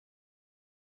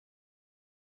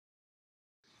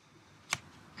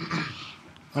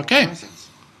Okay. Presence.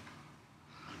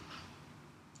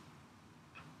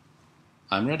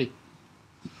 I'm ready.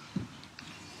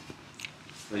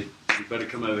 You better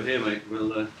come over here, mate.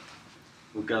 We'll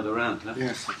gather round, huh?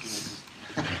 Yes.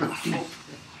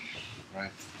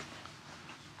 Right.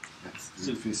 Let's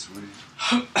do it this way.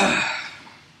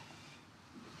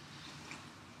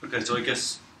 Okay, so I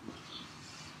guess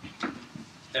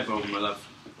everyone will have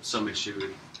some issue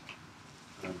with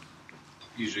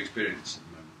user experience at the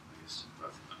moment, I guess.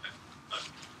 But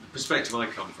the perspective I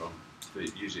come from for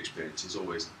user experience is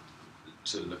always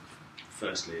to look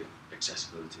firstly at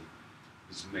accessibility.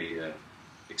 Because for me,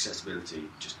 accessibility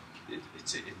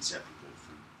it's inseparable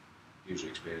from user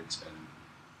experience,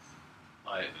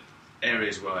 and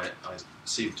areas where I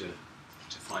seem to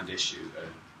find issue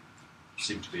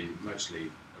seem to be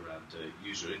mostly around the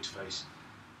user interface.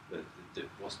 That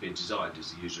what's being designed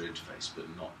is the user interface, but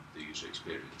not the user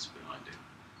experience behind it.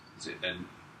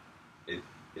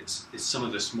 It's some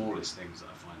of the smallest things that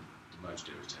I find the most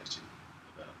irritating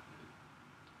about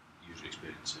user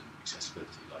experience and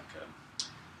accessibility, like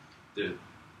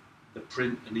the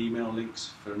print and email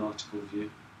links for an article view.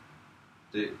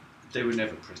 They were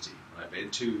never pretty, right? But in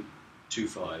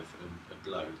 2.5 and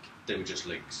below, they were just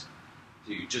links.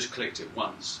 So you just clicked it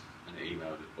once and it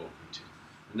emailed it or printed.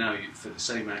 And now, for the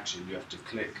same action, you have to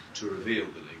click to reveal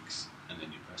the links and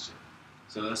then you press it.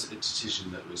 So that's a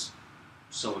decision that was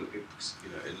solely,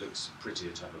 it looks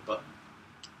prettier to have a button,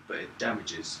 but it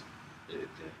damages the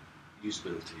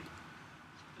usability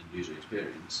and user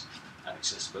experience and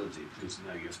accessibility, because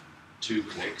now you have 2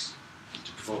 clicks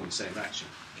to perform the same action.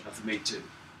 And for me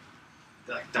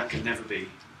that can never be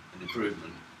an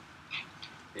improvement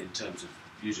in terms of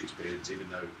user experience, even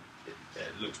though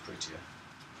it looks prettier.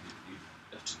 You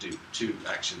have to do 2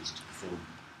 actions to perform,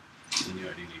 and you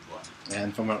only need 1.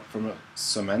 And from a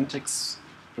semantics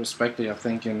perspective, I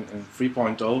think in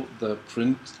 3.0 the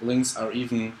print links are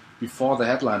even before the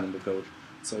headline in the code.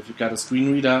 So if you got a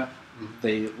screen reader,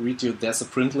 they read you, there's a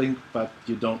print link, but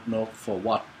you don't know for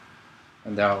what.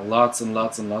 And there are lots and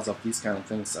lots and lots of these kind of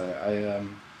things. I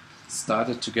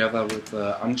started together with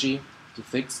Angie to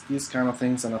fix these kind of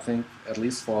things, and I think at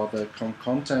least for the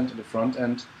content in the front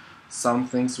end, some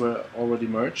things were already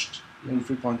merged in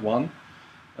 3.1,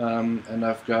 and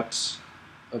I've got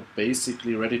a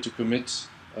basically ready to commit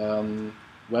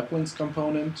web links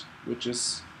component, which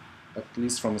is, at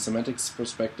least from a semantics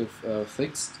perspective,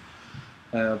 fixed,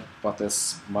 but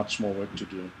there's much more work to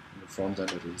do in the front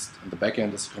end at least. And the back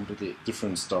end is a completely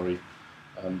different story,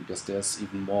 because there's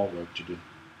even more work to do.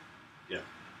 Yeah.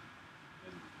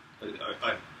 And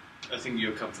I think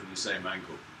you come from the same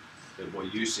angle, that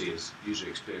what you see as user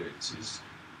experience is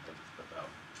about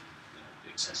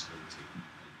accessibility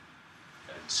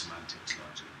and semantics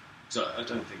largely. So I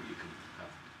don't think you can have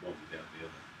one without the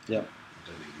other. Yeah. I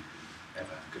don't think you can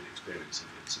ever have good experience if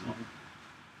it's not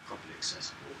properly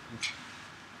accessible. A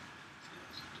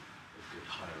good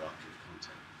hierarchy of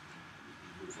content.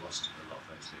 We've lost a lot of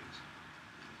those things.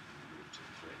 Moved to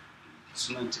 3.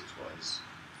 Semantics-wise,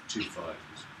 2.5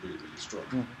 was really, really strong.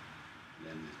 And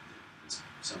then there's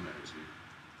some areas we've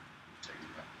taken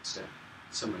a backward step.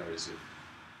 Some areas have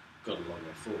got a long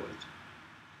way forward.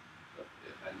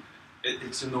 And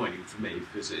it's annoying for me,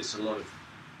 because it's a lot of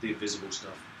the invisible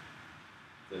stuff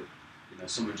that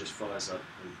someone just fires up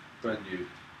a brand new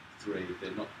 3.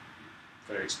 They're not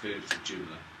very experienced with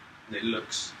Joomla, and it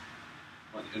looks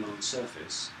like, and on the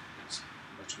surface it's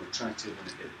much more attractive, and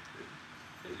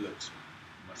it looks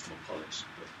much more polished,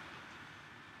 but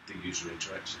the user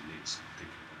interaction needs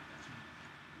thinking about that.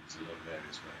 There's a lot of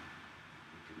areas where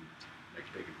we can make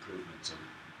big improvements on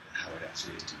how it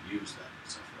actually is to use that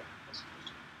software as opposed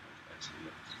to how it actually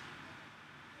looks.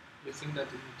 You think that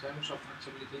in terms of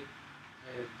accessibility,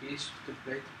 this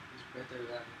template is better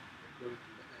than going to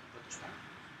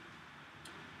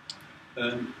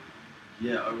Protostar?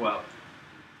 Yeah, well,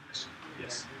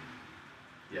 yes.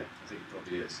 Yeah, I think it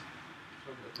probably is.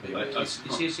 So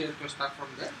it's easier to start from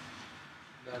there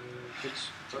than fix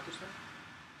Protostar?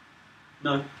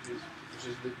 No. Because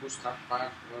it's the bootstrap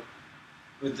part.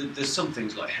 But there's some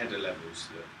things like header levels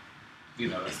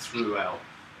that, are throughout.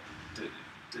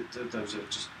 Those are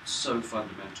just so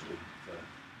fundamental for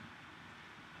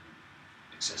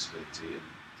accessibility, and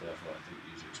therefore I think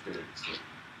user experience,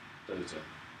 that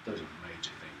those are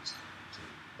major things to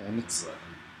And work on.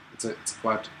 it's a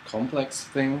quite complex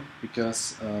thing,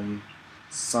 because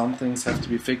some things have to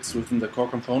be fixed within the core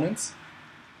components.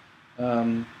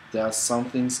 There are some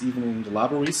things even in the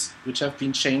libraries which have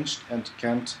been changed and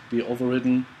can't be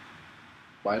overridden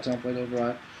by a template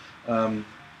override.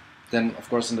 Then, of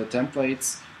course, in the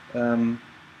templates, and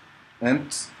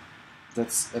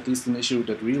that's at least an issue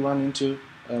that we run into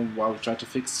while we try to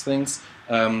fix things.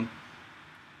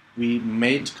 We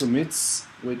made commits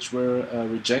which were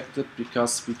rejected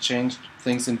because we changed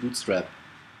things in Bootstrap.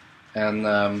 And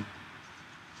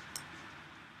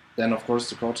then, of course,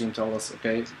 the core team told us,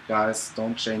 okay, guys,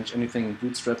 don't change anything in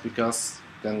Bootstrap because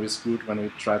then we're screwed when we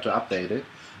try to update it.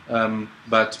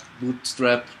 But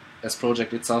Bootstrap, as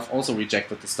project itself, also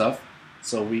rejected the stuff,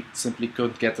 so we simply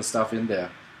couldn't get the stuff in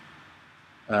there.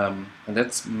 And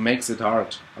that makes it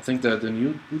hard. I think the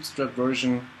new Bootstrap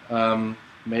version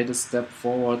made a step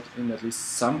forward in at least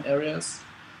some areas.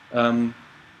 And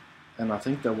I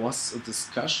think there was a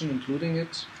discussion including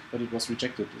it, but it was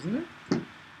rejected, isn't it?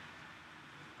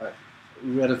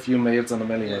 We read a few mails on the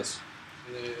mailing list.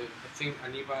 I think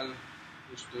Anibal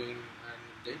is doing an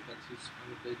update, but it's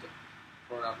an update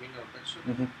for a minor version.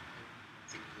 Mm-hmm. I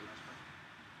think it's the last one.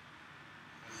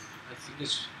 And I think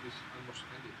it's almost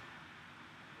ended.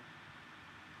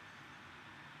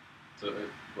 So,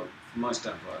 well, from my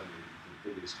standpoint, I think the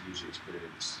biggest user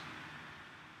experience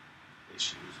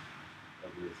issues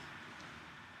are with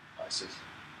ISIS.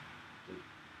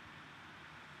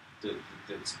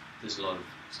 There's a lot of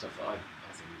stuff that I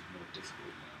think is more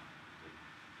difficult now than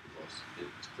it was.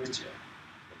 It's prettier,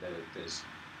 but there's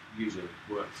user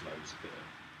workflows that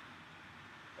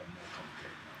are more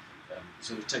complicated now.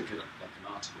 So take like an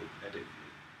article edit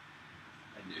view,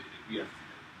 and you have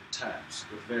the tabs.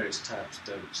 The various tabs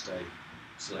don't stay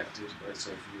selected, right? So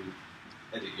if you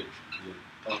edit your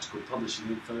article publishing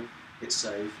info, hit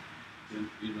save,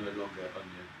 you're no longer on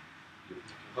your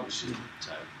publishing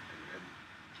tab.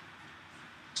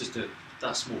 Just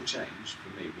that small change for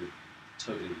me would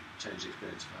totally change the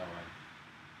experience of how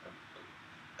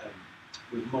I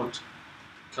with mod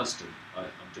custom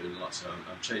I'm doing a lot, so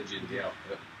I'm changing the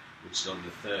output, which is on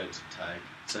the third tag,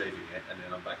 saving it, and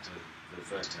then I'm back to the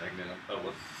first tag, and then I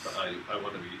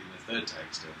want to be in the third tag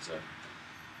still. So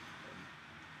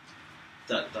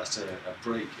that's a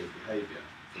break of behaviour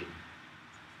from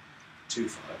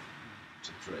 2.5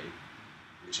 to 3,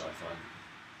 which I find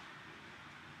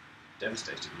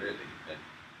devastating, really. And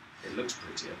it looks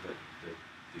prettier, but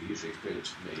the user experience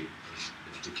for me has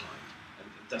declined, and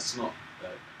that's not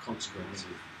a consequence of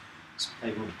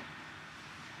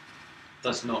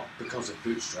that's not because of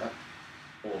Bootstrap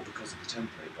or because of the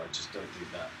template. But I just don't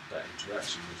think that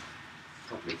interaction was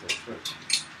properly thought through.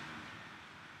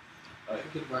 I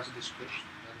think it was a description.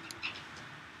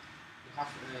 You have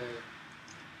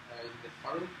in the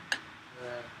forum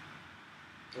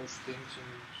those things in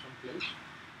some place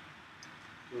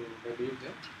to review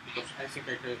them, because I think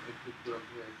I could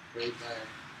create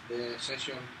the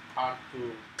session part to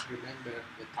remember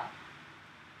the tab.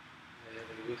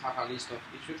 We have a list of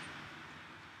issues.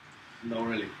 No,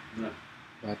 really, no.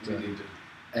 But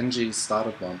Angie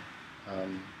started one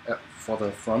for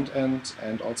the front end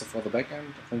and also for the back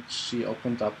end. I think she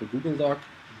opened up a Google Doc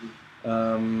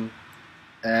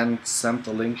and sent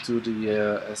the link to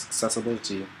the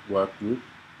accessibility work group,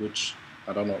 which,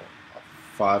 I don't know,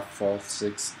 5, 4,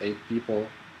 6, 8 people,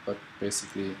 but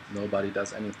basically nobody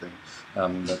does anything.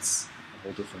 That's a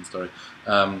whole different story.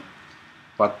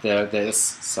 But there is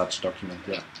such document,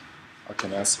 yeah. I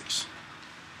can ask it.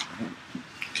 You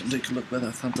can take a look whether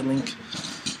I found the link.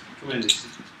 Come in, it's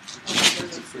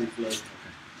a free flow.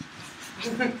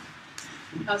 Okay.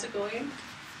 How's it going?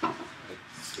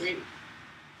 Great.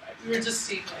 We were just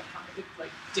seeing like how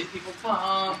many, did people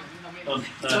come and how many.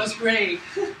 So it was great.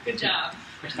 Good job.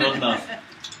 Not enough.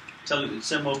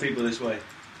 Send more people this way.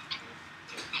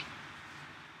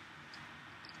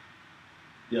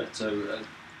 Yeah, so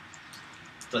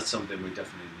that's something we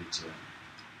definitely need to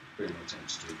bring more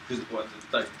attention to, because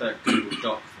that Google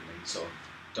Doc for me sort of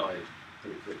died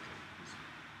pretty quickly.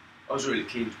 I was really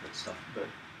keen to put stuff, but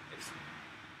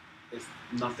if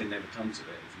nothing ever comes of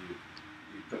it, if you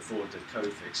put forward the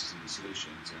code fixes and the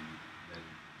solutions and then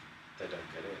they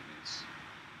don't get in,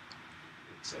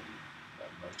 it's a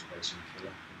motivation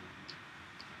killer.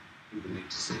 People need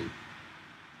to see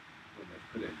when they've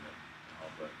put in the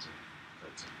hard work to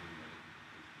code something that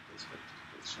it's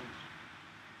changed.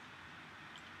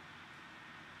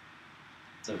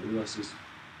 So who else is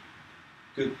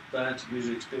good, bad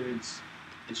user experience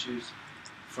issues,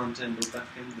 front end or back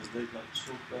end, as they'd like to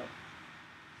talk about?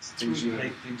 Things you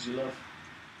hate, things you love.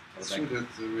 It's true that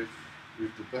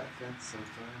with the back end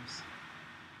sometimes,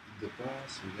 in the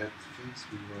past we had things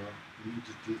we were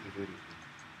immediately available.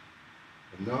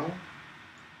 And now,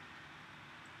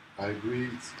 I agree,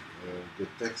 the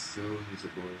text zone is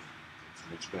above. It's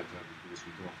much better because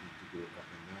we don't need to go up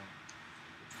and down.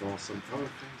 But for some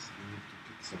other things, we need to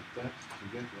click some tabs to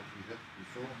get what we had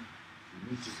before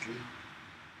immediately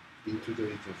into the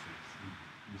interface.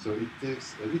 So it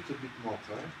takes a little bit more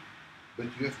time, but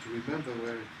you have to remember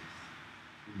where it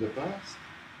is. In the past,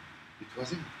 it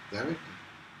was in directly.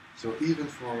 So even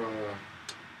for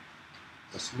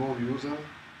a small user,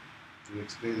 to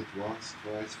explain it once,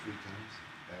 twice, 3 times,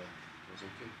 and it was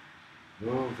okay.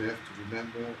 No, they have to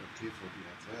remember, okay, for the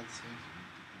advanced things, you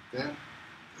need to put there,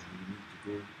 and you need to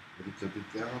go a little bit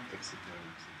down, etc.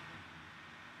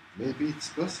 Maybe it's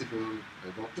possible,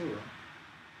 I don't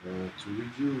know, to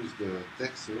reduce the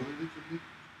text a little bit,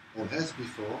 and as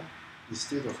before,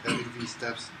 instead of having these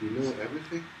tabs below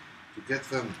everything, to get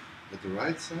them at the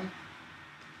right side,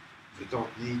 you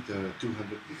don't need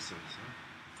 200 pixels,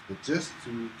 but just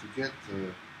to get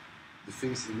the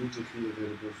things immediately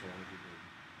available for everybody.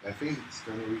 I think it's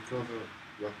going to recover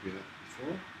what we had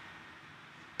before,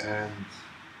 and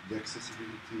the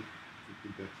accessibility could be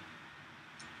better.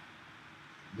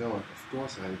 No, of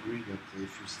course, I agree that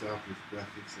if you start with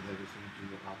graphics and everything to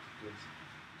your articles,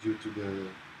 due to the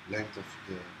length of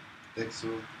the text,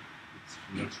 it's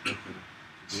much better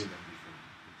today than before.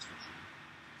 That's for sure.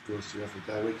 Because you have a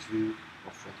direct view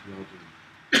of what you are doing.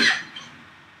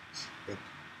 But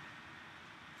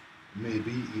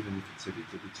maybe even if it's a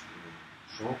little bit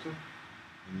shorter,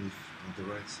 and if on the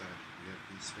right side we have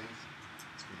these things,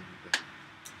 it's going to be better.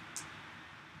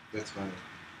 That's my.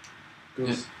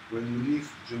 Because when you leave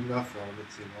Joomla for,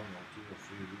 let's say, 1 or 2 or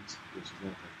 3 weeks, because you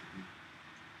don't have to be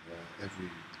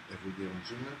every day on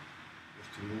Joomla, you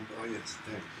have to remember, oh yes,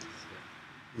 there it is.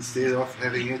 Instead of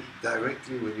having it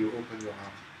directly when you open your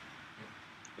article.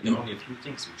 But there are only a few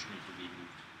things which need to be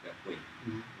moved that way,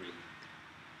 really.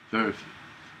 Very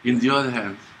few. On the other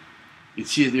hand,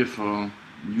 it's easier for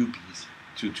newbies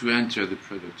to enter the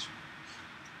product.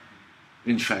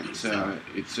 In fact,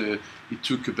 it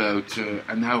took about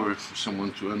an hour for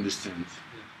someone to understand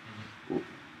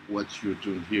what you're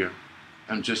doing here.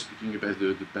 I'm just speaking about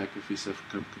the back office of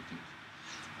content.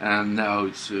 And now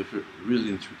it's really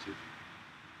intuitive.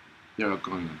 They are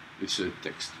going on. It's a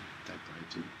text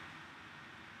typewriting.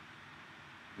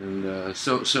 And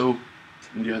so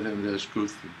on the other hand, there's good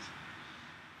things.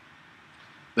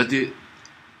 But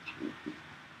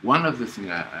one of the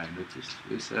things I noticed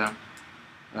is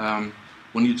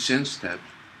when you change tab,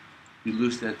 you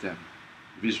lose that tab,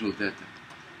 visual data.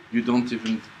 You don't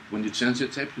even, when you change the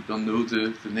tab, you don't know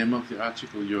the name of the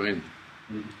article you're in.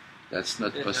 That's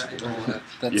not possible.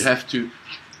 You have to,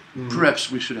 perhaps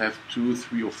we should have 2,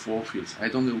 3 or 4 fields. I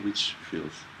don't know which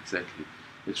fields exactly.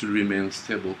 It should remain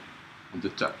stable on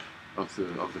the top of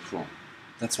the form.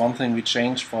 That's one thing we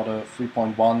changed for the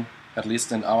 3.1, at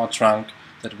least in our trunk,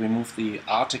 that we move the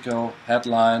article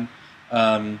headline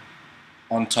on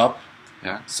top,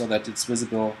 so that it's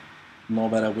visible no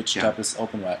matter which tab is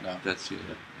open right now. That's it.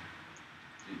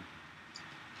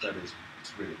 That is,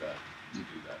 it's really bad to do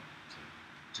that.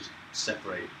 To just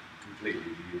separate completely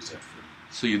the user from.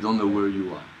 So you don't know where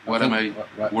you are. What am I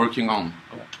working on?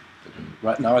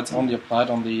 Right now, it's only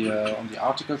applied on the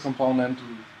article component,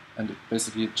 and it's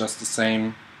basically just the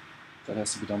same that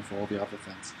has to be done for all the other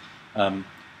things.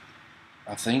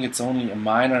 I think it's only a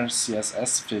minor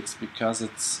CSS fix because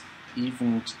it's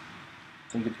even.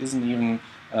 I think it isn't even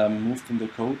moved in the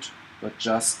code, but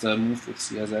just moved with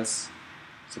CSS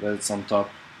so that it's on top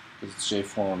because it's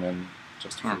JForm and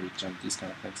just for reach and these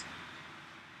kind of things.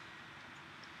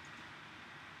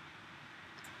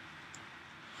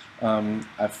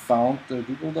 I found the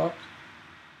Google Doc,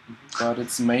 but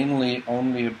it's mainly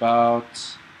only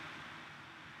about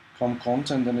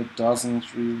content and it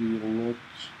doesn't really look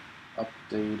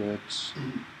updated.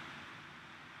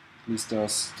 At least there are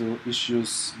still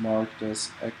issues marked as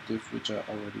active which are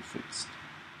already fixed.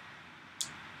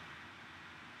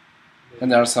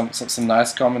 And there are some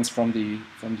nice comments from the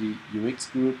UX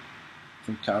group. I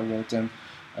think Kyle wrote them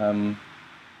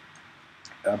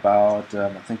about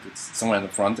I think it's somewhere in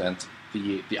the front end,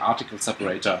 the article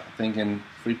separator. I think in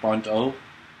 3.0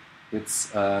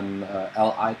 it's an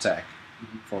LI tag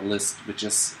for list, which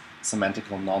is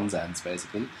semantical nonsense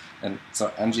basically. And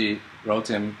so Angie wrote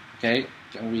him, okay,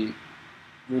 can we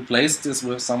replace this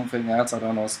with something else? I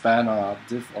don't know, span or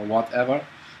div or whatever.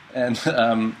 And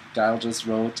Kyle just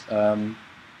wrote,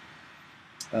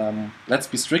 let's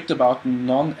be strict about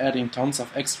non-adding tons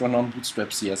of extra non-bootstrap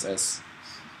CSS.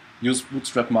 Use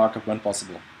bootstrap markup when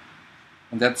possible.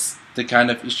 And that's the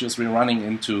kind of issues we're running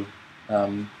into.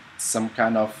 Some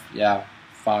kind of,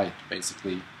 fight,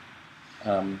 basically.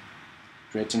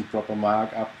 Creating proper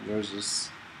markup versus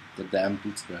the damn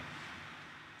bootstrap.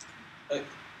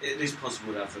 It is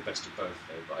possible to have the best of both,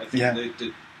 though. But I think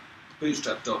the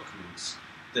bootstrap documents,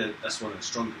 that's one of the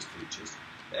strongest features.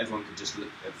 Everyone can just look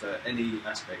at any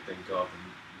aspect, then go up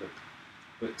and look.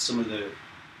 But some of the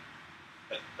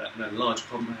And a large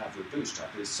problem I have with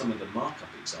Bootstrap is some of the markup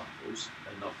examples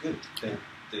are not good.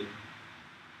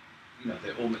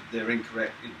 They're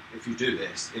incorrect. If you do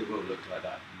this, it will look like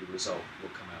that. Your result will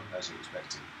come out as you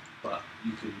expected. But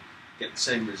you can get the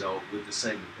same result with the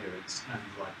same appearance and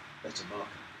write better markup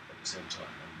at the same time.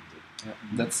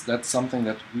 That's something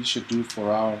that we should do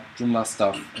for our Joomla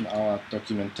stuff in our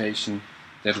documentation.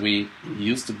 That we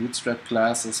use the Bootstrap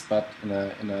classes, but in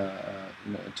an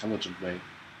intelligent way.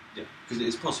 Yeah, because it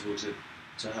is possible to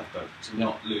have both, to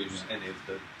not lose any of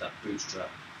that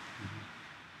Bootstrap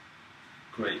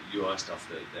great UI stuff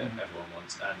that everyone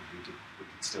wants, and we could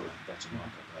still have better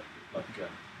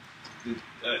markup.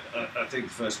 I think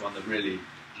the first one that really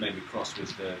made me cross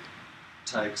was the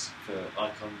tags for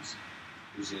icons,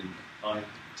 using I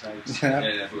tags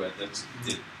everywhere.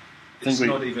 It's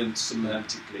not even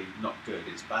semantically not good.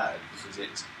 It's bad because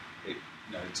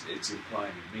it's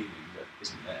implying a meaning that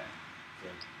isn't there for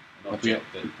an object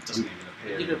that doesn't even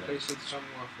appear. You replace it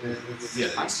somewhat.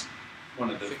 It's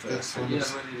one of the first.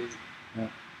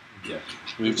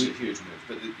 Which is a huge move.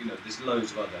 But there's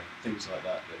loads of other things like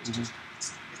that. That it's just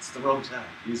it's the wrong tag.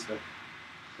 Use the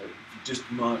you just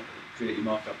create your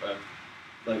markup.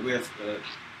 Like we have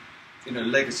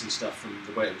legacy stuff from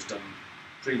the way it was done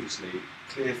previously.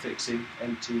 Clear fixing,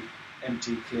 empty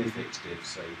clear fix div.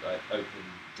 So like open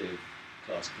div,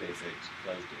 class clear fix,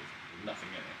 close div, with nothing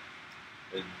in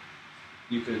it. And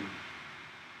you can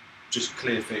just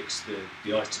clear fix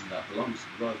the item that belongs to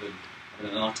you, rather than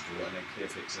having an article and then clear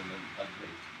fix and then underneath.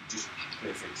 You just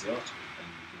clear fix the article and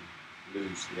you can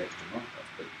lose the extra markup.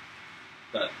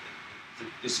 But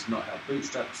this is not how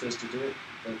Bootstrap says to do it.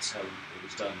 That's how it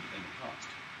was done in the past.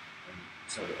 And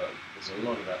so there's a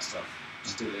lot of that stuff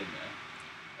still in there,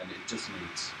 and it just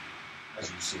needs,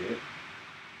 as you see it,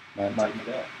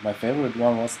 my favorite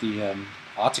one was the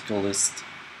article list,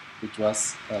 which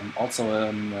was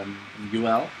also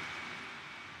UL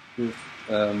with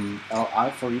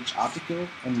LI for each article,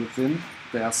 and within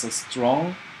there's a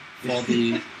strong for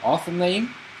the author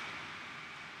name,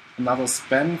 another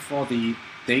span for the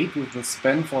date with the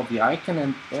span for the icon,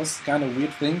 and those kind of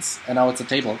weird things. And now it's a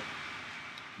table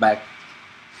back.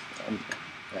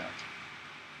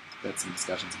 We had some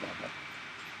discussions about that.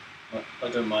 I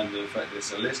don't mind the fact that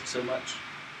it's a list so much,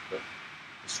 but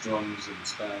the strongs and the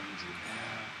spans and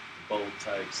the bold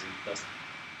tags, that's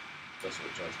what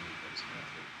drives me crazy.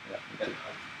 Doesn't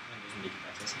make it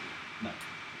accessible. No.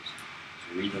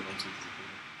 So read on it.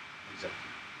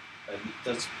 Exactly. And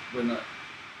that's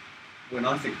when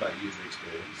I think about user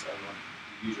experience, I want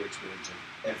the user experience of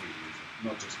every user,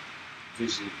 not just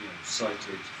visually,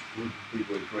 sighted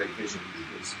people with great vision,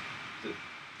 because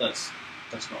that's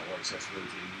not what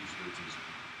accessibility and usability is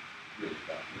really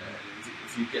about.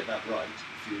 If you get that right,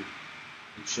 if you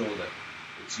ensure that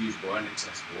it's usable and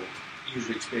accessible,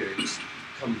 user experience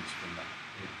comes from that.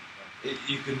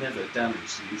 You can never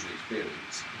damage the user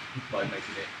experience by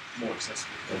making it more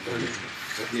accessible.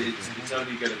 It's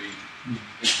only going to be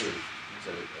improved.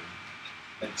 So,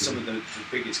 and some of the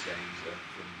biggest gains are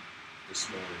from the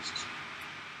smallest,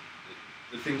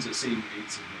 the things that seem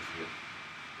insignificant.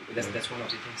 But that's one of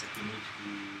the things that we need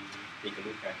to take a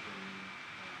look at in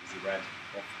the red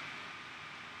box,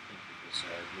 because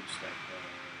it looks like there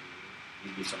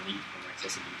will be some need for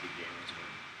accessibility there as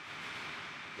well.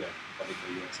 Yeah,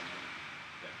 particularly UX and all.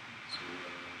 Yeah. So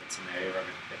that's an area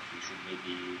that we should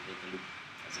maybe take a look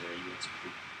as a UX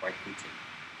group quite quickly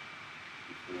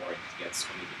before it gets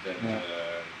committed. It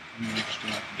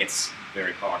gets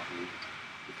very hard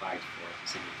to fight for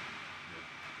accessibility. Yeah,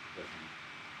 definitely.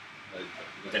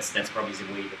 That's probably the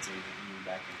way that the new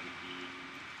backend will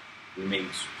be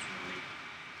remains.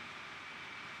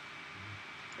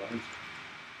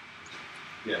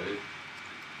 Yeah, it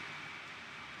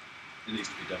needs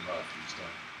to be done right from the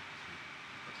start.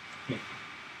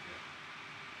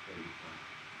 Very good point.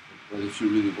 Well, if you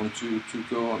really want to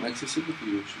go on accessibility,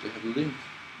 you should have a link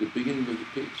at the beginning of the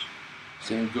page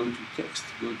saying go to text,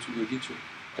 go to editor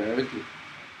directly.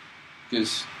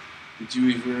 Because did you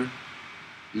ever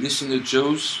listen to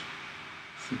Joe's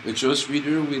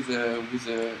reader with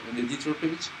an editor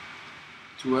page?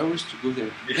 2 hours to go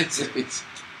there. It's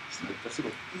not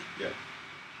possible. Yeah.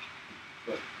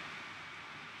 But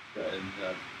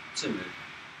and similar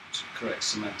to correct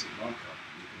semantic markup,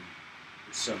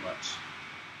 there's so much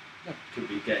could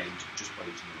be gained just by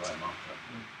using the right markup.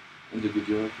 And the good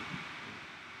hierarchy.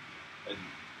 And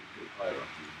good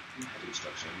hierarchy, heading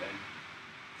structure, and then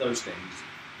those things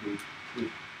we've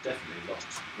definitely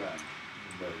lost ground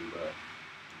from where we were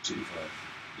in 2.5.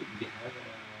 Do we have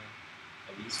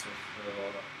a list of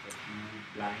the few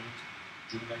blind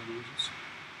Joomla users?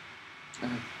 I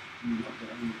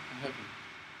haven't.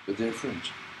 but they're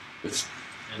French. But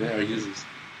they are users.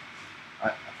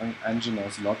 I think Angie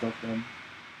knows a lot of them.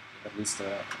 At least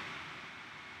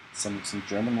some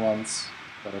German ones,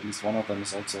 but at least one of them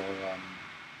is also a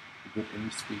good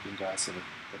English-speaking guy. So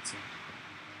that's it.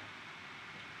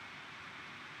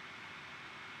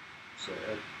 So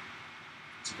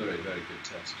it's a very, very good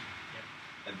test. Yeah.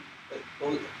 And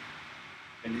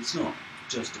and it's not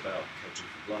just about coaching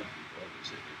for blind people,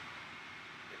 obviously.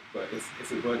 But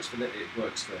if it works for it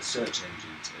works for search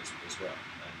engines as well,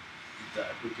 and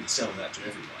that we could sell that to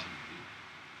everyone.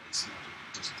 It's not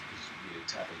just because you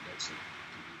tablet gets it,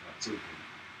 people can't see it,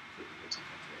 gets it.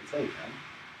 If they can,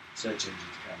 search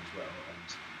engines can as well, and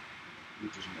we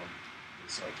just want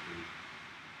the site to be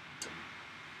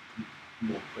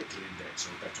more quickly indexed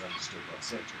or better understood by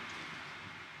search engines.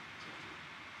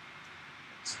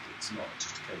 So it's not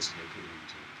just a case of appealing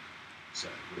to a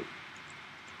certain group.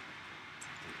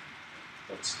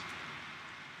 That's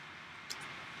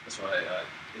why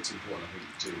it's important, I think,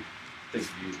 to think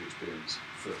of user experience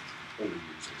for all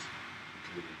users,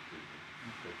 including people.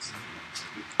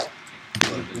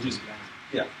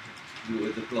 Yeah, you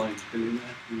were the blind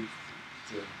billionaire who's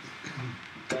the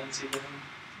fancy one.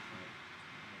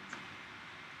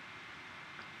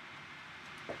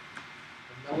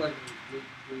 And now when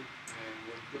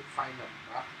you find a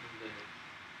bug in the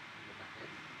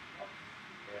backend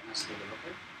as a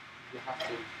developer, you have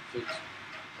to fix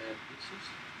issues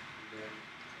and then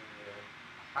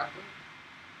happen.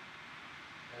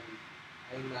 And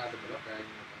I'm not a developer,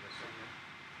 I'm not a designer.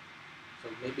 So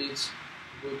maybe it's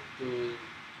good to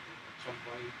at some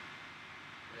point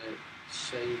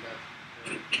say that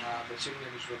the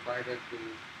signal is required to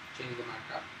change the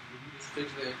markup. You just fix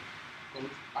the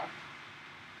code part.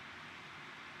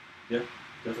 Yeah,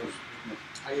 Because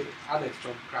I added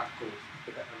some crap code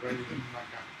already in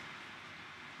markup.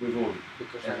 we've all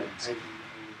Because I don't know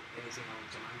anything on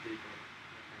semantic or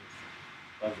that kind of stuff.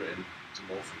 I've written some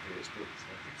more for PHP.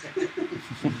 So.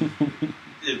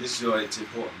 Yeah, this is why it's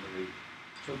important that we.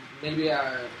 So maybe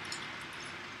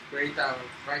create a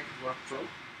right workflow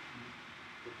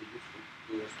would be useful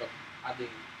to stop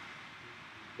adding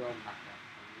wrong markup.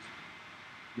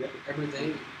 Yeah. Every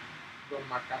day, wrong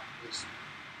markup is.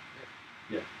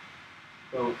 Yeah.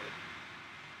 Well,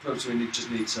 perhaps we just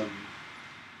need some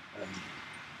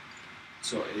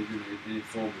sort of even an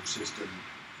informal system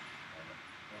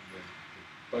on the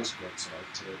basic website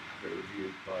to have it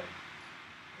reviewed by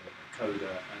a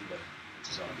coder and a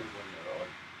designer, or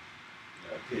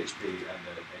a PHP and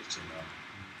a HTML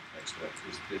expert,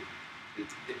 because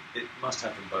it must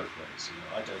happen both ways.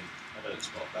 I don't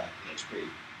spot bad PHP,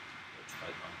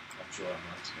 but I'm sure I'm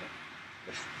writing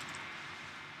it.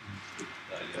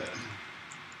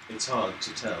 It's hard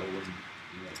to tell when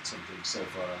something's so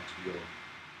far out of your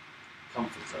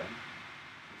comfort zone.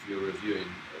 If you're reviewing,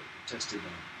 testing a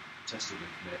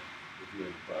commit,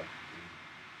 reviewing a bug, you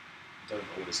don't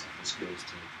always have the skills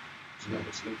to know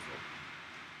what to look for.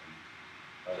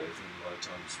 And I think a lot of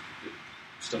times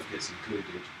stuff gets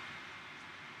included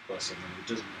by someone who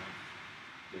doesn't have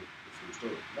the full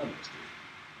story. None of us do.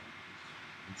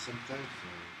 And sometimes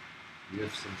we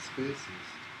have some spaces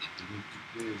we need to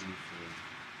play with.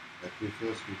 I play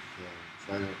first with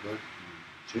Firebug to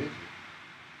change it.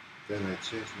 Then I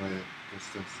change my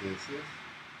custom CSS.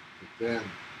 But then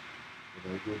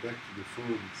when I go back to the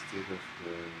phone instead of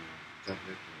the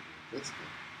tablet or the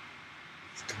desktop,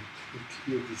 it's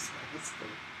completely a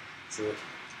disaster. So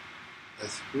I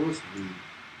suppose we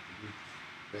need,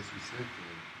 as we said,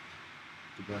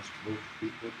 to match both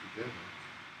people together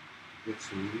to get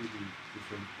some really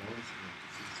different points and to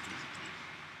fix these things.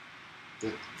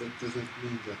 That doesn't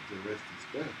mean that the rest is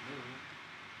bad. No.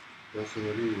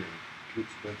 Personally, it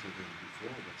looks better than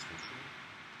before, that's for sure.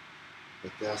 But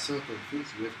there are certain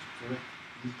things we have to correct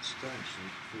each time. So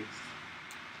it takes,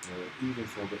 even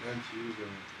for the end user,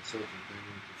 a certain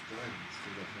period of time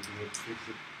instead of having it fix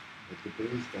it at the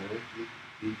base directly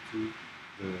into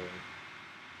the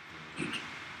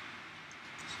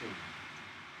story.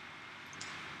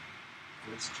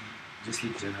 Question, just a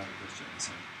general question as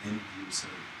an end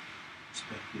user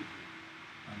perspective.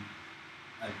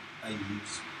 I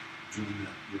use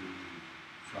Joomla purely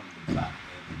from the back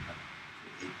end and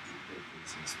create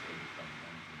interfaces for the front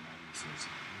end for my users,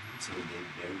 so they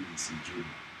barely see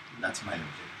Joomla. That's my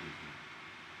objective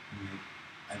here.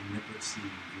 I've never seen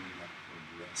Joomla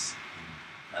progress in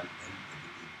front end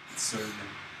editing. It's sort of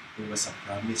like there was a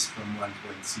promise from 1.0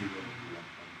 to 1.5.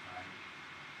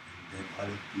 Then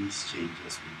all of these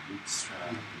changes with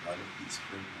Bootstrap, with all of these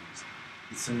frameworks,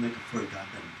 it's sort of like a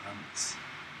forgotten promise.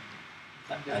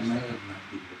 I might have not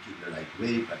been looking the right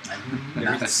way, but I've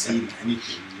not seen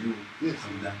anything new Yes.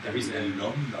 from that. There is a a-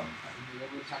 long, long time. In the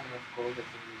Google Summer of Code, I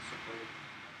think is supported.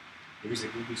 There is a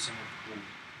Google Summer of Code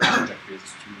project with a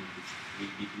student which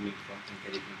will be doing front-end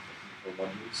editing technical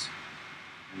modules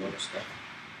and other stuff.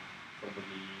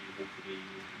 Probably, hopefully,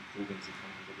 improving the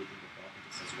front-end editing of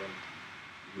articles as well.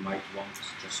 You might want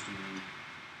just to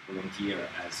volunteer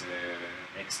as an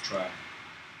extra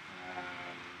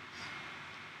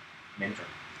mentor.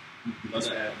 Not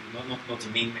the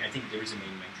main. I think there is a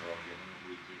main mentor already. I don't know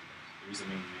who it is, but there is a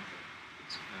main mentor.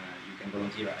 You can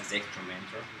volunteer as extra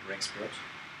mentor or expert,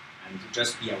 and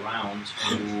just be around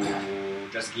to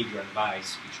just give your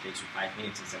advice, which takes you 5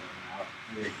 minutes instead of an hour.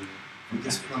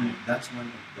 Because that's one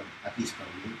of the, at least for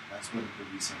me, that's one of the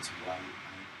reasons why I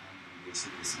am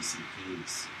embracing the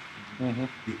CCKs. Mm-hmm.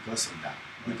 Because of that.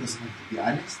 Because to be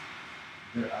honest,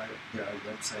 there are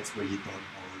websites where you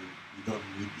don't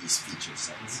need these feature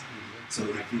sets. So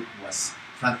if it was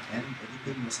front end,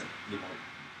 everything was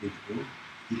big group,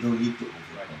 you don't need to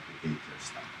overcomplicate your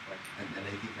stuff. Right. And I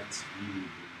think that's really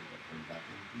for that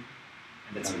entity.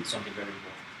 And that's something very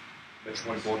important, much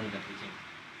more important than we think.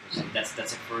 Because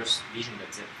that's a first vision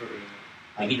that the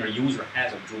beginner user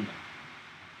has of Joomla.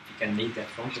 If you can make that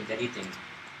front-end editing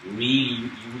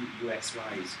really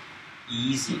UX-wise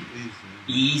easy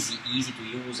to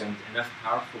use and enough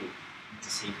powerful at the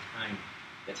same time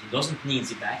that he doesn't need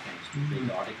the backend to create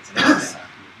the articles and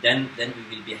everything, then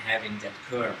we will be having that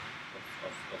curve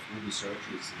of Google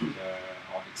searches and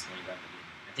articles going up again.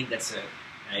 I think that's an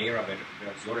era where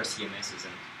the other CMSs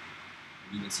and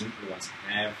even simpler ones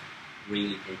have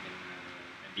really taken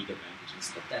a big advantage.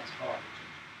 It's not that hard.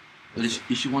 But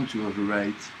if you want to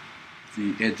overwrite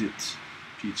the edit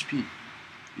PHP,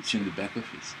 it's in the back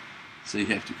office. So you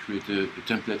have to create a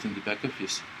template in the back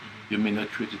office. Mm-hmm. You may not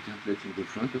create a template in the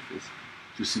front office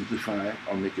to simplify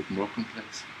or make it more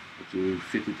complex, or to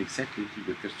fit it exactly to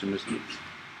the customer's needs.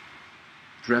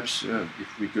 Perhaps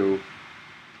if we go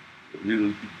a little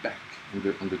bit back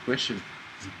on the question,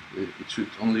 it should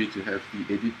only to have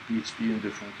the edit PHP in the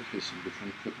front office, in the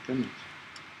front comment.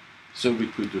 So we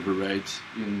could override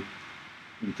in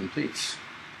templates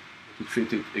to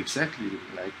fit it exactly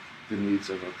like the needs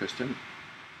of our customer.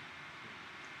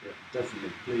 Yeah,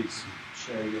 definitely. Please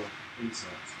share your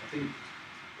insights. I think,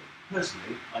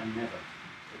 personally, I never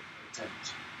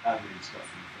attempt admin stuff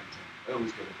in the front end. I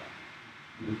always go to back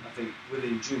end. I think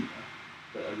within Joomla,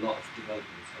 that a lot of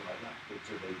developers are like that.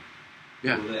 So they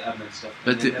do all their admin stuff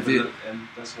and they never look, and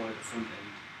that's why the front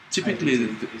end typically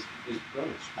is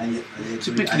rubbish.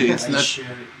 Typically, it's not.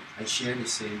 I share the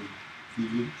same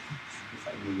feeling, if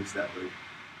I may use that word.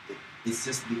 It's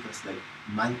just because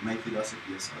my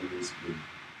philosophy has always been,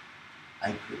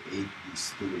 I create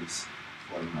these tools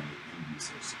for my end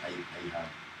users. I have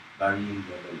varying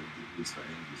level of degrees for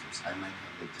end users. I might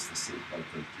have just a simple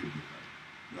contributor.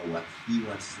 What he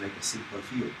wants is like a simple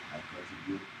field. I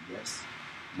contribute, yes.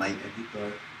 My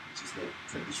editor, which is like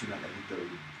traditional editor,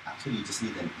 would actually just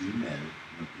need an email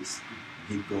notice, and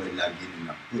he'd go and log in and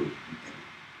approve and edit.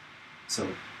 So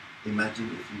imagine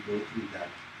if you go through that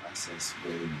process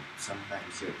where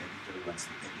sometimes your editor wants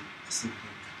to edit a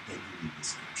simple category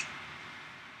description.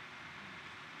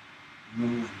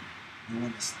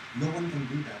 No one can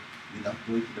do that without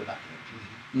going to the backend.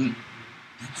 Mm.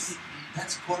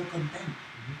 That's core content.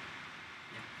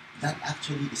 That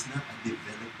actually is not a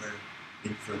developer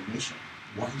information.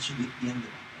 Why should it be on the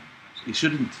backend? It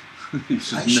shouldn't.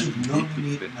 I should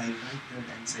nominate my writer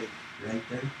and say,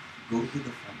 writer, go to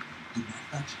the front end. Do not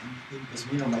touch anything because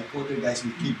my coder guys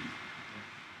will keep you.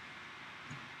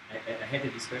 I had a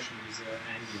discussion with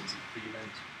Andy in the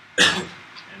pre-event,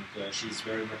 and she's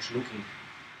very much looking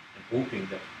and hoping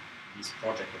that this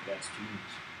project of that student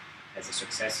has a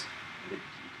success and it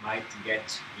might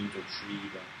get into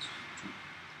 3.2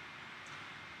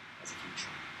 as a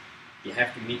feature. You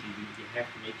have to make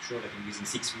sure that within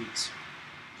 6 weeks,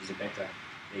 which is a better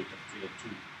date of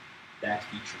 3.2, that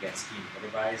feature gets in.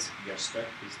 Otherwise, we are stuck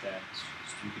with that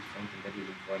stupid front-end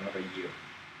editing for another year.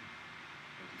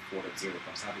 4.0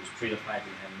 comes out, it was 3.5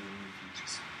 will have new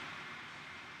features.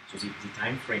 So the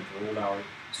time frame for all our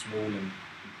small and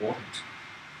important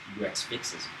UX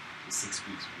fixes is 6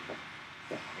 weeks.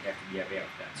 We have to be aware of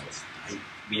that. So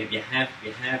we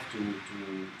have to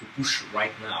push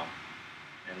right now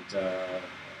and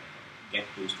get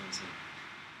those things in.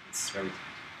 It's very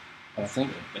tight. I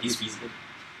think, but it's feasible.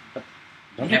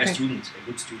 don't We have you a think,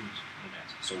 good student on that.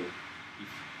 So if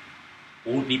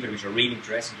all people which are really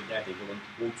interested in that, they will want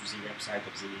to go to the website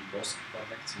of the BOSS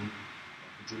project,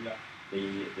 Joomla.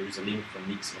 There is a link from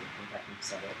Nix or contact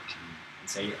Nix and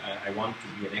say, I want to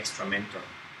be an extra mentor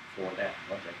for that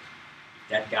project. If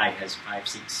that guy has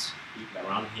 5-6 people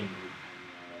around him who can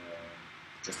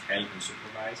just help and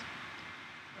supervise,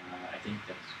 I think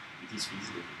that it is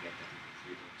feasible to get that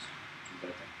indicators to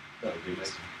better. That would be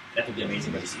amazing. That would be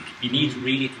amazing. But we need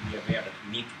really to be aware that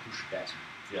we need to push that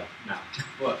Yeah. now.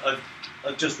 Well,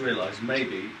 I've just realised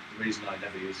maybe the reason I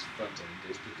never use front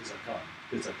end is because I can't.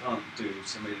 Because I can't do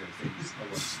so many of the things I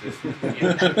want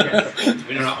to do.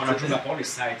 When on a Joomla Poly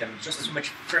site, I'm just so much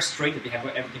frustrated. We have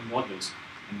everything modules,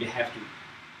 and we have to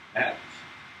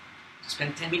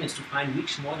spend 10 minutes to find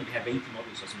which module. We have 80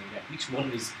 modules or something like that. Which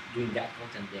module is doing that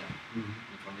content there?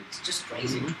 It's just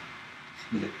crazy.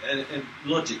 And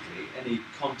logically, any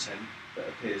content that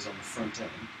appears on the front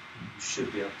end, you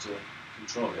should be able to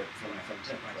control it from the front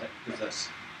end, right? Because that's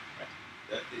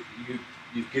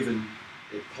you've given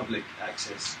it public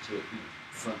access to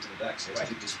front end access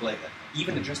to display that.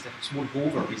 Even just a small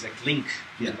hover with a link,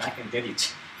 I can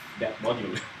edit that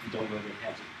module. You don't really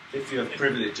have to. If you have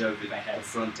privilege over If I have the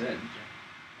front end,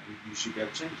 you should be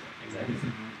able to change that. Exactly.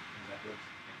 Exactly.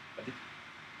 But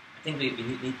I think we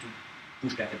need to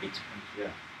push that a bit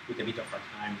and put a bit of our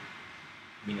time,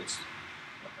 minutes,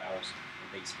 not hours,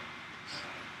 or days.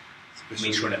 To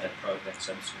make sure that that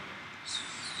service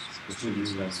especially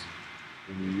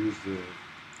when you use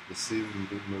the same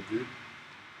inbuilt module,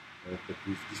 but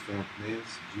with different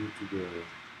names due to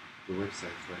the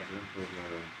website. For example,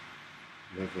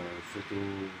 you have a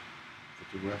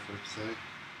photograph website,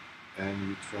 and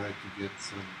you try to get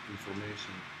some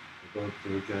information about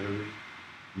the gallery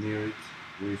near it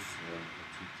with a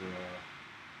Twitter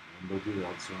module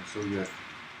also. So you have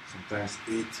sometimes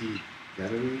 80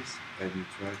 galleries, and you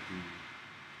try to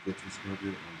get this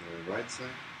module on the right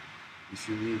side. If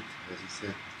you need, as you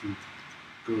said, to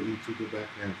go into the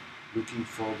backend looking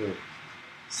for the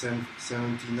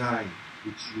 79,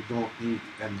 which you don't need,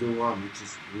 and the one which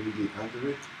is really under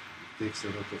it, it takes a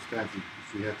lot of time.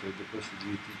 If we had the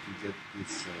possibility to get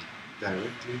this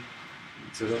directly,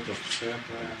 it's a lot of spare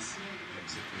time,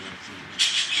 etc.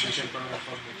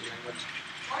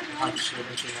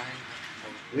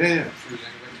 Yeah.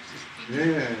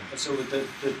 So with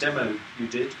the demo you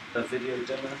did, the video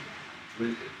demo,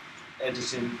 with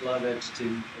live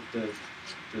editing of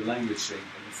the language thing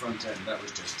in the front end, that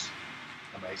was just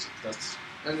amazing. That's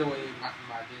the way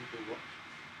Magento works.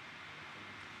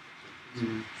 I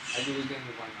do it in 1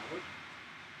 hour.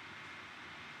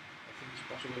 I think it's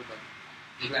possible, but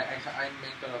it's like I'm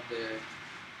mentor of the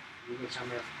Google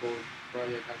Summer of Code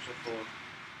project also for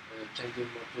changing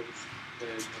modules, the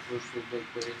modules with the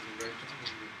query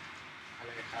integration, and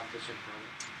I have the same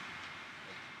problem.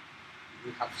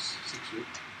 We have 6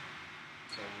 weeks,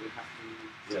 so we have to.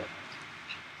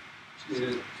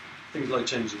 Things like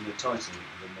changing the title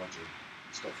of the module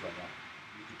and stuff like that.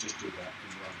 You could just do that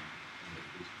in one, and it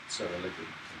would be so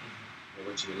elegant. But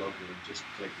once you log in, just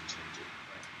click and change it.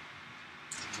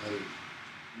 Right?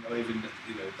 No, even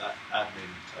that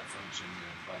admin type function,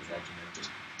 find function, you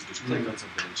just click on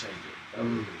something and change it. That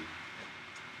would be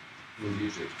the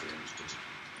user experience just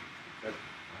incredible.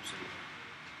 Absolutely.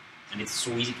 And it's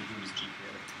so easy to do with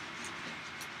GPL.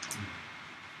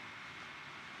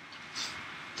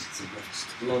 It's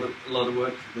a lot of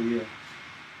work for the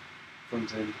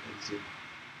front end editing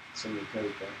some of the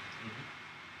code there.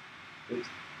 Good.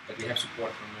 But we have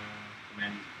support from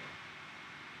Command for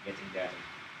getting that.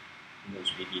 Who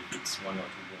knows, maybe if it's 1 or 2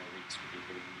 more weeks,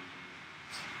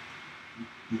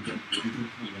 we can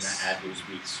even add those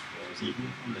weeks for even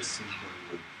on the simple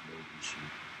workflow issue.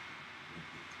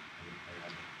 I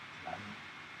have a client.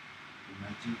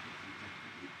 Imagine if we can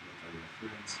create like a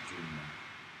reference journal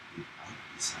without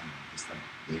designing, just like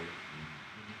there in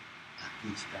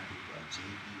package that into a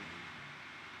JVM,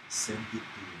 send it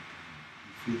to your client.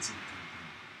 He fills in content,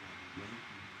 when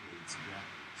he creates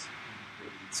graphics,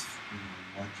 creates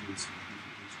modules,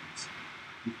 modifications.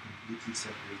 He completely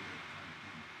separated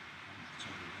content from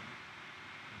actually run.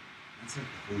 That's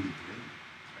like the holy grail.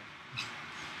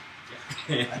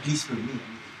 At least for me,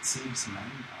 it saves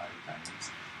man-hour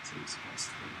times, saves cost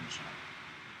for my shop.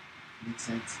 Makes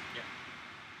sense? Yeah.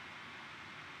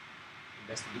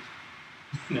 Invest in it.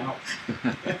 Now.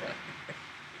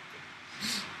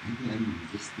 Maybe I'm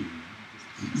investing.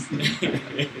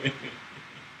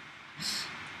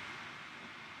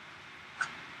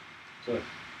 So,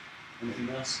 anything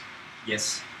else?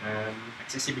 Yes.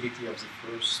 Accessibility of the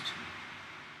first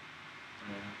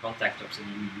contact of the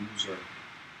new user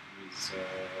with the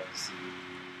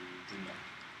Joomla.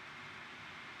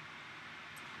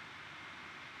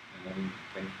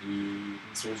 When he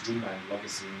installs Joomla and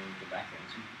logs in the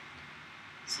backend,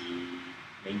 the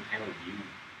main panel view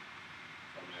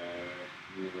from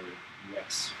your UX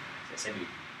accessibility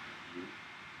view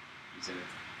is a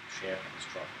shared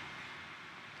catastrophe.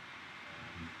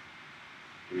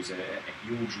 There is a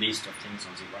huge list of things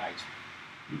on the right,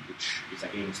 which is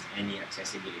against any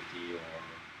accessibility or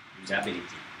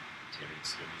usability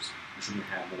theories. You shouldn't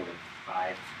have more than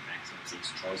 5, maximum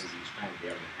 6 choices each time.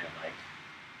 There you have like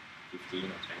 15 or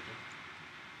 20.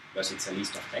 Plus it's a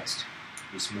list of text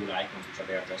with small icons which are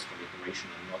there just for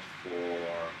decoration and not for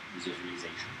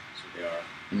visualization. So they're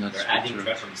adding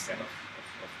clutter instead of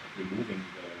removing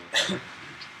the and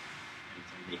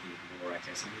making it more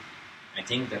accessible. I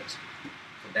think that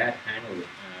for that panel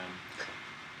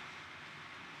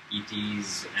it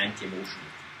is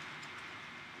anti-emotional.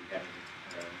 We have a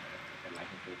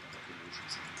lichen totem of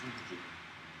emotions and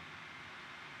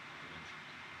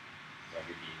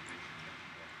probably being mentioned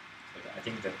more. But I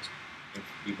think that if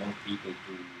we want people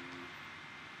to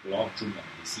love Joomla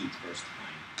when they see it first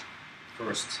time,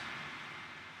 first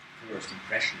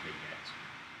impression they get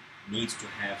needs to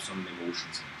have some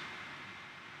emotions in it.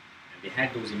 And they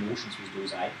had those emotions with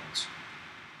those icons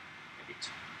a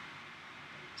bit.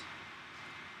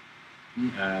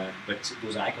 But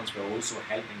those icons were also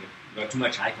helping, there were too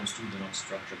much icons too, they're not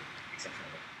structured, etc.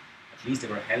 But at least they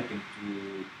were helping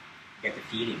to get a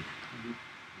feeling. And,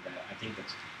 I think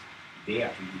that they are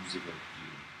to use the word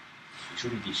feeling. We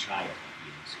shouldn't be shy of our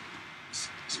feelings.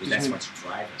 Because that's what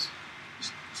drives us.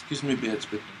 Excuse me, Beat,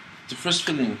 but the first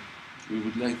feeling we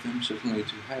would like them certainly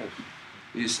to have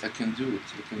is I can do it,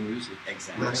 I can use it.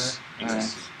 Exactly.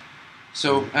 Exactly.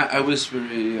 So I was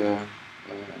very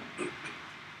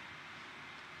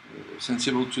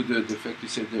sensible to the fact you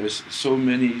said there's so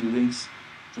many links,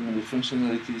 so many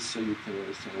functionalities, so you can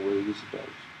understand what it is about.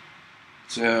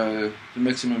 So the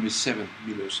maximum is 7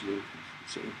 Miller's law.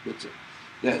 So, but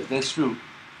that's true.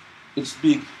 It's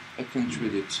big. I can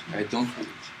treat it. I don't read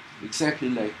it. Exactly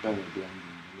like banner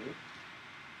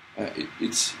blending.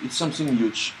 It's something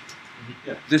huge.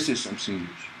 Yeah. This is something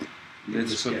huge.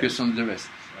 Let's focus on the rest.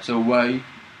 Right. So why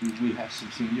do we have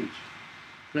something huge?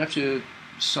 Perhaps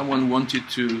someone wanted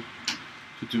to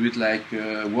do it like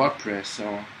WordPress,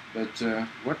 but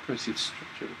WordPress is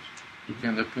structured. You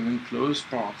can open and close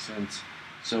parts, and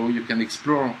so you can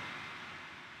explore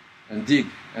and dig.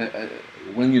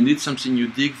 When you need something, you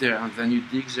dig there, and then you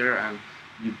dig there, and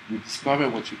you discover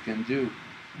what you can do.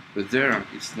 But there,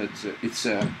 it's not. It's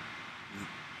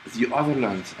the other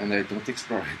land, and I don't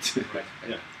explore it. Right.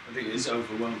 Yeah. I think it is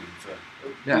overwhelming for.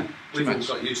 Yeah. We've all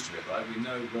got used to it, right? We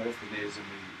know where everything is, and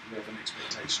we have an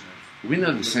expectation of. We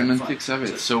know the semantics of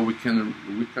it, so we can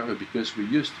recover because we're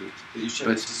used to it.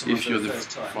 But if you're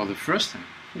for the first time,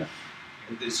 yeah.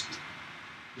 There's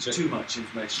too much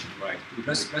information. Right.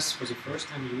 Plus, for the first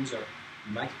time user,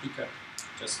 you might pick up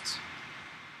just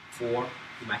 4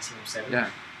 to maximum 7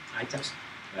 items,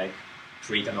 like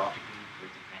create an article,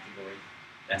 create a category.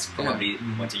 That's probably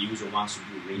what a user wants to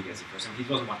do really as a person. He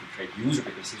doesn't want to create user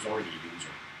because he's already a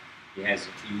user. He has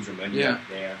a user menu up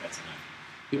there, that's enough.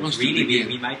 He wants really,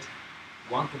 we might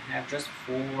want to have just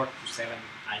 4 to 7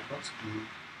 icons,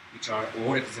 which are,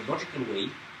 or it is a logical way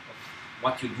of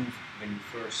what you do when you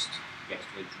first get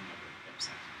to a Joomla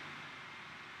website.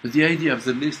 But the idea of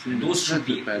the list and those should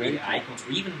be really icons,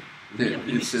 or even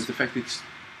it's the fact it's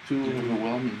too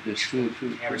overwhelming. There's too much,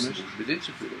 but it's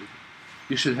a good idea.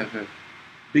 You should have a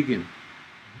begin,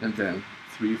 and then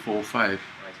 3, 4, 5. Right.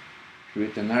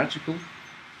 Create an article.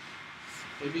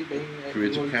 Maybe being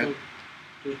able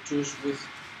to choose with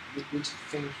which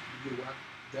things you want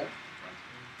there.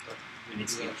 Right. And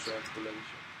it's a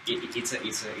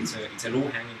low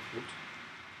hanging fruit.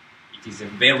 It is a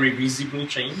very visible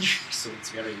change, so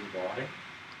it's very rewarding.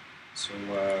 So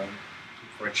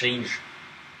for a change,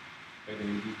 whether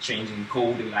you be changing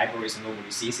code in libraries and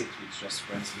nobody sees it, which just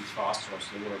runs a bit faster or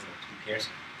slower, but who cares?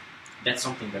 That's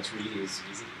something that really is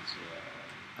visible.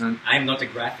 So I'm not a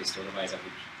graphist, otherwise I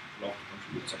would love to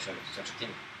contribute to such a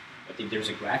thing. But if there's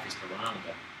a graphist around,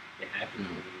 they're happy to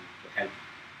help.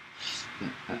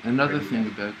 Another thing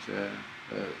about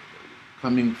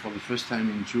coming for the first time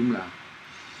in Joomla,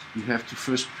 you have to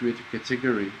first create a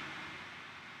category.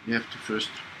 You have to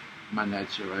first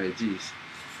manage your IDs.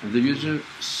 And the user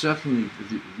certainly,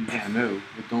 no,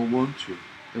 they don't want to.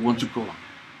 They want to go on.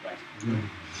 Right.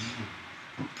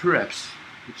 Perhaps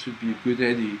it should be a good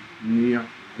idea near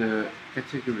the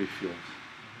category field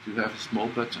to have a small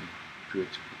button to create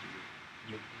a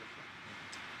category.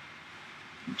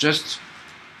 Just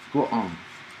go on.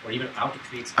 Or even auto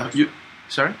creates the first one.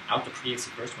 Sorry? Auto creates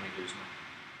the first one if there's no.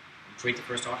 You create the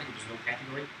first article, there's no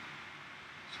category.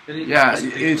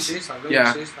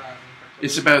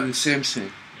 It's about the same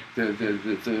thing.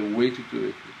 The way to do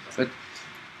it. But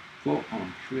go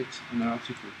on, create an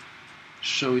article,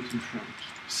 show it in front,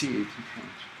 see it in front.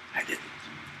 I did it.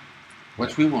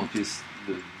 What we want is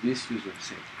this user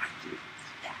saying, I did it.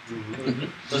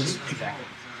 Exactly.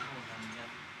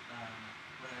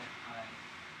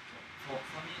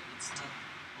 For me, it's not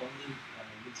only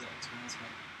user experience,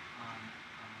 but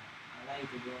I like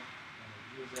the word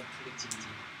user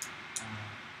productivity.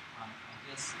 I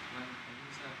guess when a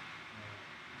user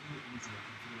do in the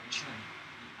configuration,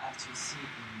 you have to see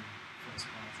in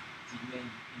first part the main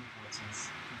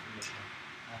importance configuration.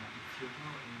 If you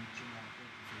go in general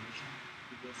configuration,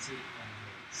 you will see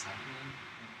site name,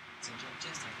 and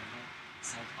just like that,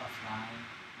 site offline,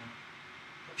 and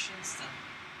options that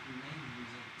the main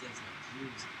user does not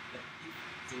use. But if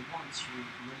they want to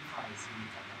modify the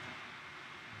metadata,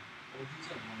 or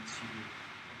user wants to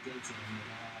update the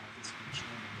metadata description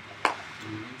and metadata,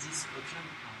 and these options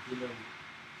are below.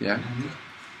 Yeah. And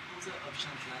other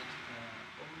options like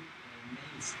all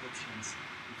mails options,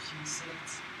 if you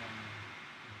select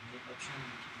mail option,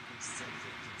 you can select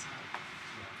the type.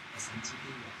 You have SMTP,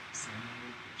 you have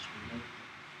XML, HTML.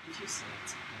 If you select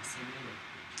XML or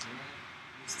HTML,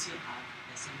 you still have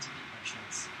SMTP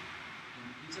options. And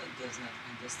user does not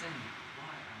understand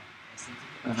why I have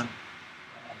SMTP option,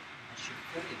 what I should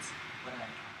put it, what I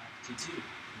have to do.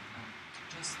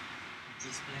 Just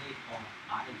display or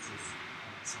add this,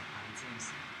 some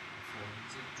items for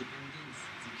user depending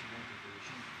the current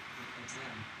configuration of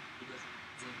them, because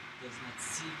they does not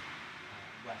see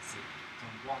what they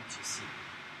don't want to see,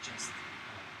 just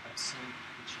options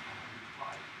which are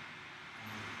required.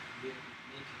 We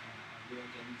make a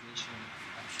reorganization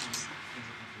of options in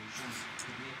the configuration to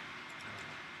make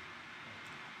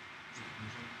the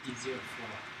configuration easier for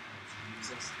the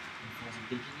users and for the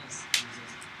beginners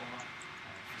users or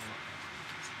for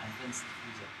advanced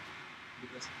users.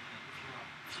 Because if you have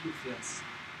few fields,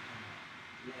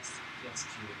 less fields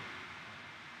to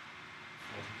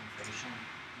for the configuration,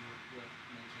 you will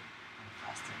make it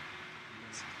faster,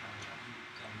 because you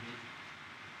can read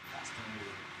faster.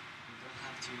 You don't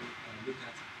have to look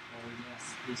at, oh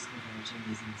yes, this configuration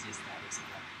is in this tab, etc.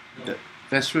 No.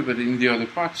 That's true, but in the other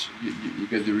parts, you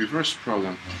get the reverse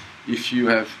problem. If you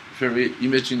have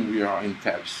imagine we are in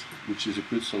tabs, which is a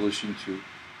good solution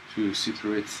to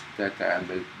separate data and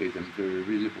make them very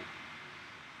readable.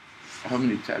 How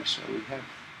many tabs shall we have?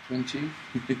 20?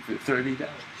 30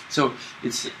 tabs? So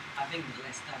it's... I think the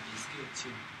last tab is good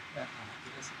too,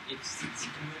 because if the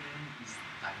conversion is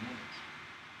dynamic,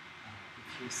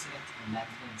 if you select an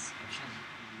advanced option,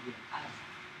 you will have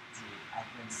the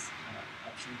advanced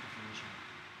option configuration.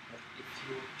 But if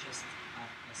you just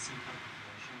have a simple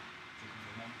configuration, the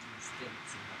configuration will stay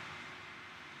simple.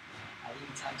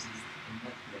 Adding tabs is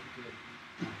not very good.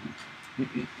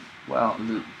 Well,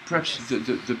 perhaps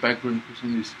the background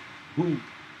question is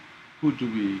who do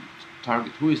we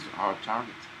target? Who is our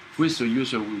target? Who is the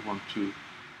user we want to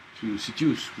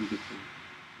seduce with the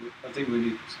tool? I think we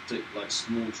need to take like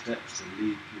small steps to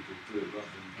lead people through it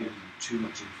rather than giving them too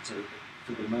much info.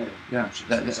 For the mail option,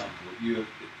 for example,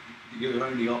 your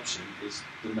only option is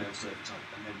the mail server type,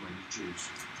 and then when you choose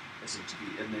SMTP,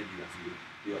 and then you have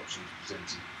the options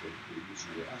presented for the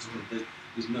user.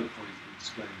 There's no point in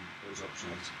displaying those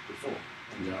options before.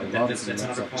 That's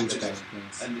another point.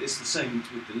 And it's the same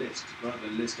with the list. Rather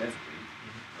than list everything,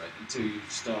 right, until you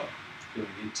start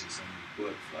going into some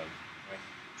workflow, right,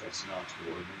 create an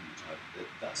article or a menu type,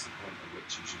 that's the point at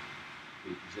which you should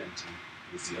be presenting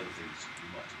with the other things you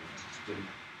might have wanted to do. And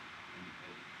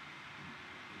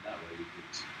in that way, you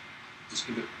could just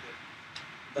give it.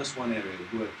 That's one area of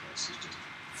WordPress is just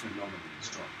phenomenally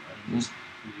strong, right? Because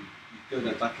when you go to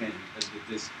the back end, and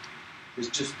there's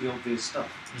just the obvious stuff.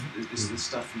 It's the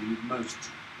stuff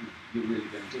you're really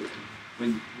going to do. And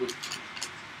when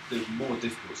the more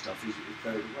difficult stuff is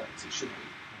buried away, as it should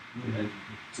be. And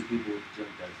so people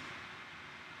don't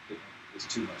go, there's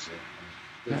too much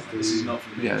there. This is not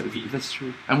for me. Yeah, that's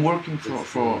true. I'm working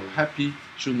for happy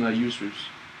Joomla users.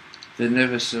 They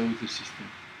never saw the system.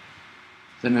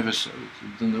 They never saw it.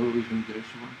 They don't know even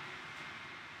there's one.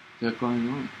 They're going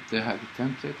on. They had a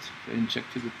template. They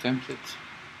injected a template.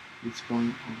 It's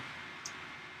going on.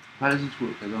 How does it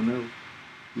work? I don't know.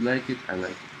 You like it? I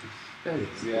like it.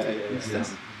 Yeah.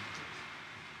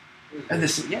 And they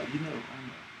say, yeah, you know,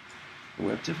 I'm a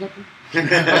web developer.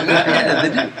 Yeah, they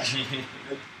do.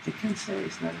 They can say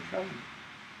it's not a problem.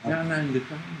 They're not in the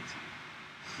community.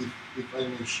 If I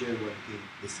may share one thing,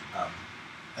 is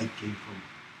I came from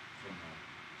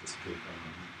just came from a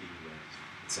meeting where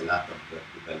it's a lot of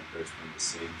developers from the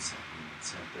same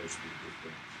centers with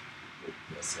different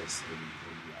process and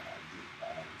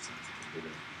something.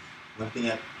 One thing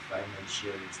I find I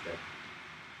share is that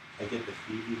I get the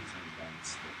feeling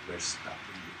sometimes that we're stuck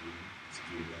in between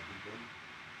Joomla people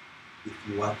if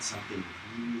you want something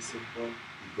really simple,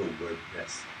 you go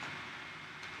WordPress.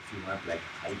 If you want like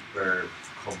hyper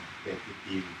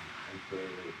competitive, hyper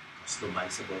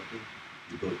customizable thing,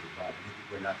 you go to Bob. And I think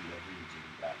we're not leveraging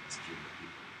that as Joomla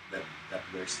people. That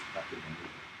we're stuck in the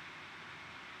middle.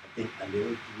 I think a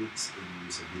little tweaks in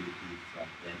usability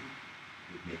front end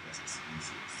would make us as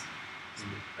easy as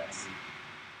WordPress.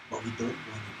 But we don't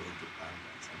want to go to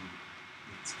paradise. I mean,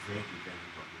 it's very, very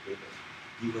complicated.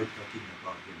 You were talking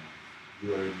about,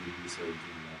 you are a new user of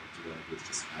Joomla, what you want to do is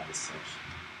just add a section.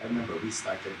 I remember we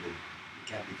started with, you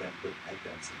can't even put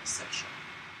items in a section.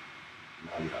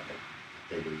 Now you have like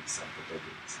categories,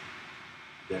 subcategories.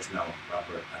 There's now a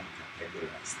proper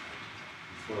uncategorized item.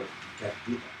 Before, you can't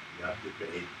do that. You have to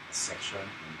create a section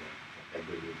and then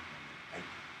category and then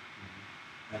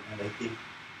item. And I think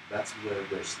that's where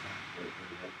we're stuck. We're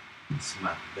like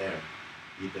smack there.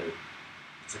 Either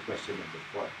it's a question of the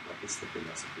fork. What is the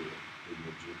philosophy of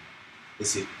the Joomla?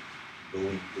 Is it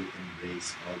going to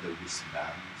embrace all the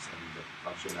wristbands and the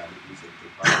functionalities of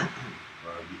Drupal,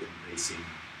 or are we embracing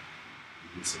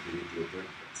the usability of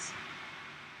WordPress?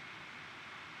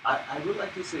 I would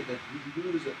like to say that we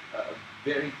lose a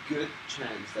very good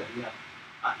chance that we have.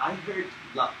 I heard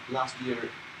last year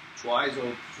twice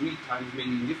or 3 times, maybe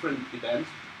in different events,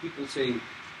 people saying,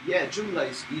 yeah, Joomla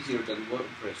is easier than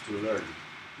WordPress to learn.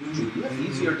 Joomla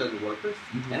easier than WordPress?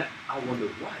 And I wonder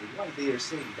why they are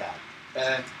saying that.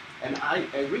 And I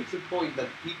reached the point that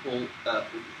people,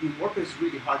 in WordPress it's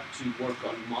really hard to work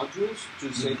on modules,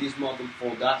 to say this module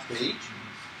for that page.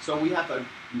 So we have a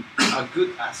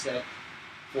good asset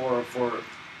for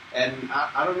and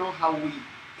I don't know how we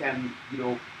can,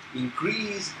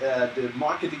 increase the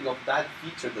marketing of that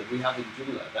feature that we have in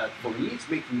Joomla. That for me, it's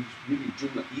making really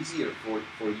Joomla easier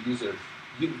for users.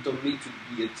 You don't need to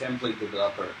be a template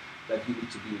developer, that you need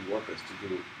to be in WordPress to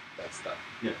do that stuff.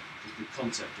 Yeah, the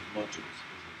concept of modules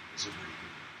is a really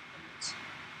good one, and it's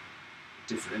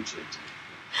differentiating.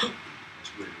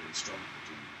 It's really, really strong for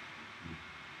Joomla.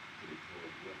 Pretty poor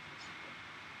WordPress.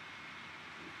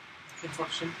 I think for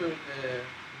simple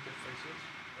interfaces,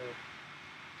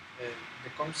 the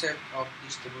concept of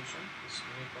distribution, this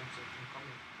new concept,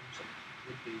 incoming concept,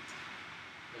 would be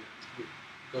good,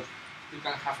 because you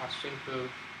can have a simple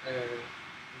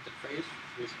interface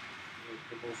with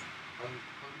both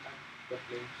contact,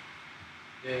 backlinks.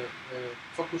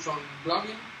 Focus on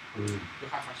blogging. You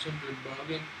have a simple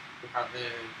blogging. You have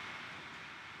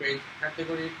create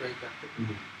category, create article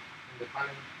in the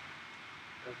panel.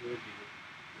 That will be good.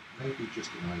 Maybe just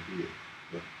an idea,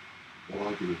 but what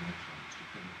I do in my clients,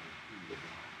 depending on who they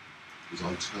are, is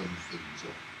I turn things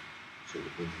off. So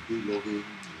that when they do log in,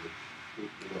 all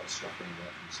that stuff on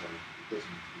that and so it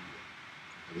doesn't do that.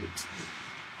 And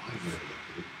I never look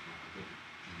at it.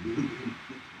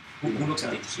 Who looks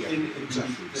at it here?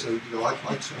 Exactly. So I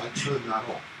turn that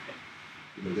off.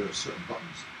 There are certain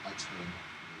buttons I turn off.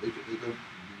 They don't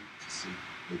need to see.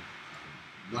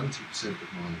 90% of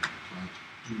my clients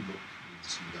do not need to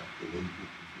see that global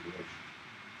configuration.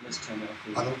 Let's turn it off.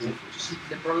 I don't want to see.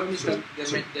 The problem is that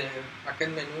the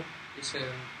backend menu is the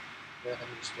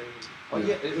administrator. Oh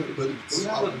yeah, but we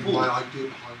have a pool. my idea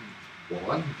behind what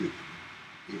I'm doing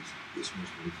is it's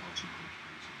most really far too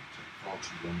complicated, take far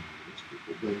too long to do this.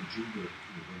 But when Joomla,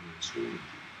 when you're installing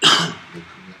Joomla, they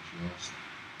can actually ask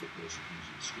the person who's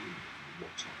installing it,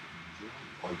 what type of user are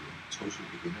you? Are you a total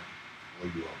beginner? Are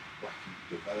you a wacky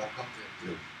developer?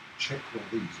 Check one of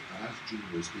these, and as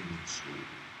Joomla is being installed,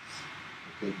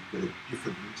 okay, you get a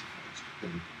different interface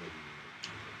depending on whether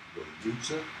you're a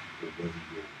user or whether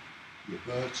you're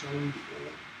Berto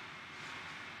or.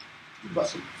 But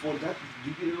for that, do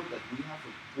you know that we have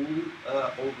a pool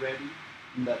already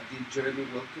that did Jeremy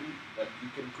Wilkin, that you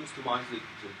can customize the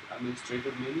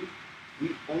administrator menu?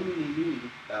 We only need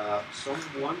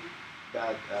someone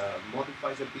that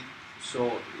modifies a bit.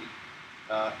 So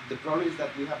the problem is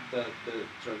that we have the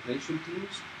translation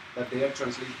teams, that they are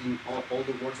translating all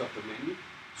the words of the menu.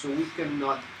 So we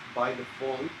cannot, by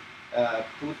default,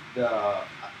 put the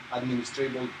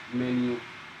administrable menu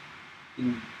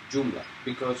in Joomla,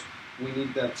 because we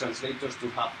need the translators to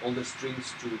have all the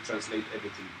strings to translate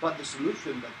everything. But the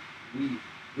solution that we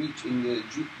reach in the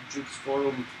Jux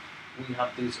forum, we have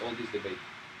all this debate,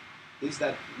 is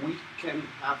that we can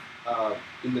have,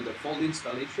 in the default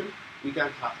installation, we can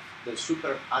have the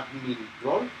super admin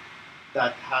role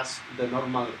that has the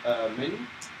normal menu,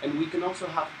 and we can also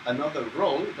have another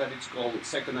role that is called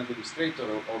second administrator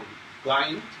or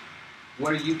client,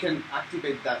 where you can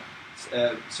activate that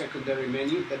secondary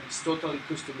menu that is totally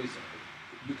customizable.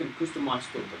 You can customize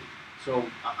totally. So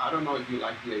I don't know if you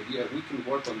like the idea. We can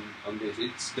work on this.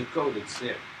 It's the code. It's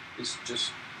there. It's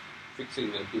just fixing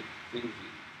a bit things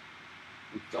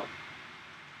we've done.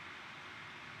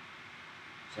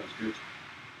 Sounds good.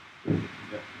 Yeah. And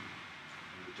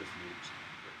we definitely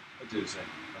I do the same.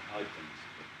 I hide things.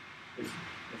 But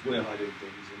if we're hiding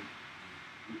things,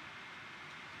 then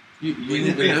You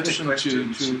need the option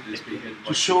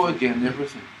to show again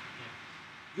everything.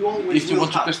 You always If you will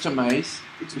want to have- customize,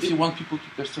 It's if you want people to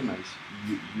customize,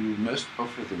 you must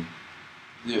offer them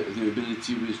the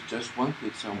ability with just one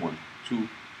click someone to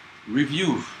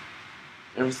review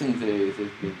everything they've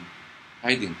been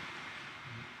hiding.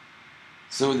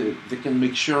 So they can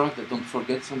make sure they don't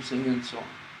forget something and so on.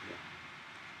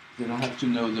 They don't have to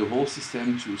know the whole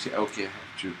system to say, okay, I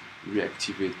have to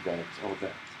reactivate that or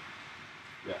that.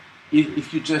 Yeah.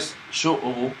 If you just show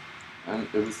all and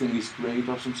everything is great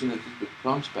or something like this, but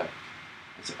comes back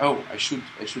and say, oh, I should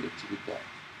activate that.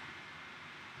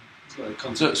 it's like a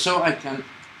concept. So I can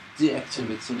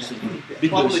deactivate something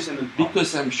Publish and unpublish.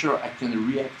 because I'm sure I can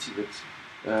reactivate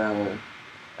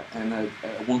and I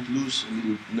won't lose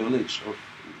any knowledge of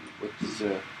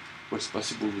what's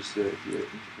possible with the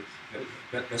interface.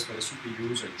 But for the super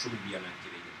user, it shouldn't be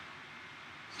unactivated.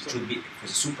 It should be for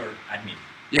the super admin.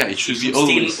 Yeah, it should be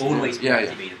Still always be yeah.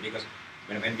 activated because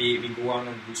when we go on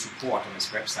and do support on this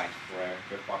website for a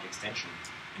third-party extension,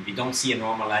 and we don't see a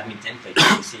normal admin template,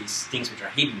 we see things which are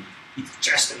hidden. It's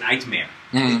just a nightmare.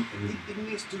 Mm. It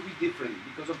needs to be different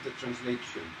because of the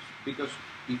translations. Because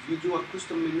if you do a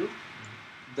custom menu,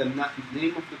 the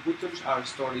name of the buttons are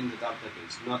stored in the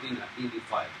database, not in a INI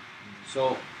file.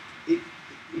 So it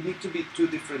needs to be two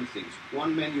different things.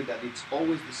 One menu that it's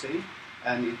always the same,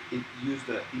 and it uses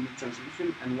the INI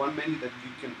translation, and one menu that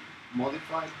you can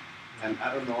modify. And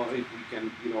I don't know if we can,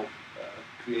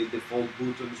 create default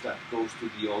buttons that goes to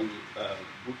the old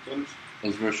buttons.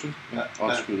 Old version?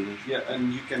 Old school version. Yeah,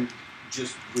 and you can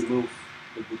just remove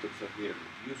the buttons that we are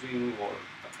using or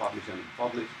publish and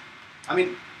publish. I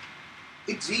mean,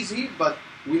 it's easy, but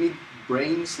we need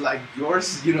brains like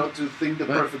yours, to think the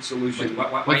perfect solution.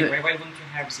 But why wouldn't you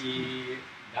have the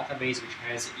database which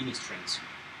has INI strings?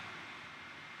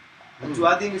 To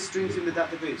add in strings in the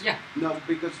database? Yeah. No,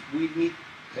 because we need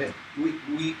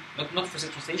we Not for the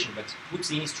translation, but put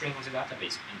the INI string on the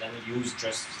database and then use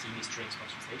just the INI strings for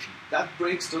translation. that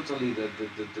breaks totally the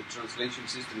translation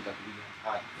system that we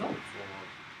have had. No.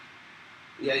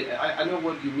 Yeah, I know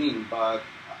what you mean, but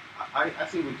I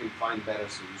think we can find better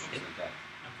solutions than that.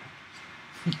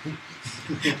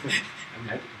 I'm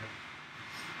happy to have.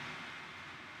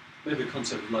 Maybe a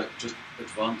concept of like just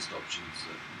advanced options.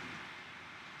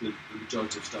 That the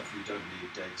majority of stuff you don't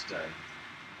need day to day.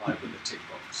 Hide with a tick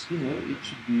box.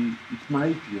 It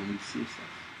might be only CSS.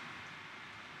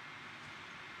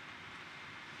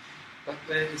 But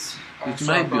there is It also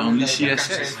might a be problem only that I can CSS.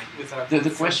 say without The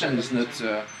full question is not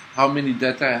definition. how many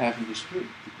data I have in the script.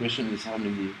 The question is how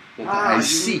many data I you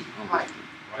see mean on the hide.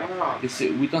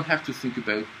 script. Ah. We don't have to think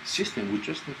about system, we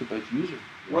just think about user.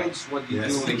 Well, it's what you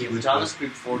Yes, do thank in you.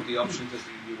 JavaScript for the options that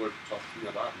you were talking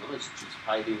about. No, it's just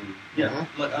hiding. Yeah,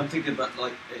 like I'm thinking about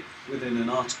within an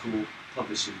article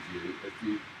publishing view, if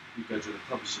you go to the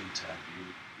publishing tab,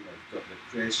 you've got the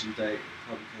creation date,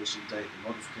 the publication date, the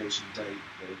modification date,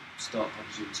 the start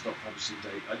publishing, stop publishing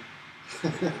date.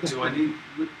 Do I need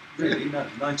really no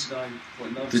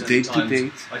 99.9% The date of to times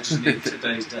date. I just need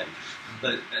today's date.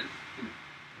 But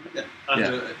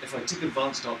if I tick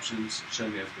advanced options, show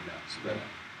me everything else. But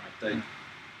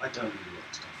I don't really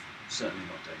like stuff. Certainly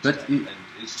not day But to day.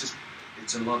 And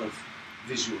it's a lot of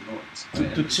visual noise.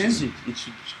 To change it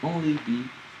should only be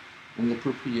an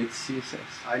appropriate CSS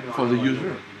I know, for I the know, I know user,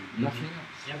 what you mean. nothing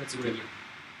else. Yeah, that's a good idea.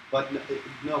 But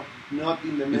no, not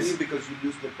in the menu It's- because you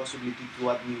lose the possibility to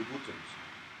add new buttons.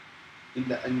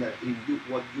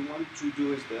 What you want to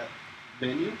do is the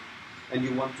menu, and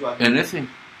you want to add Anything.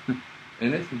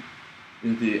 Anything.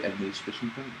 In the administration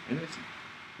panel. Anything.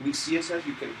 with CSS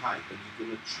you can hide, but you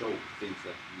cannot show things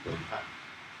that you don't have.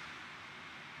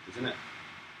 Isn't it?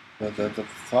 The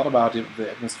thought about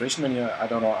the administration menu, I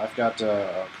don't know. I've got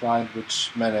a client which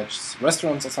manages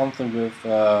restaurants or something with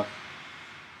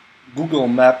Google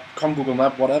Map, Google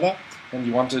Map, whatever, and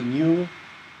you want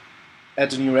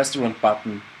add a new restaurant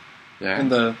button in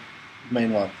the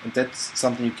main one, and that's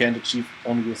something you can't achieve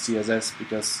only with CSS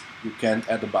because you can't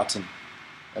add a button,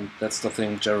 and that's the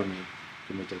thing Jeremy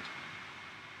committed.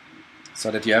 So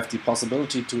that you have the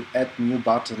possibility to add new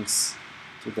buttons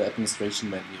to the administration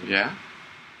menu. Yeah.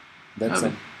 That's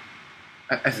it.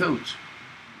 I thought.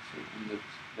 So I'm not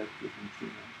that good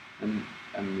into that.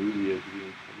 I'm really agreeing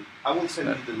with it. I will send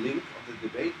you the link of the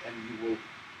debate, and you will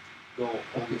go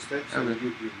all the steps, and Okay.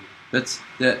 you That's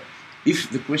if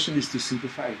the question is to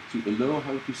simplify, to allow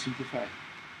how to simplify.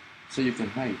 So you can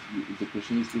hide. The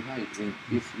question is to hide. And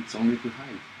if it's only to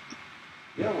hide,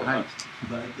 Yeah, well, hide.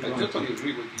 But I I think, totally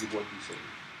agree with you what you say.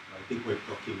 I think we're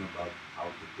talking about how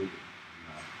to do it,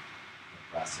 not the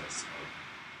process of.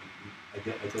 I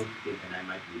don't think, and I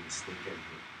might be mistaken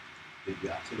here, did you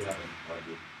actually have an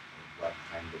audit of what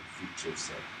kind of feature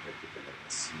set, particular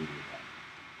SU would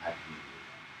have, admin would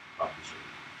have, publisher?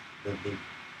 Don't think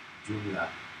Joomla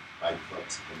by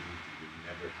default community would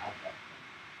never have that.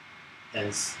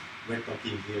 Hence, we're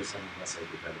talking here, some of us are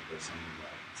developers, some of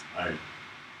us aren't.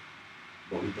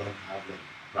 But we don't have like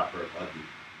proper audit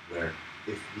where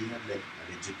if we had like a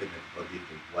legitimate audit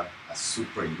of what a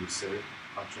super user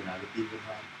functionality would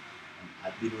have, an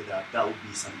admin would have, that would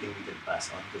be something we can pass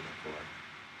on to the core.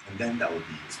 And then that would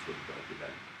be useful to our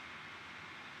development.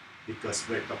 Because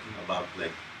we're talking about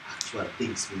like actual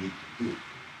things we need to do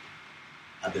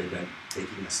other than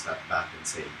taking a step back and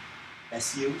saying,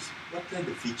 SEOs, what kind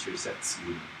of feature sets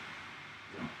you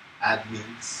know,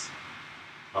 admins,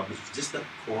 publishers, just the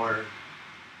core,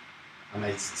 am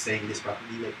I saying this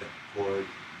properly, like the core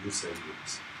user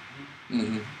groups.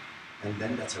 Mm-hmm. And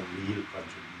then that's a real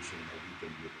contribution that we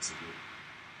can give as a group.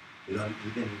 You don't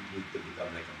even need to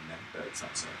become like a mentor of some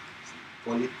sort.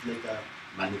 Call it like a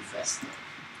manifesto.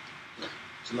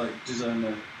 So like design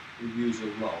a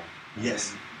user role and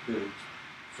Yes. then build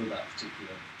for that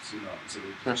particular scenario. So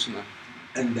we Personal.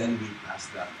 And then we pass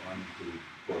that on to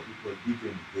core people.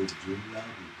 Even with Joomla,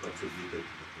 we contributed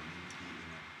to the community in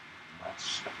a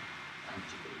much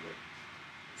tangible way.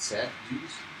 Said, do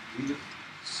you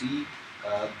see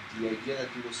the idea that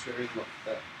you were sharing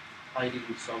of hiding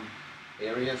some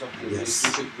areas of the Yes.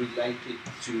 administration related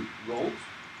to roles?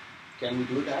 Can we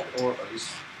do that, or is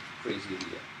crazy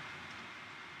idea?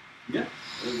 yeah,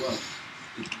 well,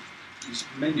 it's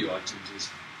menu items is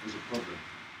a problem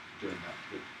doing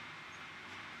that,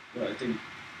 but I think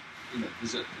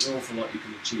there's an awful lot you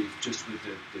can achieve just with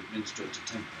the administrator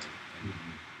template.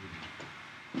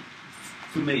 And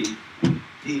for me,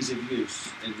 ease of use,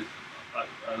 and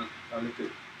I look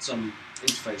at some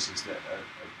interfaces that are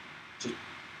just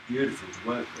beautiful to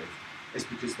work with. It's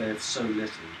because they have so little,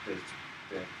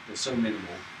 they're so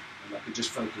minimal, and I could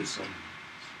just focus on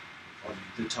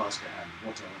the task at hand,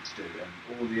 what I want to do, and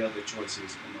all the other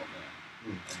choices are not there.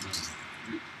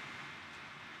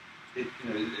 And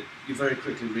you very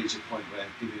quickly reach a point where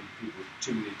giving people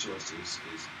too many choices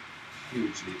is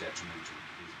hugely detrimental.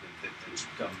 They just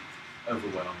become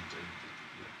overwhelmed, and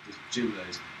this Joomla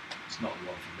is not the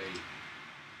one for me.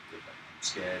 I'm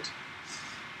scared.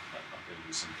 I'm going to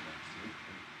do something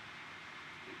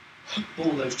else.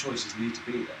 All those choices need to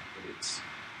be there, but it's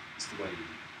the way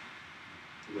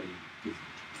you give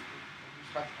them to people.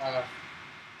 We have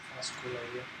a cool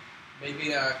idea.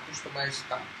 Maybe a customized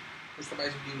tab,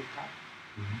 customized view tab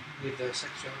with the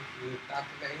section with tab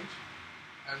names,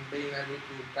 and being able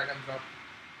to drag and drop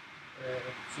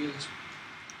fields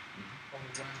from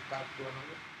one tab to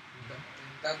another. In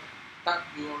that tab,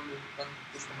 you only can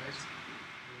customize.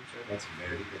 That's a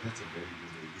very good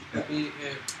idea. Maybe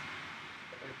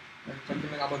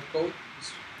talking about code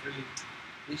is really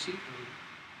easy.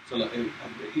 So like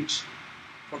each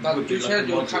For that would be user, like a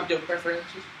you module. have your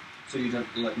preferences. So you don't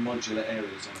like modular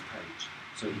areas on a page.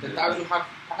 So The tabs you have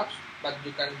tabs, but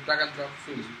you can drag and drop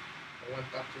fields from one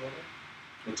tab to another.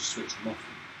 or just switch them off.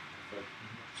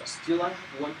 Still, I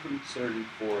have one concern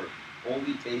for all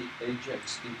the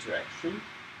Ajax interaction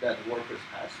that WordPress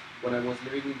has. When I was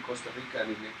living in Costa Rica and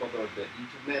in Ecuador, the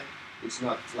internet is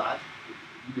not flat.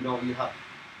 You have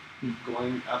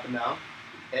going up and down,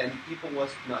 and people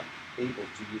was not able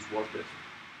to use WordPress.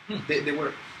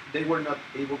 They were not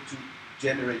able to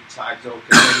generate tags or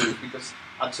categories because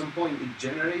at some point it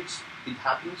generates, it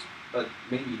happens, but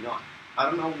maybe not. I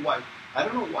don't know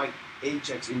why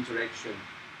Ajax interaction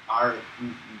are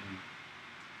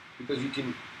because you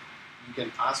can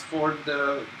ask for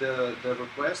the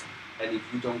request, and if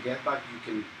you don't get back, you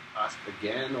can ask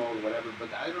again or whatever. But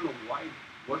I don't know why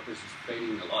WordPress is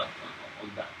failing a lot on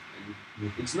that,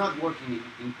 and it's not working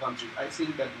in countries. I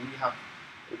think that we have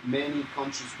many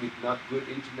countries with not good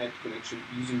internet connection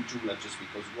using Joomla just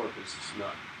because WordPress is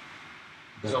not.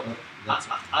 So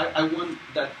I want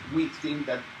that we think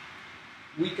that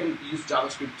we can use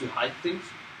JavaScript to hide things,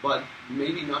 but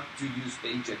maybe not to use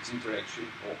Ajax interaction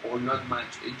or not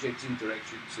match Ajax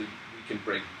interaction so we can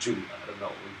break Joomla. I don't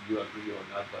know if you agree or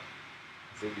not, but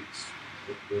I think it's.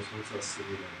 There's also a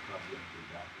similar problem with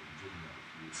that in Joomla if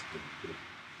you use config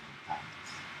and tags.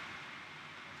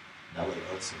 That will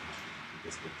also happen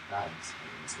because the tags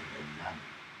are also dynamic.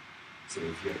 So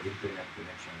if your internet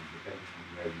connection, depending on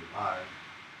where you are,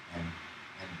 and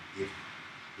if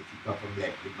if you come from,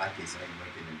 like, in my case, I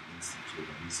work in an institute,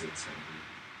 a research center,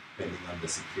 depending on the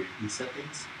security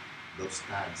settings, those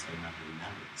tags are not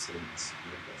remembered, same as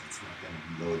WordPress. It's not going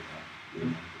to load up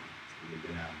remembered. So you're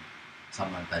going to have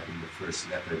someone typing the first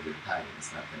letter of your tag, and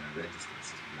it's not going to register.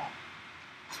 It's just blank.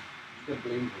 You can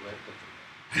blame the web controller.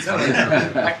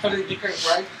 Actually, you can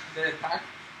write the tag,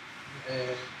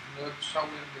 not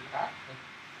showing the tag,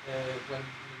 when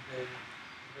the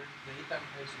item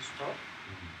is stored.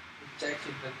 It checks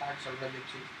if the tags already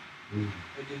exist.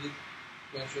 But you need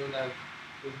to ensure that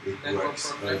the It network works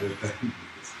problem. other than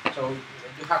this. So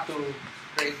you have to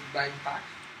create blind tags,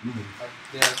 but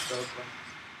they are stored.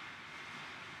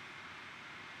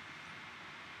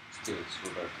 Still, it's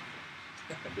Roberto.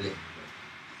 Blame.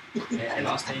 And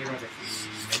last area that we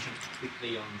mentioned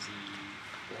quickly on the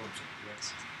forums of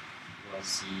UX was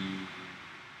the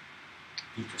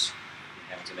filters we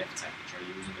have on the left side, which are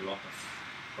using a lot of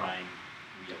prime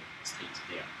real estate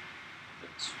there,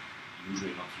 but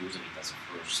usually not using it as a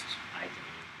first item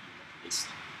in the list.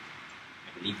 I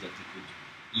believe that we could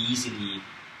easily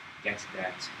get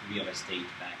that real estate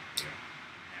back there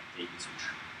and have tables which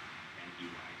can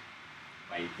be wide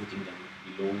by putting them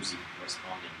below the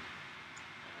corresponding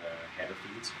header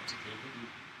fields of the table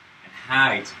and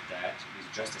hide that with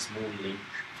just a small link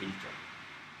filter.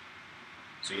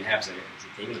 So you have the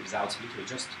table without filter, you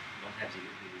just don't have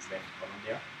this left column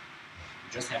there. You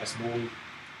just have a small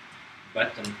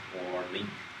button or link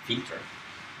filter.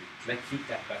 You click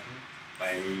that button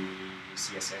by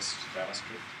CSS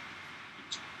JavaScript.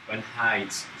 It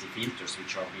unhides the filters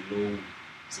which are below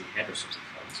the headers of the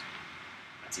columns.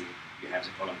 You have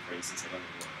the column, for instance, I don't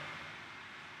know,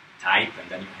 type, and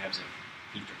then you have the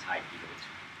filter type below it,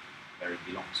 where it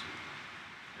belongs.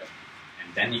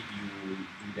 And then if you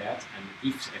do that, and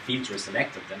if a filter is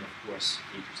selected, then of course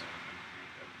filters are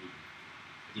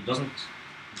needed. But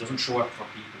it doesn't show up for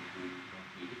people who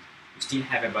don't need it. You still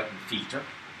have a button filter,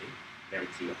 okay, very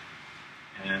clear,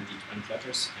 and it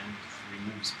unclutters and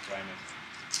removes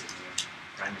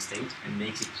prime estate and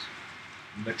makes it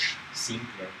much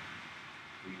simpler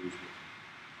to use with.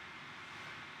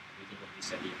 We think of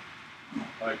this idea.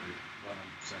 I agree,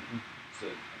 100%. So,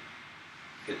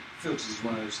 filters is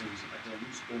one of those things that I don't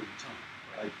use all the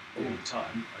time. All the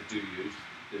time, I do use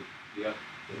the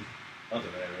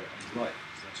other area on the right,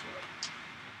 because that's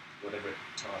whatever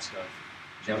task I've...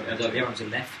 They're on the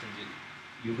left, and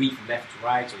you read from left to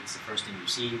right, so it's the first thing you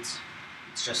see. It's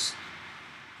just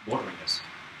bothering us.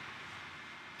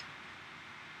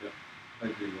 Yeah, I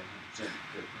agree 100%.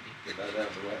 Get that out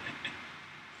of the way.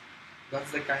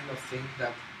 That's the kind of thing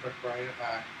that require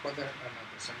a coder and a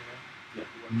designer Yeah. to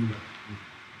work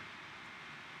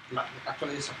together.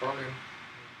 Actually, it's a problem.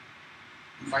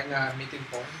 Find a meeting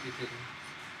point between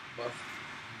both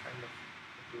kind of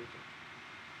activities.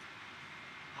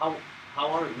 How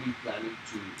are we planning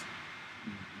to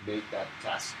make that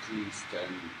task list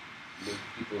and make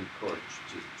people encouraged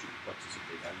to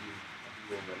participate? Have you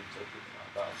already talked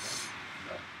about that?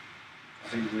 No. I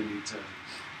think we need to...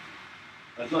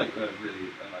 I'd like really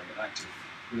like an active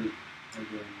group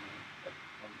maybe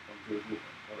on Google,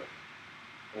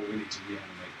 or we need to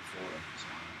reanimate the forum.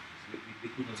 We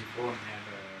could on the forum have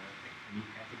a new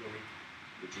category,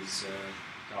 which is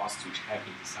tasks which have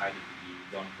been decided to be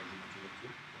done for the material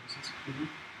 2, for instance, and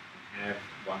have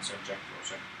one subject or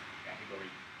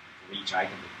subcategory for each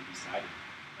item that we decided,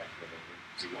 like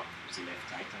the one for the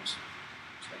left items,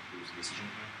 just like those decision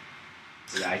time,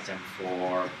 the item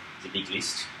for the big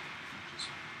list, which is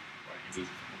for the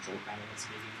control panel that's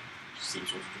maybe, which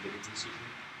seems also to be the decision,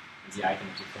 and the item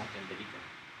of the front end editor,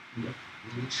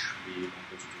 which we want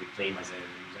also to reclaim as a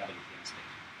usability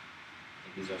aspect. I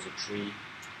think these are the three,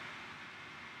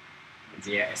 and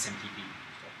the SMTP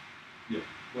stuff. Yeah,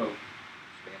 well,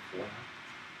 So we have 4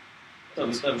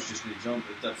 now. that was just an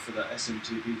example. For that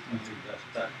SMTP, I think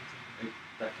that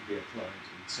can be applied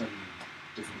in so many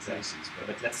different places.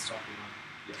 But let's start with one.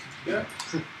 Yeah.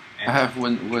 I have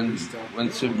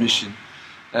one submission.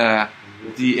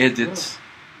 The edit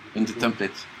in the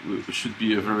template should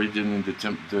be overridden in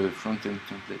the front-end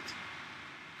template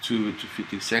to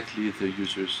fit exactly the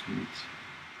user's needs,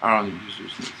 our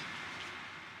user's needs.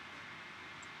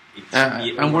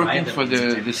 I'm working for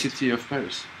the city of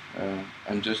Paris.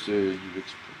 I'm just a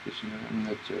UX professional. I'm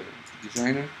not a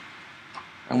designer.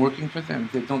 I'm working for them.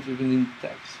 They don't even need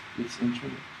tags. It's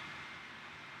internet.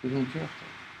 They don't care of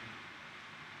that.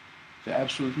 They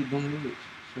absolutely don't need it.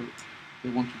 So they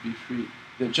want to be free.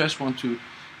 They just want to.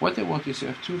 What they want is to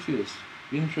have 2 fields: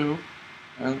 intro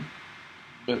and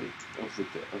body of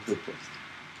the text.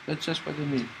 That's just what they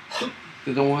need.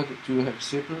 They don't want to have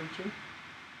separator.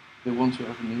 They want to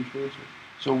have an intro.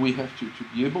 So we have to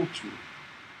be able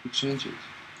to change it.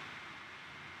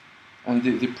 And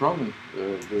the problem,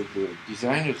 the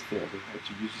designers there, they had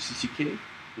to use a CCK.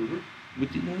 Mm-hmm. We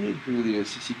didn't need really a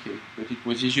CCK, but it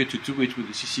was easier to do it with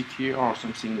a CCK or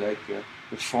something like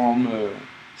a form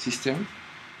system.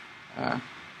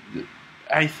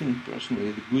 I think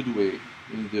personally the good way,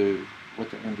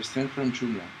 what I understand from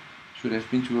Joomla, should have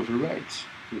been to override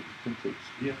the templates.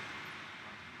 Yeah.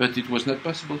 But it was not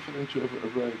possible for them to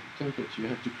override the template. You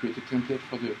have to create a template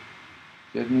for the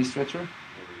administrator.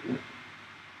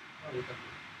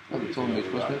 Oh, you told me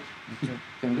it was not.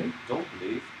 Can they? Don't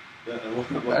believe.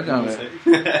 I don't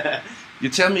know. You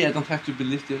tell me I don't have to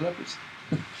believe developers.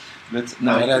 But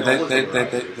no,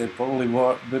 they probably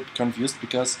were a bit confused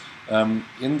because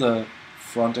in the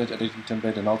front-end editing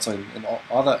template and also in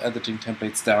other editing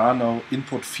templates there are no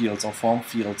input fields or form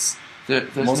fields.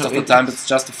 Most of the time it's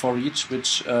just a for each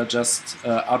which just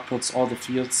outputs all the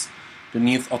fields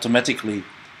beneath automatically.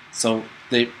 So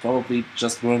they probably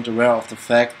just weren't aware of the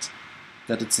fact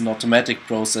that it's an automatic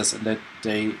process and that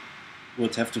they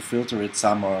would have to filter it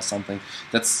somewhere or something.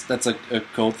 That's a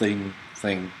code thing,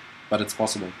 but it's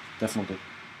possible, definitely.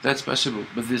 That's possible,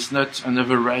 but it's not an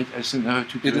override as in how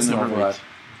to do It is an an override. override.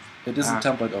 It is a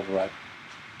template override.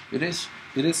 It is.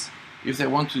 It is. If they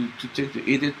want to take the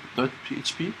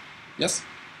edit.php, Yes.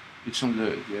 it's on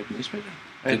the administrator.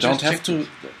 They don't have to.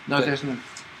 No, there's not.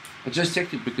 I just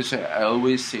checked it because I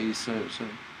always say so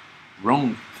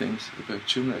wrong things about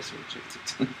Joomla, so I checked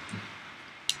it.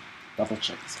 Double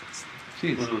check this.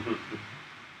 Please. So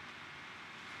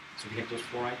we have those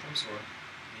 4 items, or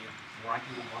any more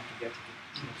items we want to get to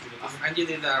the I did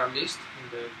it a list in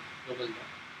the global doc.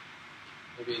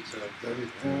 Maybe it's a. Then you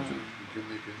can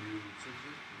make a new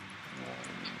subject.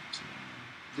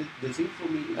 The thing for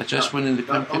me is I just went in the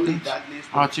not only competence that list,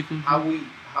 but article. how we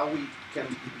can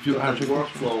Few build a articles.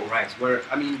 workflow, right? Where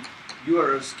I mean, you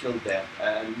are a skilled dev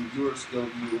and you're a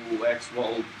skilled UX,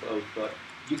 but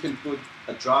you can put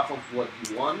a draft of what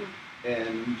you want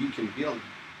and you can build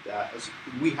that.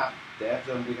 We have devs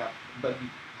and we have, but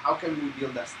how can we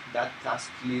build that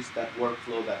task list, that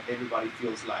workflow that everybody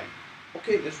feels like,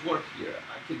 okay, there's work here,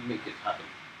 I can make it happen.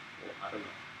 Or I don't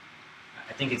know.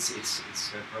 I think it's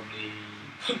probably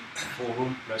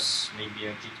forum plus maybe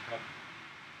a GitHub.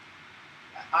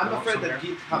 I'm afraid somewhere. that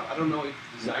GitHub, I don't know if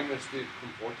designers feel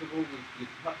comfortable with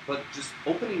GitHub, but just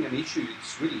opening an issue,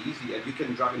 it's really easy and you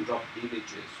can drag and drop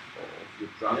images of your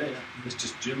draft. Yeah. It's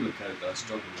just Joomla code that I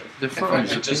struggle with. The If I forums,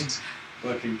 could okay. just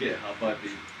work in GitHub, I'd be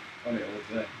on it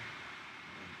all day.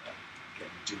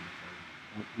 Getting Joomla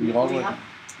code.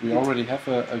 We already have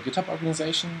a GitHub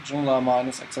organization, Joomla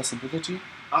minus accessibility.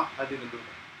 I didn't do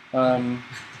that.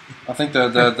 I think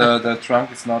the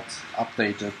trunk is not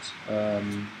updated.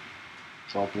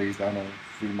 Probably, I don't know,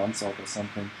 3 months old or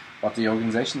something. But the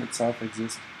organization itself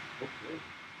exists. Okay.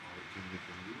 Or we can make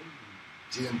a new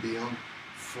one. GM Beyond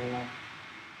 4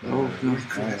 Oh, no.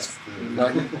 request.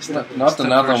 Not Stop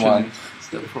another version. one.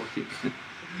 Stop working.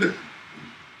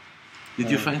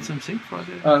 Did you find something for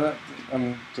the?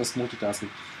 I'm just multitasking.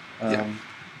 Yeah.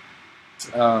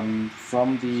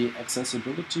 From the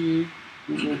accessibility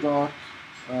Google Doc,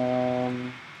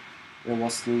 there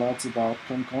was lots about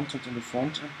content in the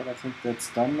front end, but I think that's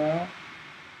done now.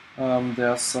 There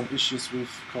are some issues with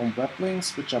Chrome web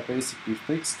links, which are basically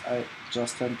fixed. I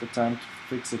just had the time to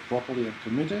fix it properly and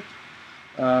commit it.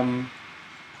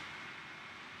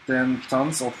 Then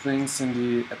tons of things in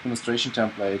the administration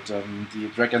template. The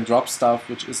drag and drop stuff,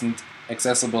 which isn't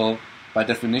accessible by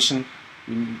definition.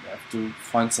 We have to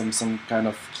find some kind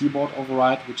of keyboard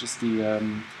override, which is the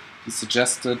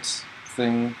suggested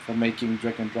thing for making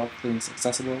drag and drop things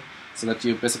accessible, so that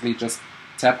you basically just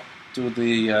tap to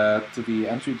the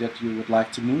entry that you would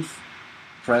like to move,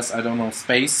 press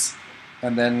space,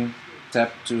 and then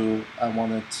tap to I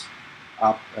want it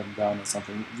up and down or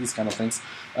something. These kind of things,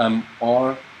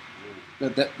 or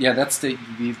that's the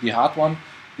hard one.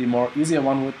 The more easier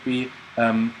one would be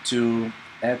to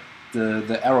add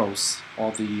the arrows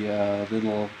or the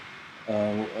little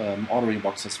ordering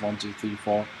boxes 1, 2, 3,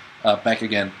 4 back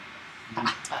again.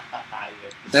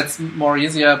 That's more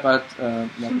easier, but not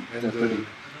that pretty.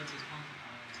 About this one,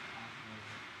 I have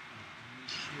an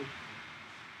issue.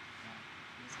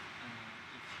 If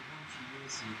you want to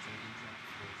use the drag and drop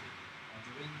for the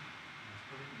ordering, the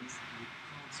problem is you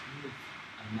can't move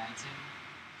an item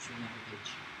to another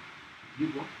page.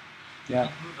 You what? You Yeah.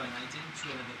 can't move an item to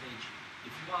another page.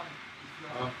 If you have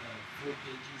 4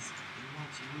 pages and you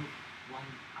want to move one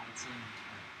item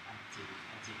at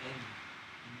the end,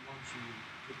 and you want to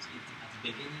put it at the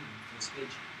beginning of the first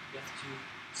page, you have to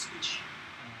switch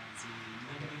the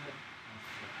number of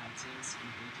items,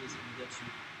 images in order to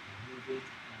move it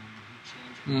and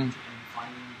rechange Mm. and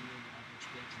finding which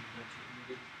page in order to move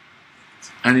it.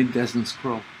 And it doesn't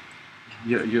scroll.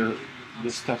 Yeah. You're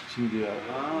can't stuck in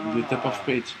the top of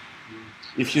page.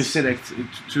 If you select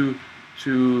to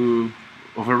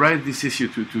override this issue,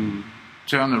 to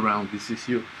turn around this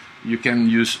issue, you can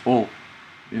use all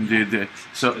in the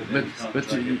so But then you can't but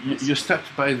drag it across you're the stuck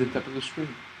by the top of the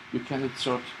screen. You cannot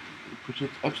put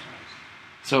it upside.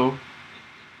 So You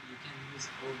can use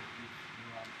all if you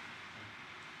have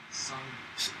some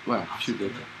well, apps should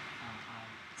that do. I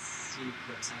see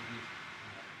website with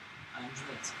hundreds of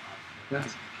Yeah,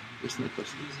 apps. it's not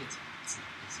possible. Use it. It's not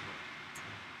possible.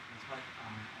 That's why I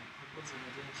propose an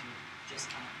idea to just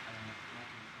add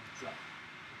like a drop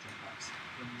box.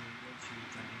 When you want to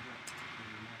drag and drop, you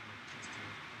have just a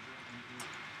drop and you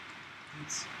put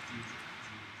the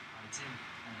item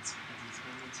and it's at this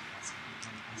moment you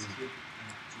can ask you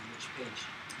to which page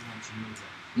you want to move it.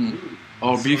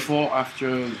 Or So before,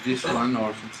 after this one,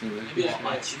 or something like Maybe this. I-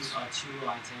 two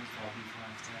items for before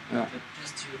after, Yeah. but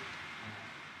just to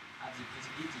have the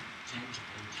possibility to change the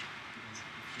page, because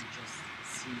if you just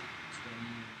see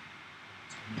 20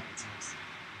 items,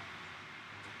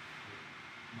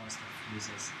 most of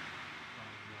users we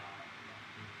are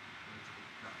being a little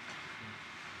bit rough.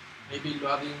 Maybe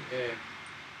loading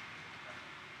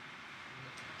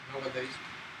nowadays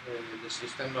the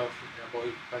system of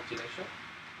avoid pagination,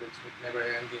 that's with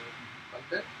never-ending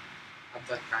content, have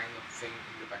that kind of thing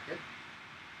in the packet.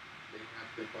 They have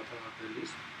the bottom of the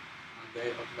list, and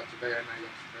they automatically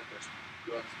analyze request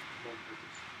load more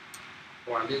pages,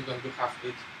 or at least when you have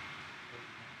it.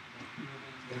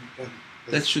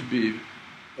 That should be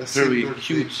a very simple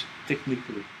cute thing.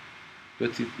 technically,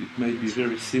 but it might be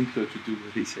very simpler to do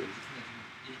what he says.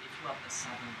 Definitely. If you have a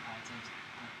 7 items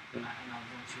and I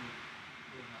want to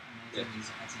move an item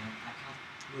with item, I can't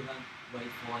move and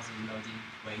wait for the loading,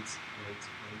 wait,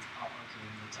 oh okay,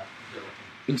 no tab, okay.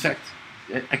 In fact,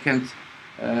 I can't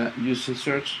use the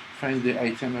search, find the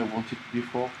item I wanted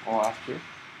before or after,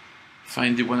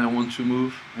 find the one I want to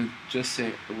move, and just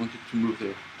say I want it to move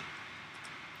there.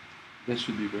 That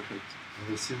should be perfect.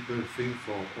 And a simple thing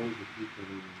for all the people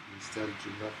who install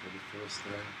Joomla for the first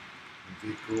time, and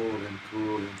they call and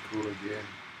call and call again.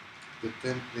 The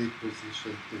template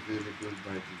position available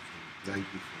by default, like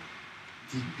before.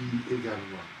 TP equal 1,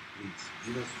 please.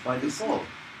 Give us By default.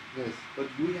 Yes. But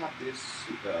we have this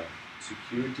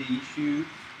security issue.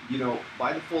 You know,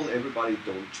 by default, everybody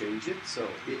don't change it. So,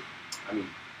 if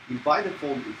by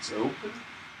default it's open,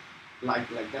 like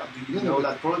now, do you No, know but-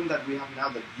 that problem that we have now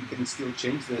that you can still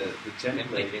change the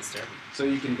template? It's there. So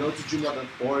you can go to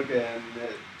joomla.org and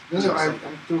No, do I'm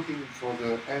something. talking for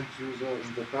the end user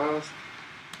in the past.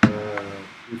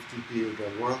 With TP equal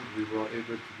 1, we were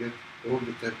able to get all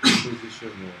the template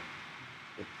position.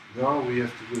 But now we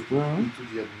have to go into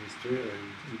the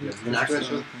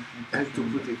administration and to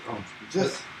put it on.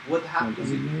 Just What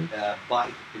happens if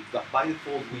by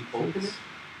default we open it?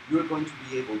 You're going to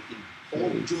be able in all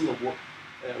the Joomla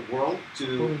world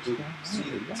to see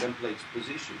the template's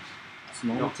positions.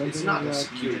 No, it's not a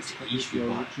security issue,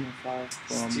 but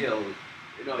still,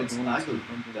 it's ugly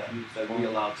that we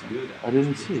allow to do that. I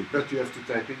didn't see it. but you have to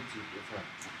type into the file.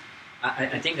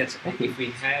 I think that Okay. if we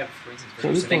have, for instance, So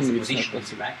when you this select one the is not position in the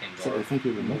possible. backend So or thank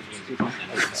you very much. in the front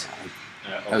end of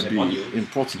That'd the be module,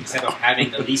 important. instead of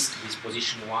having a list with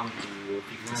position 1 to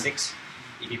 56,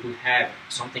 if you could have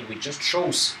something which just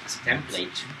shows the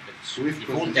template, With the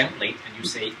full position. template, and you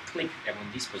say click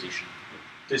on this position.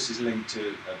 This is linked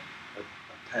to a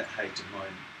pet hate of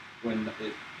mine. When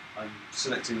I'm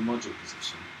selecting a module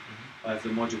position, I have the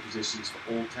module positions for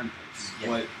all templates.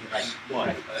 Yeah.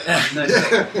 Why?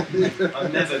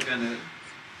 I'm never going to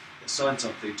assign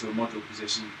something to a module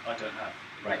position I don't have.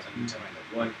 Right. And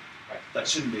template. Why? Right. That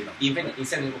shouldn't be enough. Even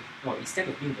instead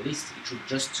of being the list, it should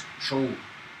just show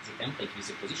the template with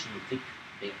the position you click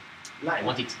there. I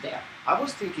want it there. I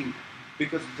was thinking,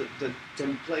 because the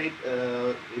template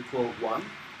equal 1,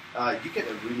 you get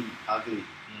a really ugly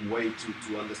way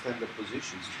to understand the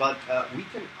positions. But we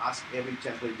can ask every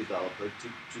template developer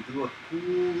to do a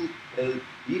cool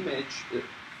image,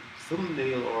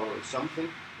 thumbnail or something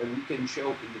that we can show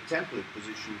in the template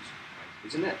positions,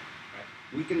 isn't it?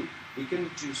 Right. We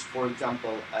can choose, for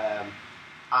example,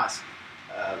 ask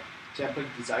template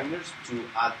designers to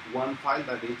add one file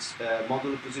that is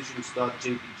modular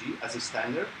positions.jpg as a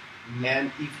standard.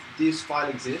 And if this file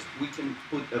exists, we can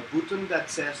put a button that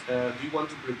says, do you want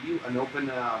to preview and open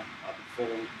a full...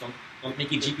 Don't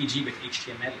make it GPG but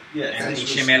HTML. Yeah, and this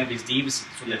was- HTML with divs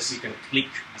so Yes. that we can click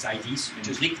as IDs. When you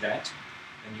Just- click that,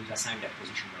 then you assign that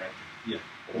position directly. Yeah.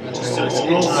 So it's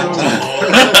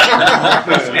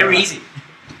It's very easy.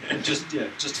 Just a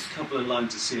couple of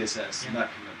lines of CSS, and that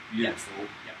can look beautiful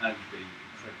and be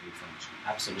incredibly functional.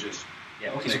 Absolutely. Just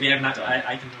Yeah. Okay. So we have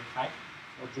item number 5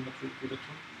 for geometry with a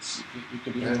tool. You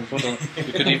could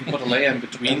even put a layer in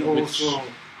between, And which also,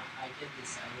 I get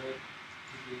this. I know it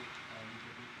could be a little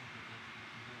bit complicated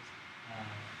because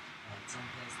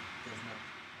templates does not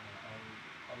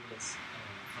always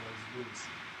follow the rules.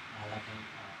 Like you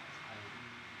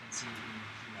can see in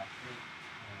Joomla 3,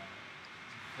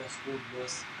 the first rule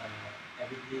was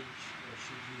everybody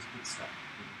should use Bootstrap.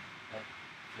 But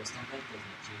first template does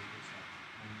not use Bootstrap.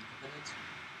 And Coconut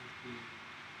who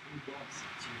wants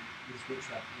to use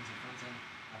Bootstrap in the front end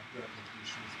have broken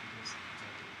issues because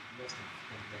most of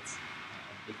templates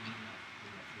at the beginning of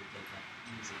the data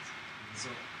use it. And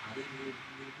so adding new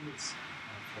rules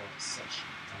for such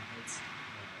templates,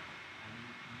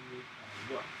 new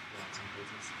work for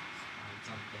templates,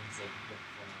 some things that work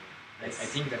for. I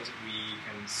think that we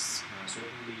can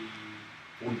certainly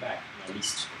hold back on a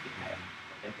list of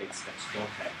templates that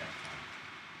don't have that file.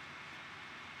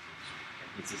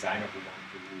 It's designer who want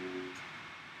to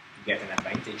get an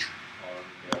advantage on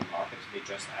their market, they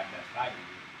just add that file and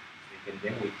they can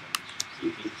demo it and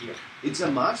keep it here. It's a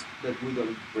must that we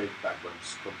don't break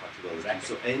backwards compatibility. Exactly.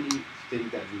 So anything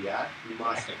that we add, we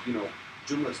must,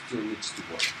 Joomla still needs to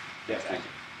work. Definitely.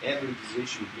 Every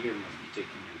decision here must be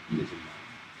taken with this in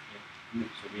mind.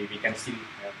 So we can still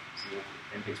have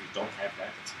templates which don't have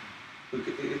that. But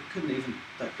it couldn't even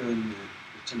that go in the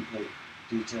template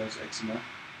details XML.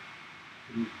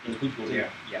 It could go there,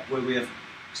 yeah. Where we have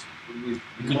We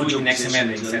could do it in XML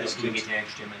instead of doing it in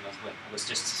HTML as well. I was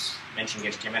just mentioning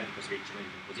HTML because the HTML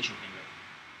is in position thing, but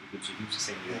we could use the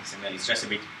same in XML. It's just a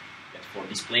bit that for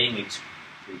displaying it,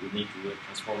 we would need to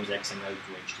transform the XML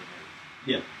to HTML.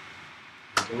 Yeah.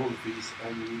 all these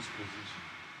unused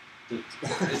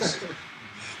positions.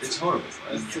 It's horrible.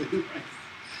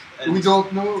 We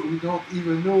don't know. We don't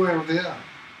even know where they are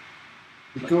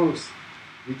because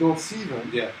we don't see them.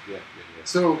 Yeah.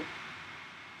 So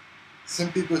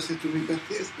some people say to me, "But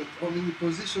yes, but how many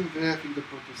positions they have in the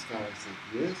protostar?" I said,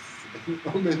 "Yes."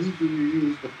 How many do you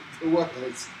use? But what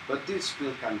else? But this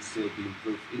field can still be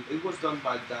improved. It was done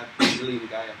by that Brazilian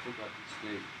guy. I forgot his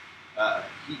name.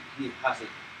 He has it.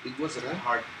 It was a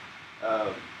hard.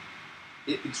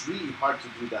 It's really hard to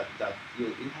do that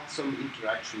field. It has some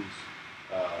interactions,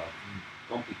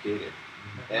 complicated.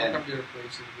 How come you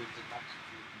replace it with the tax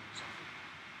field or something?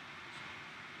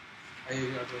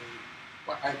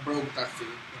 I broke that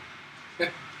field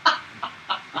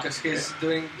because he's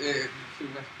doing it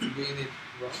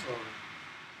wrong.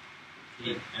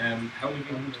 How will we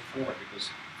move forward? Because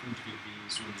food will be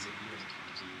soon disappearing.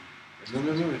 No.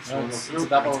 It's a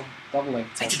double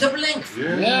length. It's a double length.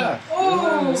 Yeah.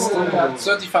 Oh. Still got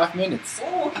 35 minutes.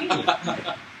 Oh, okay.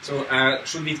 So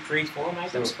should we create forum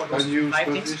items for those unused 5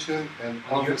 things? position and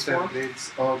all the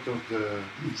templates out of the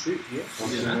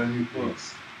menu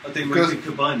place. I think we could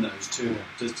combine those two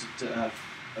just to have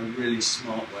a really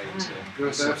smart way to.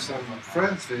 Because I have some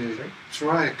friends, they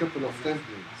try a couple of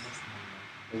templates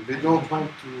and they don't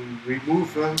want to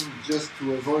remove them just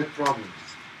to avoid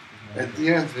problems. At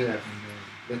the end they have,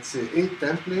 let's say, 8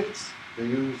 templates, they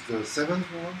use the 7th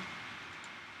one,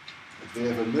 they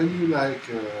have a menu like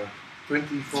a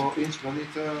 24-inch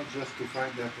monitor just to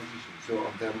find their position. So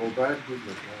on their mobile, good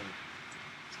luck.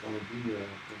 It's going to be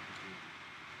complicated.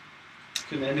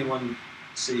 Can anyone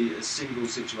see a single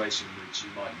situation which you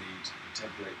might need a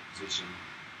template position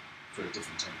for a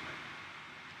different template?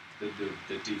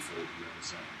 The default you ever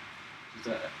say.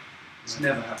 It's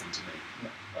never happened to me.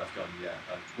 I've gone,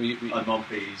 I'm on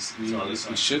B's.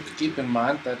 We should keep in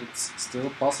mind that it's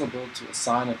still possible to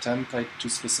assign a template to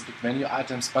specific menu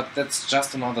items, but that's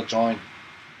just another join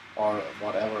or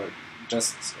whatever.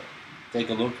 Just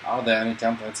take a look, are there any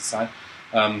templates assigned?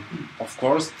 Of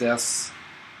course, there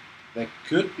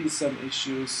could be some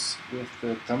issues with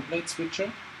the template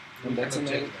switcher. And that's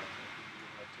enabled.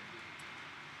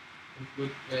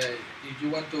 If you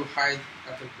want to hide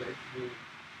a template, you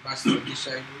must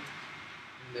disable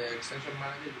in the extension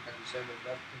manager. You can disable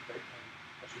that template and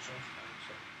positions and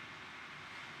so.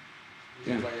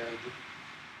 This is why I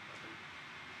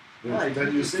do. Then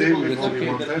you stay with only Okay,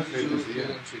 one that template. you Yeah.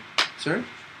 don't see. Sorry?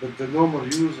 But the normal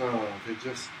user, they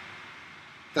just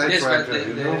Yes, but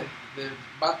typewriter, the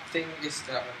bad thing is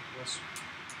that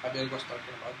Javier was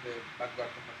talking about the backward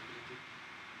compatibility.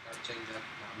 You can change that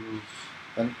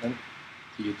now. And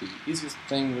the easiest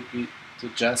thing would be to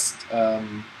just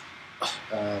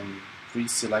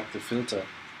pre-select the filter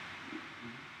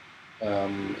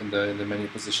in the menu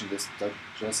position list.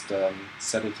 Just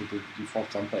set it to the default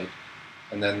template.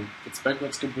 And then it's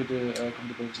backwards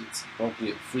compatibility. It's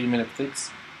probably 3-minute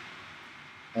fix,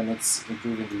 and it's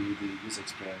improving the user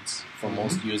experience for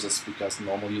most users, because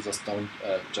normal users don't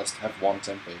just have one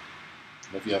template.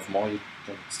 And if you have more, you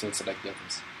can still select the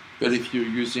others. But if you're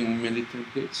using many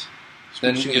templates,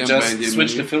 Then switching you them by just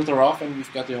switch the menu- filter off, and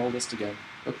you've got your whole list again.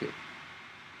 Okay.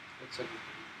 That's a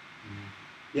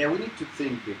Yeah, we need to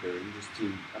think bigger in this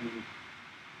team. I mean,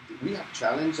 we have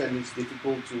challenge and it's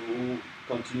difficult to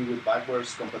continue with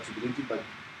backwards compatibility, but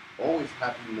always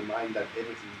have in the mind that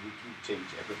everything we can change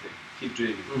everything. Keep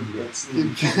dreaming. Yes.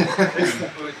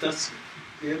 Well, it does.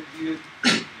 You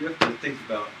have to think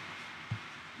about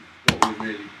what we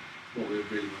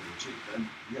really want to achieve, and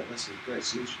yeah, that's a great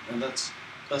solution. And that's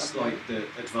like the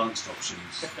advanced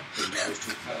options thing that I was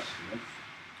talking about.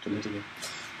 Continue.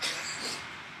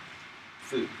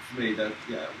 For me, that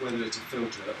whether it's a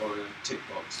filter or a tick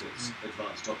box that's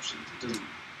advanced options, it doesn't.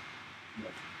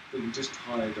 We can just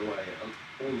hide away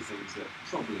all the things that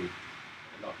probably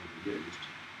are not going to be used.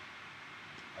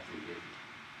 I think we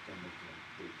can make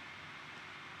a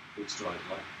big stride,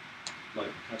 like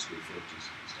category filters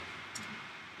and stuff.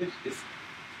 If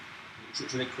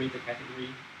Should I create a category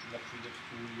that treated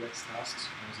 2 UX tasks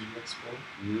on the UX form?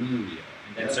 And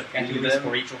then Yeah. subcategories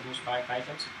for each of those 5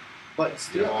 items? But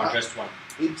still, Or just one?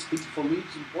 it's for me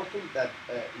it's important that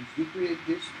if you create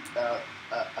this,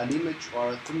 an image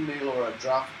or a thumbnail or a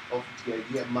draft of the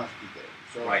idea must be there.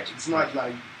 So Right. it's not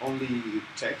like only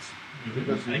text,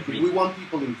 because I if agree. we want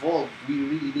people involved, we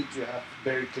really need to have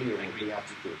very clear I what agree. we have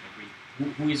to do. Agree.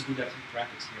 Who is good at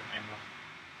graphics here? I'm not.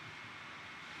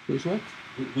 Who's what?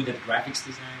 Good at graphics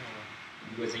design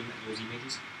or with those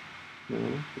images? No,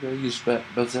 but I use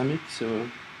Balsamic, so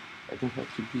I don't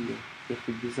have to be a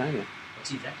graphic designer.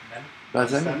 What's it that?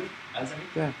 Balsamic? Balsamic?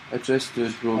 Yeah, I just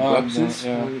draw Oh, boxes.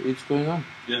 no, yeah. It's going on.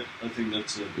 Yeah, I think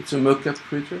that's It's a mock-up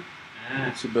creator. Ah,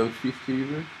 It's about 50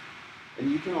 euros.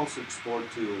 And you can also export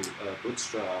to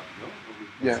Bootstrap, no?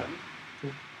 Yeah.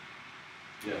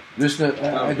 yeah. There's no,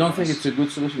 I don't think it's a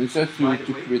good solution. It's just By to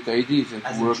the way, create IDs and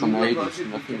As to a work on Joomla IDs. project, you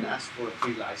Nothing can else. ask for a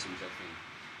free license, I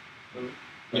think.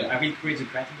 yeah, I will create a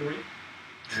category,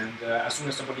 and as soon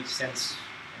as somebody sends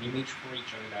an image for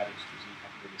each, I will add it to the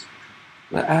category description.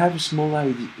 I have a small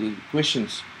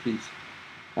questions, please.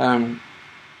 I'm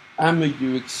a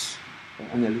UX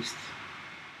analyst.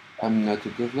 I'm not a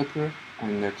developer.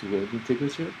 I'm not a web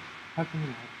integrator. How can I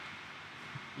help?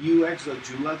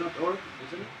 ux.joomla.org,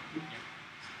 isn't it?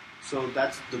 So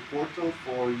that's the portal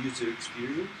for user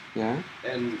experience. Yeah.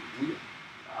 And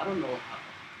I don't know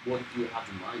what you have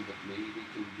in mind, but maybe we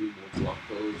can do more blog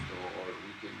posts or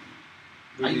we can.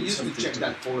 I Really used to something check to-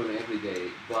 that forum every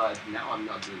day, but now I'm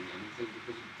not doing anything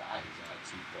because it dies at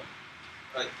some point.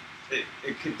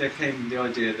 There came the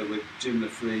idea that with Joomla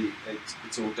free,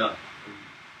 it's all done. And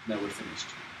now we're finished.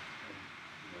 And,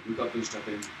 we got Bootstrap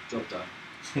in, job done.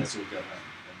 Let's all go home.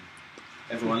 And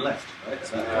everyone left, right?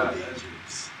 So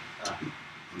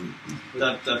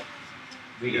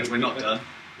we're not done.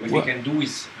 What we can do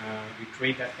is we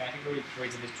create that category, it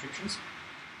creates the descriptions,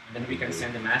 and then we can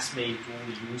send a mass mail to all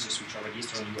the users which are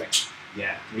registered on UX.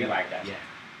 Yeah, We like that. Yeah.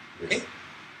 Okay.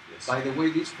 Yes. By the way,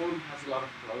 this forum has a lot of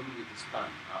problems with the spam.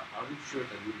 Are we sure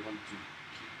that we want to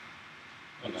keep?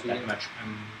 Not that much.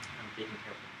 I'm taking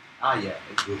care of it. Ah, yeah.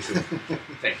 It's Good.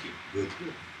 Thank you. Good.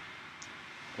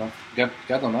 Well,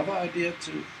 got another idea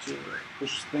to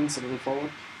push things a little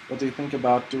forward. What do you think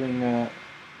about doing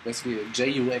basically a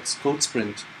JUX code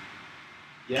sprint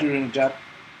during JAP?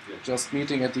 Yeah. Just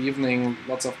meeting at the evening,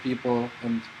 lots of people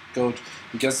and code,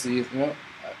 because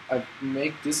I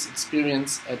make this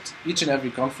experience at each and every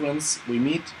conference. We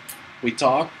meet, we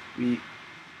talk, we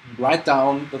write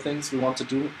down the things we want to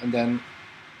do, and then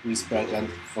we spread and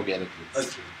forget it.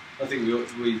 I think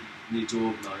we need to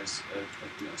organise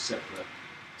a separate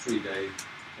 3-day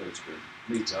code sprint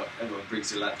meetup. Everyone brings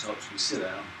their laptops, we sit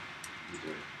down, we do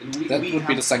it. And That we would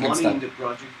be have the second money step. in the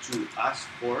project to ask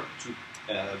for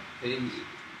paying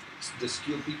the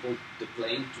skilled people the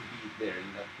plane to be there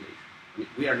in that place.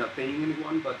 We are not paying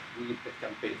anyone, but we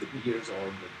can pay the beers or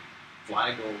the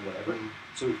flag or whatever.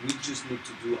 So we just need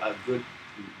to do a good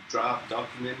draft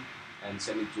document and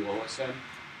send it to OSM.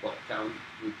 Well, count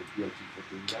with the PLT for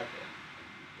doing that.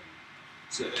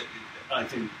 So I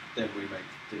think then we make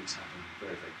things happen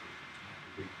very, very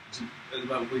quickly. At the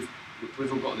moment,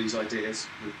 we've all got these ideas.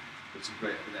 We've got some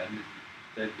great, and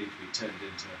they need to be turned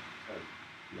into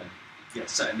code. And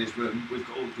sat in this room, we've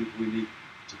got all the people we need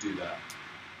to do that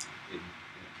in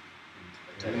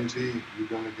a day or two. Maybe you're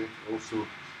gonna get also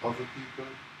other people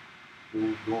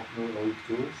who don't know how it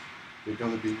goes. They're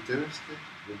gonna be interested.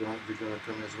 They're gonna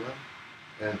come as well.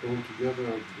 And all together,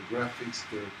 the graphics,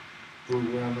 the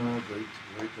programmer, the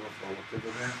integrator, or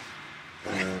whatever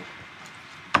there,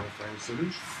 find a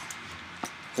solution.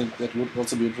 I think that would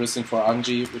also be interesting for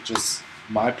Angie, which is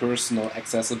my personal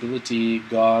accessibility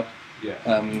god. Yeah.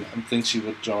 I think she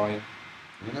would join.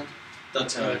 You know?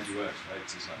 That's how it works, right?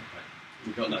 It's like, right,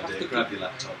 we've got an idea, grab your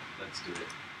laptop, let's do it.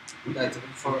 That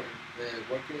for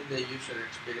working in the user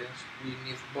experience, we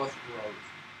need both roles.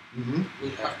 Mm-hmm. We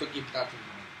have to keep that in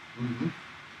mind. Mm-hmm.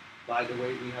 By the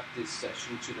way, we have this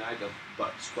session tonight of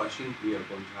bug squashing. We are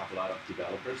going to have a lot of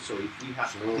developers. So if we have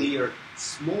clear,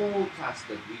 small tasks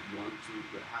that we want to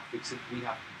have fixed, we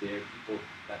have there people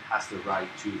that has the right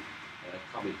to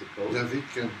commit the code. David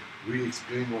can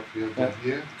re-explain what we have done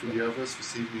here to the others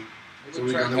this evening. So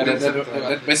we're try gonna to-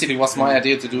 That basically was my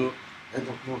idea to do. I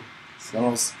don't know.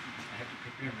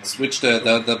 Switch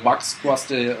the bug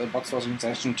squashing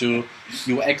session to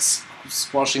UX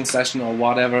squashing session or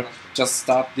whatever. Just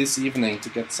start this evening to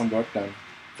get some work done.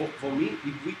 For me,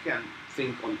 if we can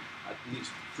think on at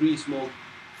least 3 small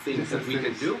things that we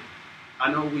can do,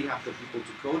 I know we have the people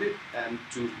to code it and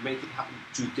to make it happen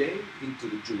today into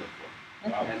the Joomla core.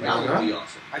 And that would be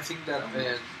awesome. I think that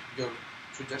your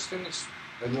suggestion is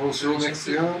And also next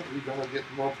year we're gonna get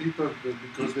more people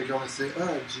because they're gonna say,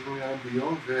 Joomla and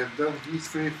Beyond, they have done these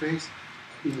 3 things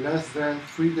in less than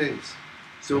 3 days.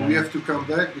 So we have to come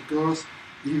back because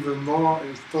even more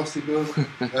is possible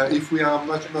if we are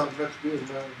much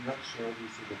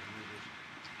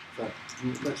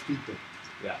people.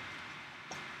 Yeah.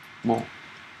 More.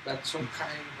 But some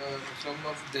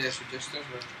of the suggestions,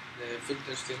 the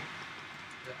filters thing,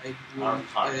 I would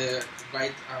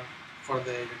write for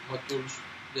the modules,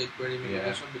 the query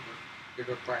minimization because it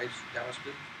requires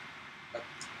JavaScript. But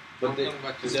don't know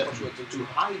what is possible to to do.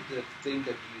 hide the thing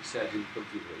that you said in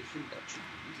configuration, that should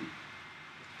be easy.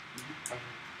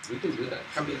 We can do that.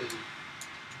 Can be the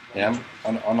Yeah,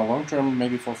 on a long term,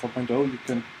 maybe for 4.0, you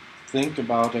can think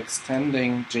about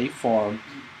extending JForm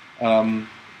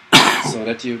so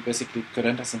that you basically could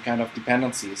enter some kind of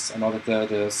dependencies. I know that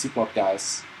the cplot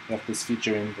guys have this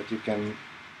feature in that you can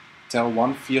tell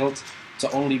one field to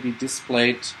only be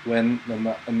displayed when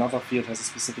another field has a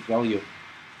specific value.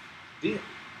 Git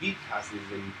has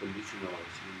this in conditional.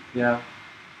 Yeah,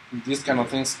 these kind of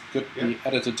things could be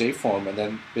added to JForm, and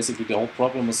then basically the whole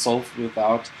problem is solved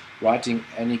without writing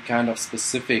any kind of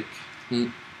specific. Yeah,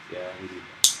 we do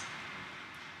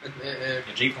that.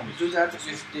 JForm is do that just-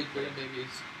 with the query maybe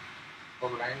it's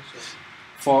online. So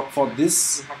For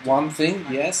this one thing,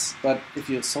 yes, but if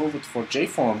you solve it for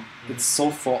JForm, it's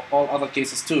solved for all other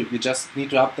cases too. You just need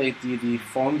to update the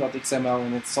form.xml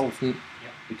and it's solved.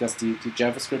 Because the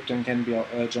JavaScript then can be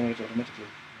generated automatically.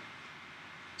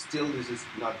 Still, this is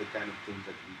not the kind of thing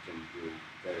that we can do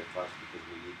very fast because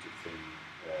we need to think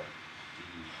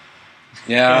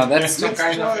Yeah, that's some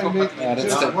kind of that's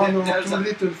just the- one or there's 2 a-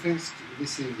 little things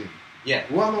this evening. Yeah.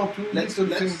 1 or 2 Let's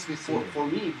little things this for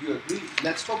evening. me, if you agree,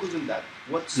 let's focus on that.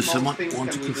 What Does small someone things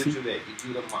want can to we do coffee? today, if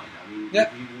you don't mind? I mean, Yeah.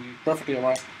 we perfectly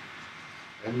alright.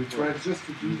 And we try just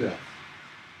to do that.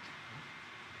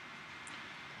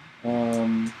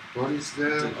 Paul is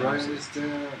there, Brian is there, I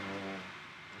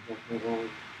don't know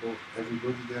all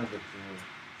everybody there, but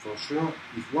for sure,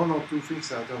 if 1 or 2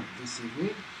 things are done this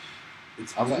evening,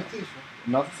 it's Other- positive.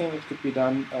 Another thing that could be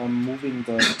done, moving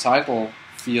the title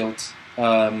field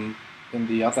in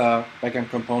the other backend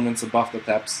components above the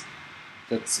tabs.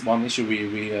 That's one issue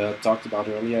we talked about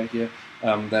earlier here.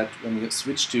 That when you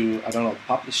switch to, I don't know,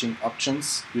 publishing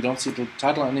options, you don't see the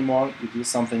title anymore, you do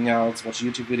something else, watch a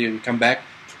YouTube video, you come back,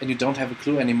 and you don't have a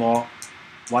clue anymore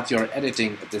what you're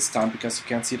editing at this time because you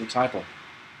can't see the title.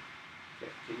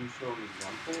 Okay. Can you show an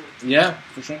example? Yeah,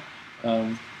 for sure.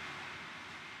 I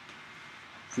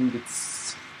think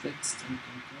it's fixed in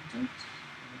content.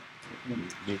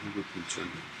 Maybe we can turn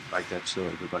it like that so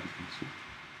everybody can see.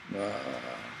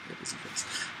 It isn't fixed.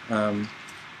 What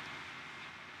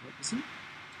is it?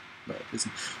 No, it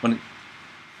isn't. When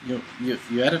you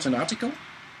edit an article,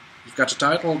 you've got a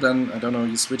title, then, I don't know,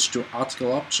 you switch to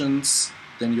article options,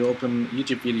 then you open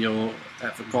YouTube video,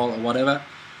 have a call or whatever,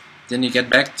 then you get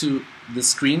back to the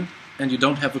screen, and you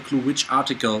don't have a clue which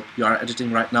article you are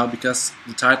editing right now because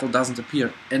the title doesn't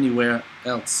appear anywhere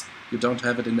else. You don't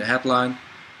have it in the headline,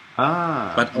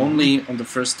 but only on the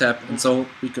first tab. And so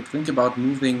we could think about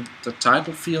moving the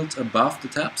title field above the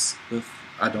tabs with,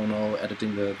 I don't know,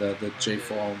 editing the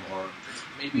JForm or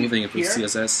maybe moving it with here,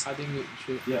 CSS. I think we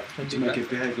should to make it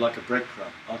behave like a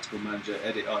breadcrumb. Article manager,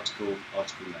 edit article,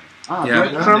 article name. Yeah.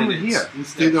 breadcrumb And then here. it's-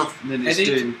 Instead of And then it's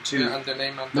edit doing two. and the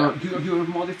name and No, the you're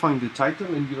modifying the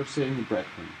title and you're saying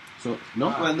breadcrumb. So no.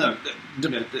 Well, no,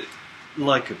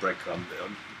 like a breadcrumb.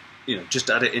 just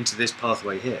add it into this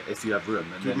pathway here if you have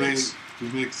room, and then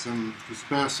to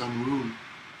spare some room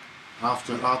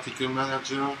after article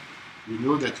manager. We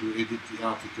know that you edit the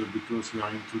article because we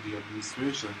are into the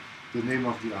administration. The name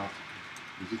of the article.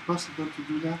 Is it possible to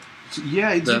do that?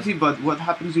 Yeah, it's easy, but what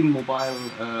happens in mobile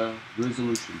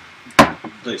resolution?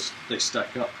 They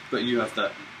stack up, but you have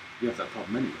that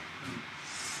problem anyway.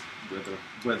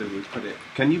 Whether we put it.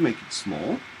 Can you make it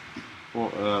small,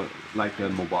 or like a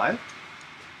mobile?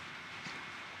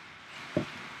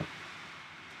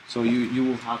 So you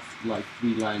will have like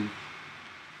 3 line.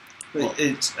 But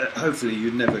it's hopefully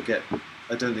you'd never get.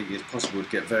 I don't think it's possible to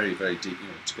get very very deep.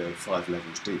 To go 5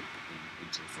 levels deep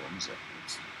into the form, is it?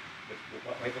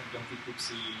 But why don't we put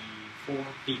the form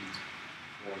field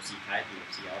or the title of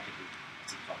the article at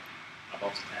the top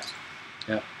above the tab?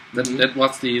 Yeah, that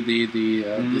was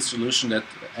the solution that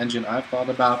Angie and I thought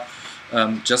about.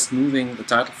 Just moving the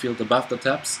title field above the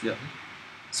tabs. Yeah.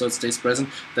 So it stays present.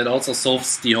 That also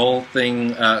solves the whole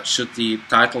thing. Should the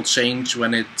title change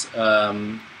when it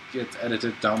gets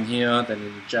edited down here, then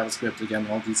in JavaScript again,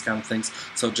 all these kind of things.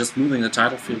 So just moving the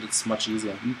title field, it's much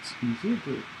easier. It's easy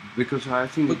because I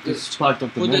think it's part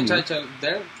of the menu. Put the title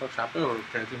there, for example, or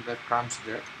creating breadcrumbs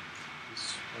there.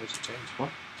 It's always a change. What?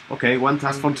 Okay, one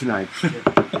task for tonight. Wait,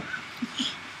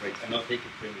 I'm not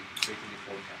taking creating the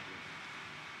form category.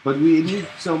 But we need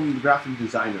some graphic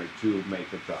designer to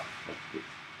make a draft.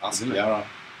 Ask Yara.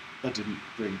 I didn't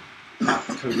bring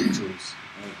coding tools.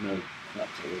 I have no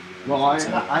laptop with me. Well,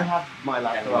 I have my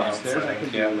laptop upstairs. I can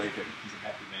do it later. He's a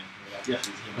happy man.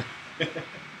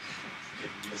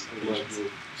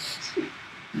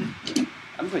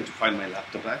 I'm going to find my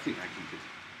laptop. I think I can do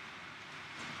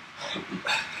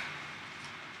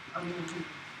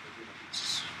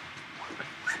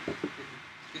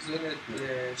He's doing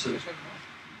the solution now.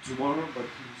 tomorrow, but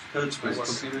his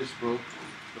computer is broke.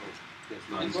 So that's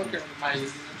It's not. working on my Linux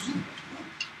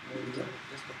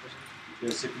desktop present.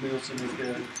 Yes, it may also make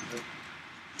a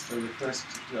request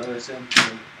to OSM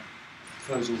for a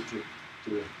proposal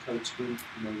to a code screen.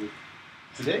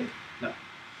 Today? No,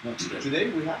 not today. Today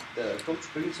we have the code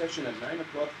screen session at 9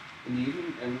 o'clock in the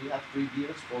evening, and we have 3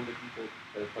 beers for the people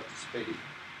participating.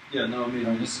 Yeah, no, I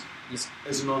mean,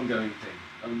 it's an ongoing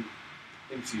thing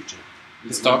in future.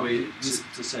 It's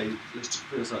to say, let's just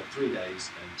put aside 3 days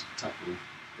and tackle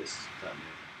this, that, and the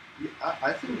other. Yeah,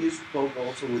 I think you spoke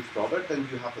also with Robert, and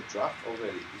you have a draft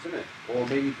already, isn't it? Or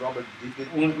maybe Robert did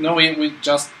it. No, we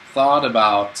just thought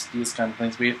about these kind of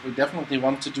things. We definitely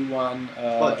want to do one.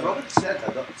 But Robert said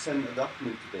send a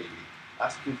document to David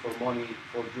asking for money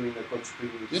for doing a code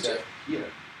screening set here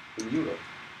in Europe.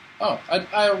 Oh,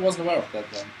 I wasn't aware of that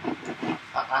then.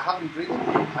 I haven't written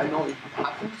it. I know it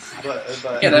happens,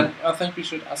 but yeah, then I think we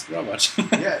should ask Robert.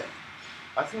 Yeah,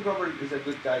 I think Robert is a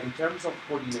good guy in terms of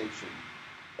coordination.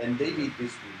 And David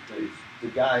is the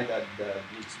guy that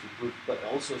needs to put, but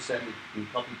also send it in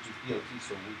copy to PLT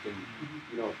so we can,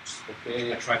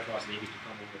 okay. I tried to ask David to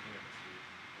come over here.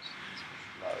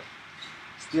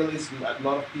 Still is a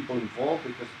lot of people involved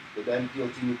because then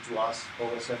PLT need to ask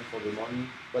OSM for the money,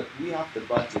 but we have the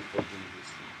budget for doing this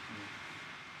thing.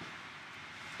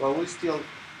 Well, we're still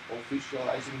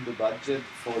officializing the budget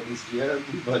for this year,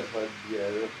 but yeah,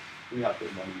 we have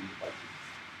the money in the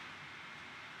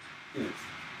budget.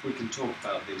 We can talk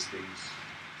about these things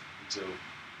until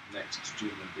next June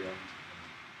and beyond.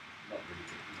 Not really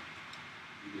good.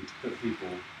 You need to put people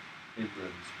in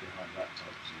rooms behind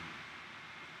laptops and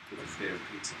with a fear of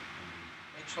pizza.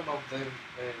 Make some of them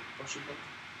possible.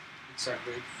 It's a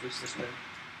great free system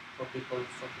for people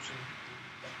focusing on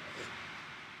that.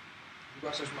 It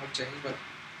was a small change, but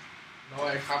now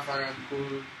I have a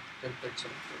cool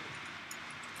temperature for it.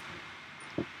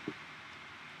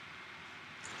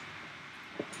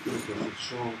 It was a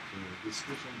short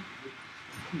discussion.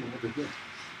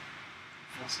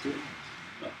 Faster.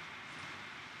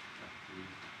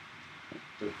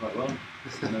 Do quite well. No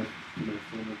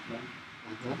formal plan.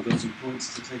 We've got some points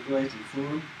to take away to the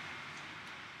forum.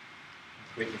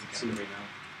 Waiting to category now.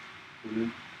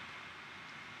 Brilliant.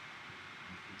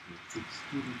 It's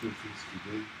 2 little things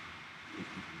today.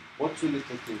 What 2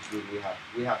 little things will we have?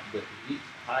 We have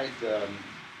hide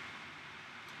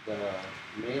the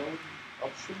mail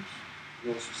options.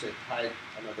 You also said hide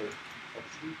another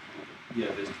option.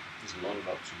 Yeah, there's a lot of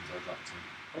options I'd like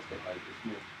to hide a bit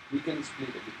more. We can split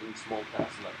it in small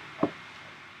tasks like hide.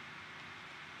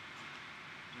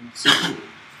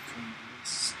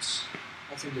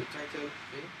 I think the title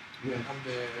thing and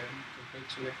the template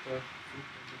selector and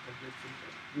the template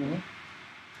filter.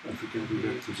 If we can do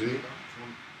that today,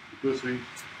 because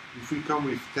if we come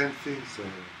with 10 things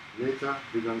later,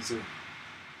 we're going to say,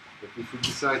 But if we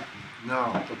decide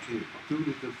now, okay, 2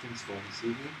 little things for this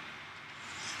evening.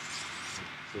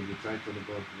 So the title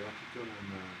about the article and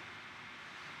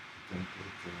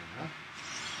template.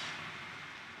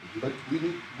 But we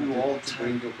need you all to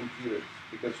bring your computer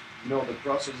because you know the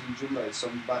process in Joomla is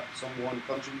someone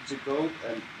contributes the code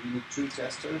and we need 2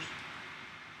 testers,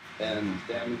 and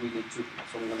then we need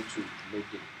someone to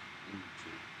make it into.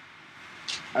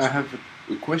 I have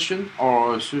a question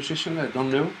or a suggestion, I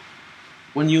don't know.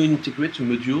 When you integrate a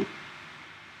module,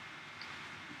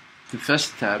 the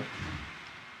first tab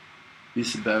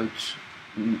is about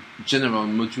general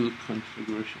module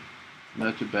configuration,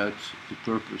 not about the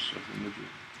purpose of the module.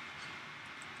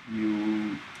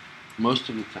 You, most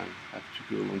of the time, have to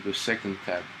go on the second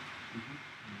tab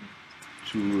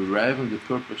to arrive on the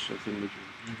purpose of the module.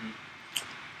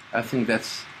 I think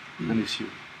that's an issue.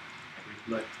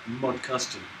 Like mod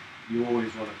custom, you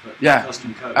always want to put Yeah,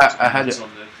 custom code. I had on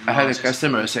the I had a artist.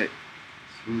 customer say,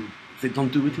 they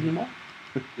don't do it anymore.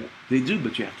 Yeah. They do,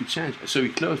 but you have to change. So he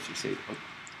closed. He said, oh,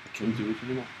 I can't do it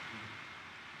anymore.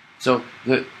 So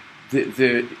the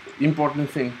important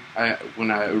thing,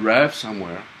 when I arrive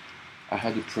somewhere, I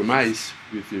had a premise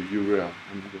with the URL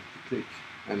I'm going to click,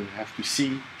 and I have to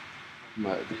see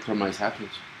the premise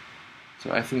happens.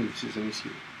 So I think this is an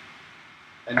issue.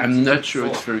 And I'm not sure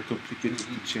it's very complicated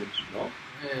to change. No?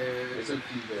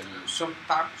 Some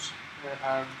tabs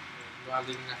are valid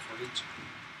enough for each.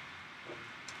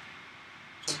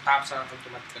 Some tabs are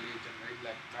automatically generated,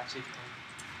 like basic and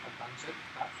advanced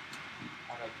tabs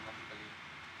are automatically.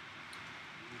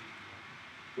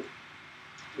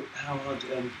 How hard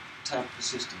tab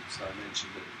persistence I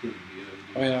mentioned at the beginning.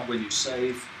 Oh, yeah. When you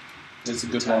save, That's does a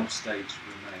the good tab one. state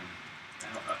remain? I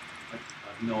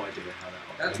have no idea how that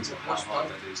That's operates or what how was hard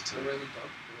talked, that is to. already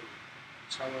talked.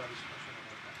 It's our discussion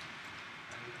about that.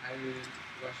 And I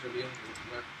was reviewing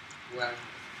when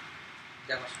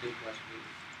JavaScript was built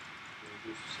to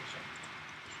use session.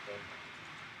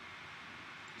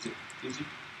 Is it easy?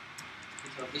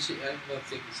 It's not easy, I don't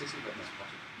think it's easy, but it's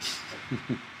possible.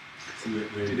 So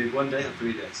Did it 1 day or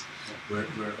 3 days? we're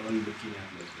all looking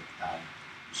at like the tab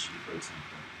issue, for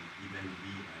example, and even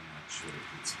we are not sure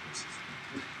if it's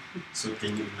persistent. So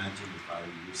can you imagine if our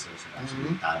users are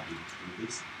actually tabbing through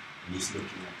this, and he's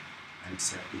looking at, I'm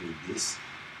setting this.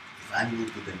 If I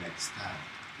move to the next tab,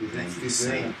 then It's you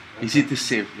save. Is it the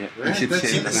same? Yeah. Right, Is it that's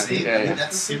same? It's the same. Yeah, yeah.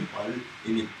 That's simple.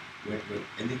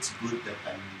 And it's good that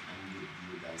I'm with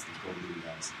you guys, the coding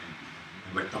guys, and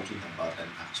we're talking about an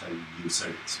actual user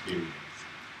experience,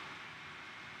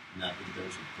 not in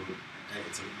terms of code.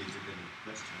 It's a legitimate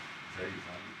question, very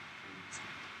valid.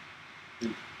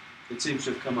 It seems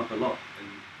to have come up a lot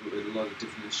with a lot of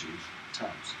different issues.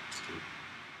 Tabs.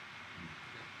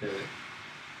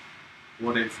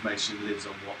 What information lives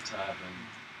on what tab and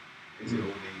is it all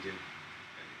needed?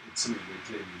 It's something we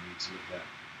clearly need to look at.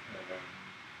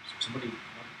 Somebody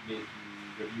may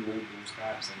review all those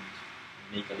tabs and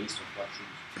make a list of what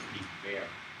should be where.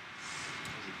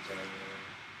 Is it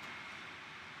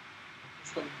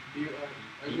Custom view,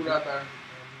 I would rather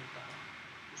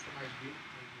customize view.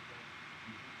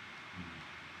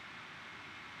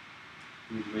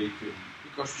 Where you could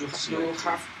Because you select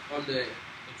have all the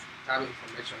tab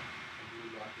information and you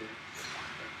know the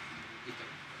item.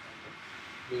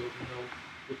 You know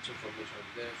which information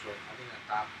is there, so adding a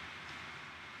tab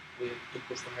to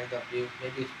customize that view,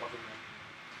 maybe it's possible.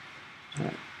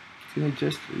 Can I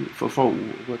just, for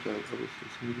what I was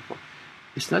saying before,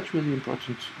 it's not really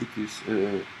important it is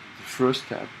the first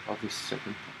tab or the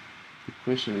second tab. The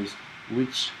question is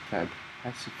which tab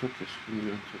has the focus when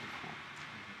you enter the form.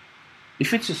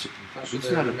 If it's a second tab, Should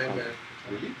it's I not a remember?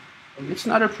 problem. Really? It's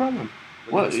not a problem.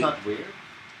 But Well, it's not where?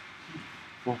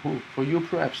 For who? For you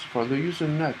perhaps. For the user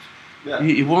not. Yeah.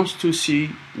 He wants to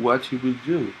see what he will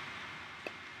do.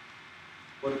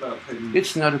 What about putting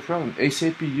It's not a problem.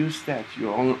 SAP use that.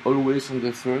 You're always on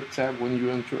the third tab when you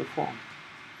enter a form.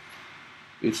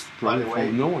 It's By the problem way,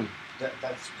 for no one.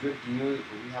 That's good news.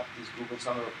 We have this Google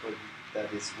Summer project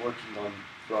that is working on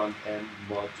front-end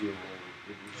module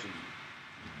revision.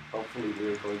 Hopefully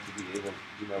we're going to be able,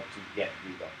 to get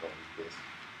rid of all of this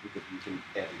because we can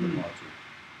edit the module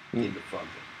in the front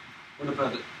end. What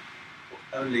about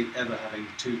only ever having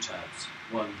 2 tabs?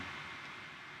 One,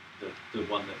 the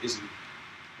one that isn't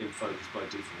in focus by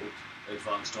default,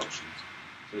 advanced options.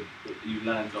 So you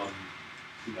land on,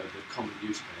 the common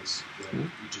use case where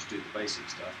you just do the basic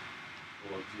stuff,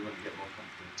 or if you want to get more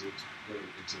complicated, go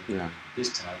into this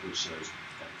tab which shows.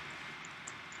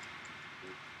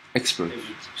 Expert.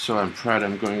 So I'm proud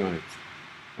I'm going on it.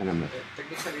 And I'm not.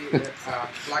 Technically,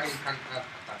 plugin can add a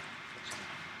tab.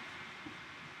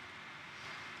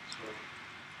 So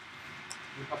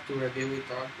you have to review it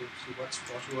all to see what's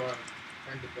possible and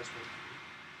find the best way to do it.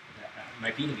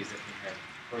 My feeling is that we have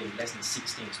probably less than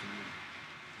 6 things to move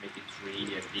to make it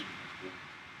really a big group.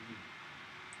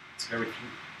 It's very few,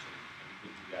 so we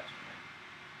could do that.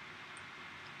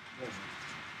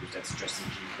 Because that's just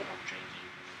in G4 changing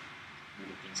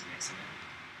moving things in XML.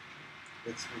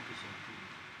 Let's focus on things.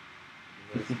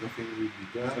 Otherwise, nothing will be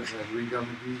done, and we're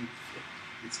gonna be.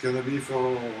 It's gonna be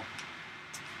for in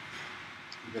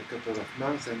a couple of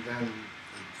months, and then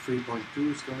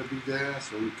 3.2 is gonna be there,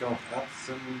 so we can add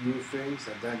some new things,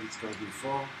 and then it's gonna be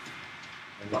fall,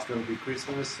 and it's gonna be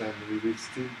Christmas, and we will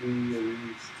still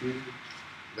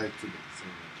like today. So,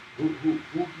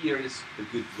 Who here is a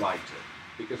good writer?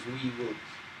 Because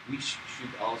we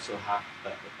should also have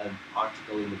an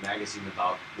article in the magazine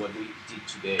about what we did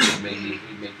today. Maybe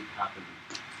we make it happen.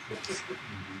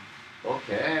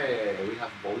 Okay, we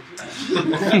have volunteers.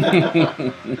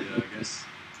 Yeah, I guess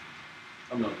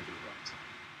I'm not a good writer.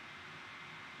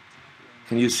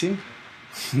 Can you sing?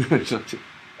 No, it's not.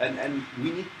 And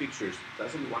we need pictures.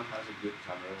 Doesn't one have a good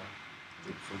camera?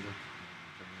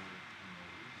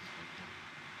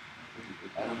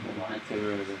 I don't know why. I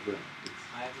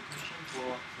have a question for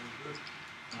the group.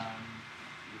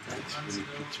 That months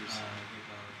ago,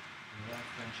 with another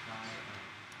French guy,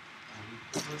 we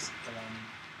proposed a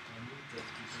move that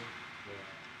people for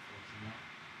Kenya.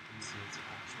 This is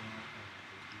actual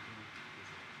people with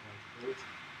a white coat.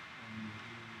 And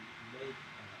we made a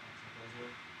proposal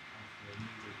of a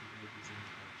move that people using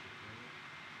jQuery.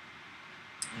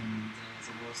 And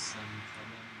there was some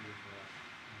problem with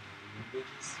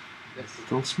languages.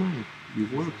 Don't smile. You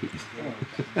work it.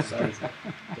 Sorry, does not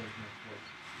work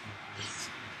as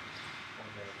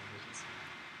other languages.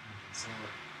 So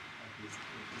it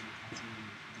has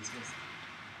been dismissed.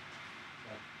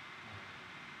 But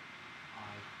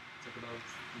I talked about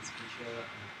this feature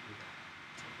with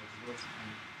words,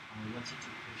 and I wanted to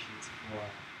push it for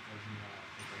version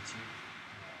 4.2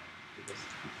 because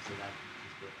so that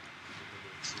is the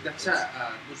That's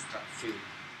a bootstrap field.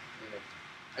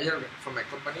 I learned from my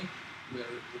company where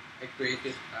I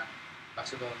created a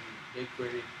Macedon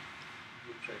jQuery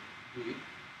GUI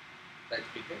type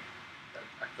picker that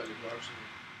actually works in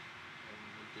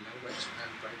multi-language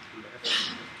and trying to learn.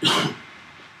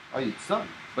 Oh, it's done.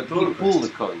 But you pull the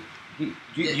code. You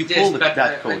pull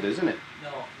that code, isn't it?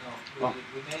 No. Oh.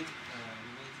 We made a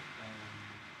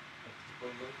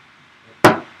proposal that they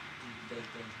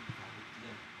didn't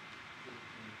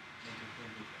make a pull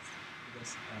request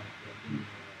because they have been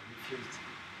refused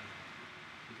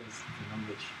because the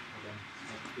language for them.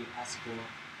 But we ask for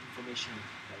information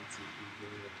that we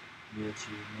were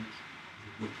to make the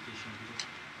application because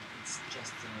it's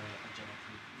just a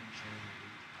JavaScript function.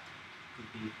 It could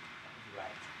be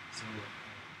right. So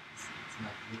it's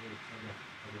not really a problem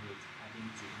with adding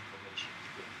the information to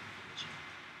the information.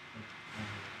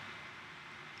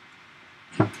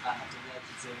 But after that,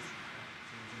 it says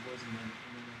there was another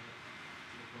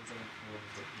proposal for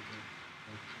the people,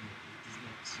 but it does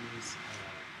not use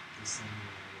the same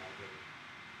library.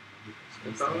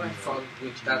 The problem I found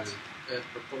with that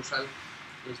proposal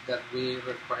is that we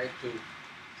require to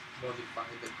modify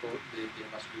the code, the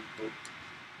JavaScript code,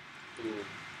 to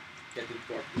get it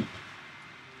working.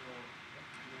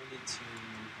 No need to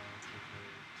modify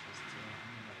it. Just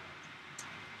another route.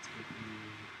 It could be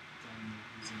done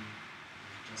using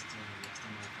just an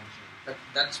external function. But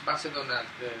that's Macedon at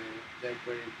the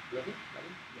jQuery plugin,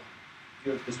 right? Yeah.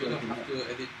 You have You don't have to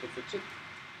edit to fix it.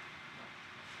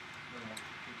 No,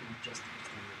 you can just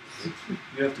extend it.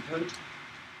 You have the code?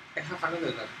 I have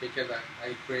another that picker that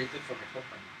I created for my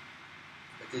company.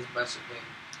 That is basically,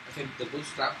 I think the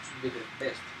bootstrap should be the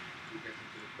best to get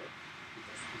into the code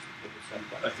because it's the bootstrap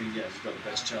one. I think, yeah, you've got the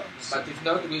best chance. But if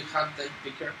not, we have the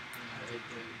picker. The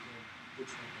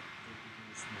bootstrap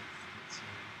is not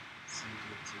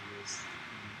simple to use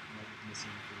not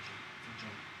missing function.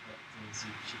 But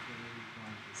the jQuery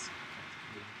one is quite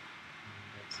clean.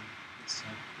 But the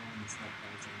bootstrap one is not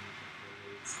by the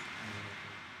jQuery. It's the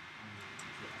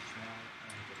actual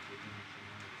the building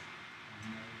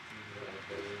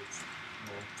is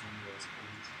more 10 years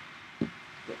old.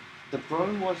 The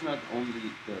problem was not only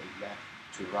the left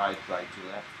to right, right to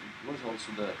left. It was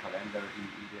also the calendar in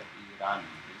Iran,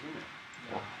 isn't it?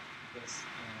 Yeah, because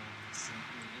in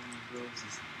Hebrews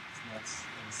it's not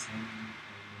the same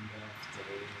number of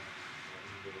days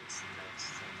in weeks, not the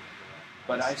same number of months.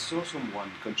 But I saw someone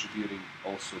contributing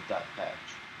also that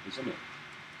patch, isn't it?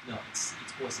 No,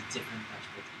 it was a different patch,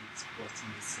 but it was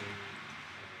in the same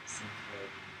thread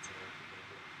in the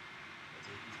proposal.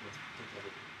 But it was totally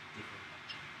different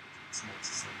patch. It's not the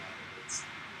same level. It's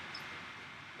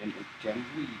And can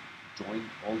we join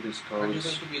all these Are you codes.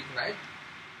 going to be tonight?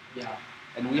 Yeah.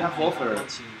 And we have I offer. want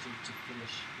to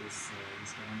finish this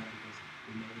calendar because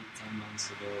we made it 10 months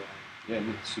ago. Yeah,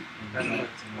 it's That's And what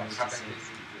I what's just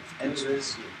happening.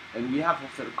 said, and we have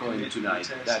offer going tonight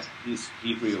that is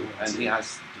Hebrew and he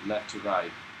has left to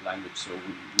right language, so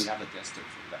we have a tester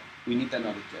for that. We need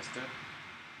another tester.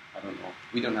 I don't know.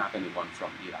 We don't have anyone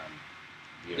from Iran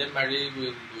here. Then Marie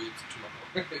will do it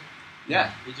tomorrow.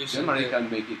 Yeah, We just then Marie can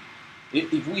make it.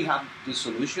 If we have the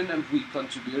solution and we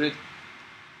contribute it,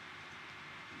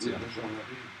 It's in the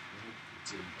Jean-Marie.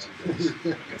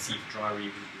 I can see if Drari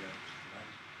will be out tonight.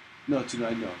 no,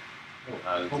 tonight no.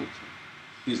 I don't think so.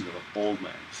 He's an old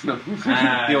man. No.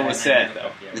 Ah, He always at said 9 that.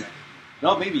 o'clock, yeah, right.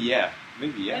 No, maybe yeah.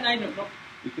 Maybe Yeah, yeah. 9 o'clock.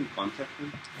 We can contact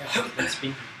him. Yeah, that's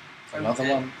been. Another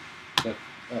one that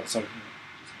sorry.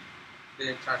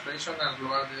 The translation and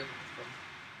loaded from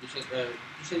usually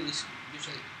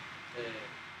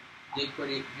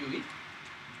jQuery UI,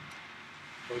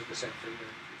 so it's the same thing.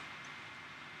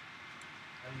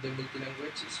 And the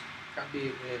multi-languages can be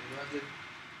loaded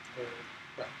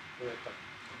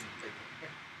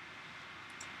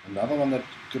Another one that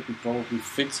could be probably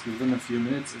fixed within a few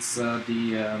minutes is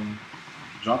the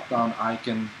drop-down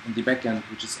icon in the backend,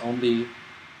 which is only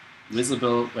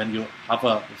visible when you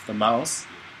hover with the mouse,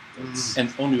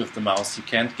 and only with the mouse. You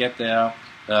can't get there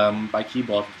by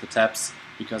keyboard with the tabs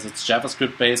because it's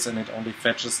JavaScript based and it only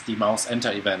fetches the mouse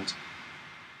enter event.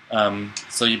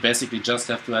 So you basically just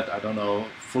have to add, I don't know,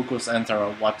 focus enter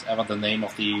or whatever the name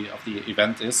of the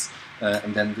event is,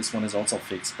 and then this one is also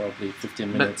fixed, probably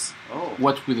 15 minutes. Oh.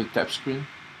 What with the tap screen?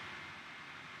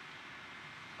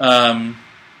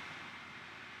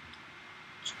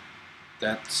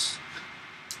 That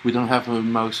We don't have a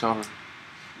mouse over.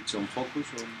 It's on focus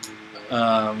or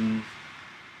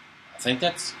I think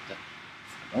that's.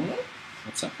 I don't know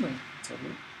what's happening. Let's have a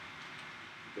look.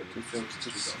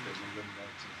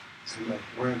 So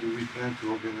where do we plan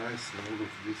to organize all of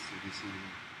this evening?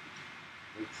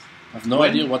 I have no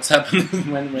idea what's happening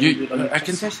when you do I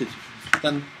can test it.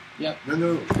 Then yeah.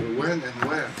 No, when and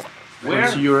where? Where?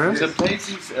 What's yours? The place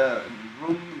is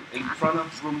room in front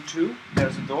of room 2.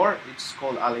 There's a door. It's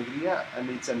called Alegria, and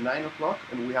it's at 9 o'clock.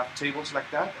 And we have tables like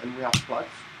that, and we have plugs.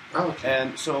 Oh, okay.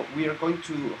 And so we are going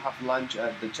to have lunch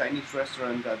at the Chinese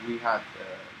restaurant that we had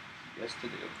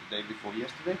yesterday or the day before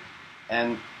yesterday.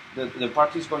 And the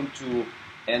party is going to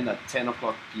end at 10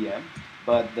 o'clock p.m.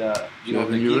 But the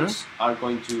kids are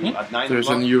going to at 9 There's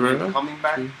o'clock an URL. coming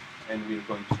back, and we're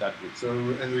going to start with. So,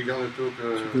 and we're gonna talk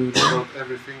about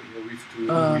everything with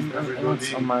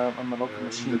everybody. on my local in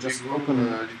machine, the just big room, open a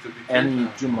little bit any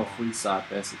later. Joomla free site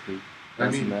basically. I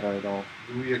Doesn't mean- matter at all.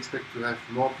 Do we expect to have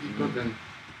more people than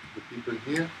the people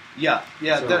here? Yeah.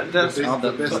 So There's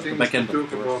the best the thing is backend, to of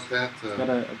talk course. about that Got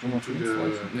a Joomla into free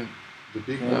installation. Yeah. the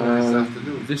big room this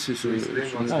afternoon. This is to explain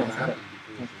what's yeah, going to yeah. happen.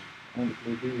 Because And it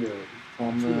will be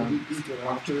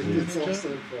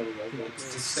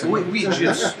So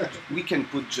we can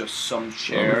put just some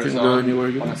chairs can go anywhere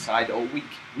you on a want. side. Or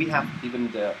we have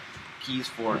even the keys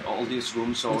for all these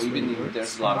rooms. So even if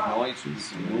there's a lot of noise, we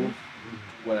can move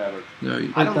whatever. No,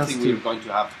 I don't does think too. we're going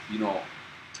to have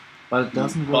But it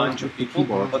doesn't work bunch with of the people.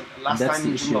 keyboard. But last That's time the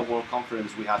in issue. Joomla World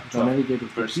Conference we had If I 12 navigate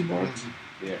with the person keyboard,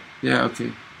 there. Yeah,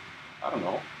 okay. I don't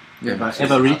know. Yeah, if I It's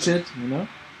ever not- reach it, you know?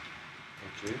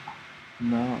 okay.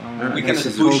 No, We I can have to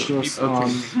push focus people.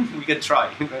 on We can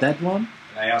try. that one,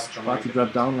 And I asked John but to drop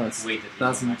downloads Wait at the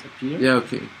doesn't moment. appear Yeah,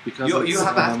 okay. because You it's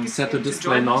have asked set to him to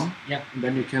display join us? none. Yeah. And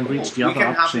then you can reach the we other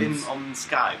can have options. him on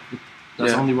Skype.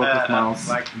 Does Yeah. only work with mouse.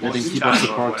 like Getting voice keyboard chat or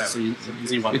support is whatever. an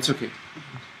easy one. It's okay.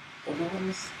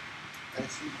 Otherwise, I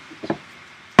see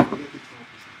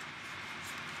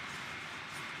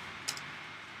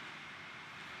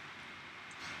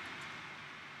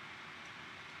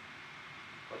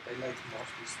What I like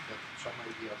most is that some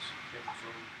ideas came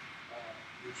from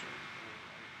user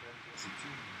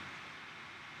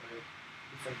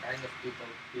different kind of people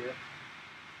here.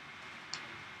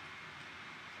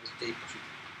 Stay positive.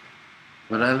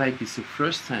 What I like is the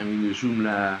first time in the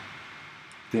Joomla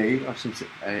day or something,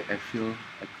 I feel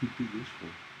I could be useful.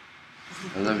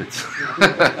 I love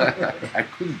it. I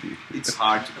could be. It's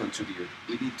hard to contribute.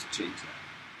 We need to change that.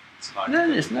 It's hard. No,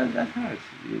 to it's not that hard.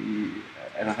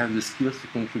 I don't have the skills to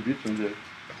contribute and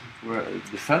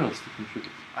the fellows to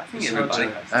contribute. I think It's everybody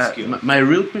not has the skill. My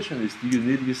real question is, do you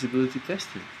need usability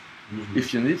testing?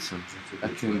 If you need some, I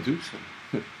can do some.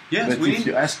 Yes, But we if need.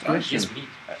 you ask questions, Yes, we need.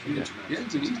 yeah.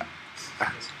 Yes, we need.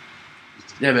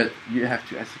 Yeah, but you have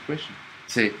to ask the question.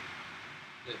 Say,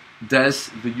 does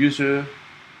the user,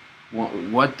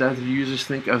 what does the users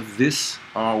think of this,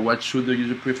 or what should the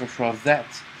user prefer for that?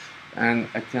 And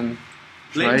I can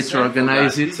try Sam to for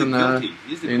organize that. it He's the in, guilty.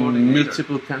 He's the in coordinator.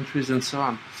 multiple countries and so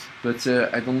on. But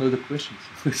I don't know the questions.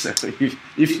 So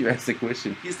if you ask the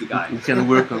question, He's the guy. we can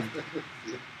work on.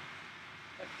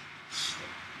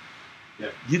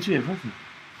 Yeah. You do everything.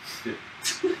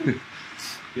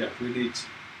 Yeah, we need.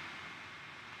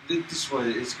 This is why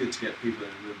it's good to get people in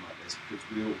a room like this, because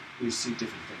we see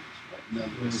different things. Right? None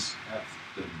of us have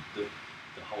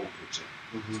the whole picture.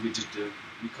 So we just do.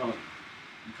 You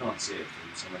can't see it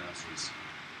from someone else's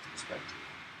perspective.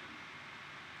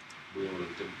 We all have a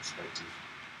different perspective.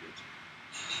 But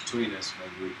between us,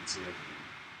 maybe we can see everything.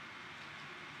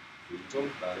 We can talk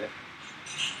about it.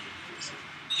 Fix it.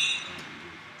 And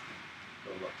we've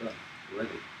got a lot done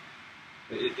already.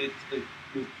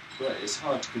 But it's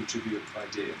hard to contribute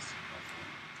ideas. I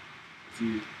find. If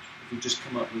you just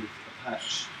come up with a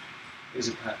patch, here's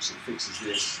a patch that fixes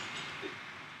this.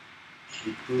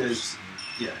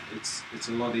 It's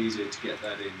a lot easier to get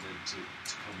that in than to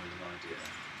come with an idea.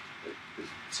 But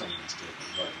someone has to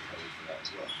write the code for that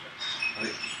as well. But I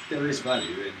think there is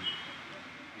value in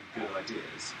good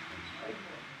ideas. And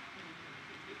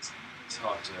it's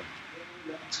hard to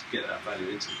get that value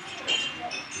into it.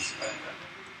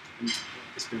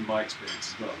 It's been my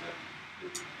experience as well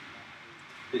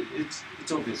that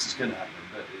it's obvious it's going to happen,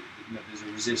 but there's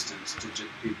a resistance to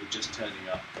people just turning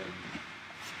up and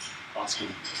asking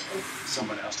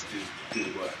someone else to do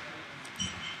the work.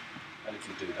 And if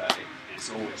you do that, it's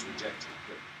always rejected.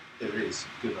 But there is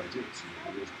good ideas,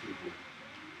 there is people,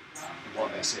 and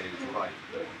what they say is right.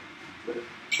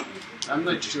 I'm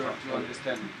not sure to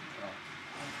understand.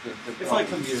 If I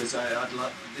come here, I'd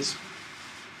like this.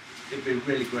 It'd be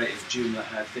really great if Joomla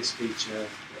had this feature.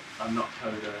 I'm not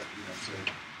coder,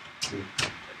 so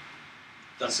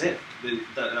that's it.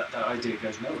 That idea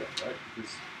goes nowhere, right?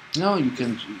 Because No, you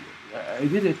can. I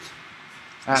did it.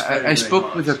 It's very, I very spoke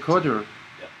hard. with a coder,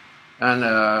 Yeah. and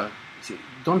he said,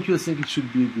 "Don't you think it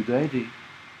should be a good idea?"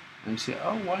 And I said,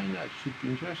 "Oh, why not? It should be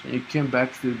interesting." He came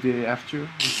back the day after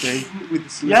and said, With the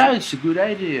slip. "Yeah, it's a good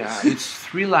idea. It's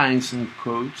 3 lines in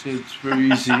code, so it's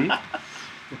very easy."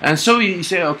 And so he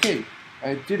said, "Okay,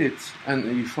 I did it," and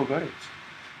he forgot it.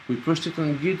 We pushed it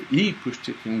on Git. He pushed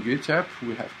it in GitHub.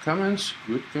 We have comments,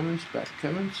 good comments, bad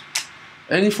comments,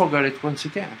 and he forgot it once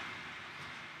again.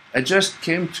 I just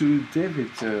came to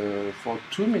David for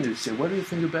 2 minutes. Said, "What do you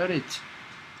think about it?"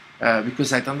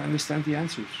 Because I don't understand the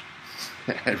answers.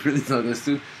 I really don't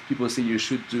understand. People say you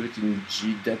should do it in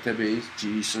G database,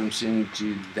 G something,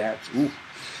 G that. Ooh.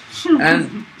 And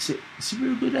he said, "It's a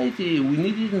very good idea. We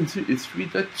need it in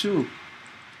 3.2.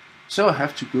 So I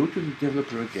have to go to the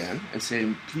developer again and say,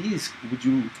 "Please, would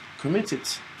you commit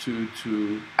it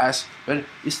to ask?" But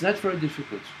it's not very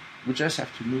difficult. We just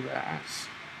have to move our ass.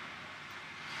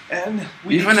 And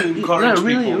we need to encourage people.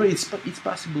 Really, it's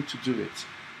possible to do it.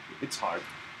 It's hard.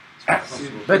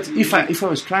 But if I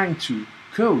was trying to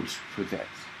code for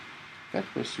that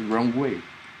was the wrong way.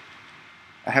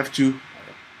 I have to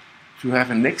have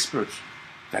an expert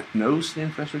that knows the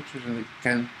infrastructure and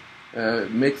can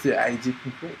make the idea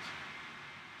concrete.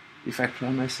 If I try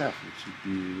myself, it should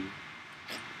be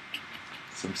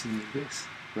something like this.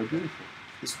 Very beautiful.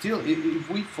 Still, if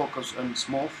we focus on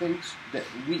small things, that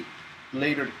we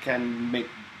later can make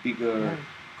bigger,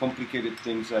 complicated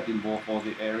things that involve all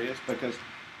the areas, because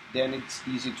then it's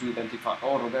easy to identify,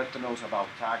 oh, Roberto knows about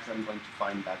tags, I'm going to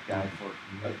find that guy for,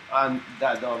 and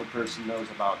that other person knows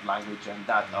about language, and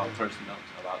that other person knows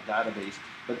about database,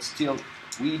 but still,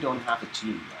 we don't have a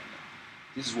team right now.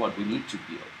 This is what we need to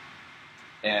build.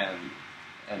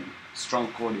 And strong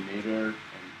coordinator,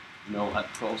 and know how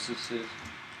processes,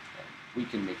 and we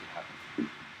can make it happen.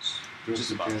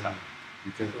 Just Just about time.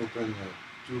 You can open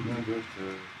 200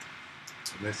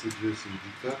 messages in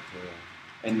GitHub.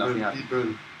 And nothing People, happens.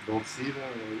 people don't see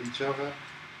each other.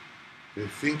 They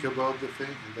think about the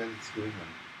thing and then it's going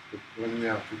on. But when we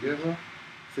are together,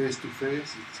 face to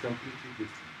face, it's completely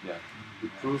different. Yeah.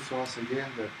 It proves once again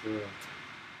that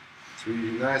it's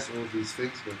really nice, all these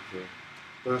things, but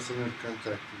personal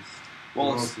contact is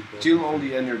Well, the most important still all thing.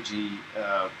 the energy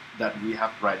that we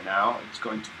have right now, it's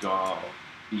going to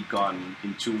be gone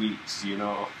in 2 weeks,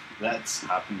 that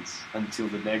happens until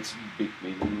the next big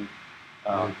meeting.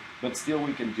 But still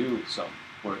we can do some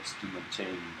works to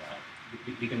maintain that.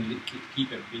 We can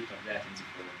keep a bit of that in the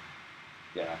forum.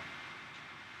 Yeah.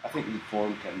 I think the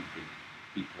forum can bring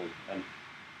people and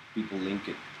people link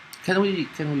it. Can we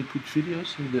put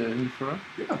videos in the forum?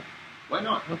 Yeah. Why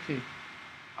not? Okay.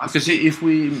 Because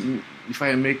if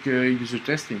I make user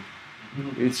testing,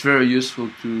 it's very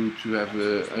useful to have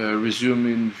a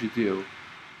resume in video.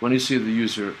 When you see the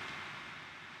user,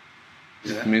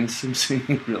 it means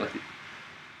something really.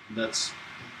 That's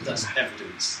That's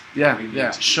evidence. Yeah, We need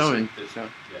yeah, to do showing. something. So,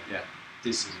 Yeah,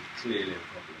 this is clearly a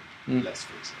problem. Let's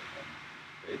fix it.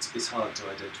 It's hard to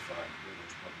identify where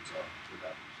those problems are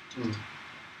without.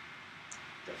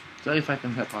 Definitely. so if I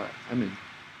can help, I mean,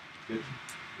 Good.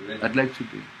 You ready? I'd like to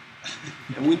be.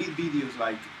 And we need videos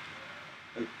like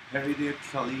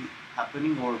periodically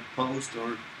happening or post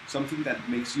or something that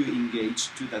makes you engage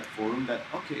to that forum that,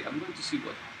 okay, I'm going to see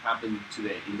what happened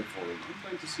today in the forum. I'm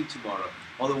going to see tomorrow.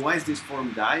 Otherwise, this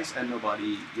forum dies and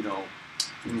nobody, get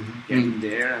in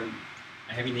there. And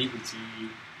I have enabled the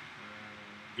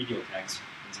video tags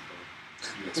in the code.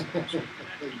 You expect to add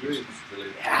videos.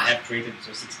 Brilliant. I have created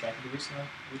 6 categories now,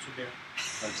 which are there.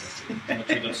 Fantastic.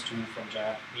 Materials 2 from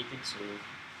Java meetings, so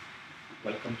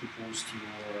welcome to post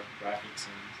your graphics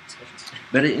and discussions.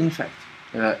 But in fact,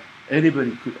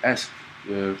 anybody could ask,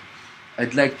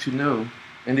 I'd like to know,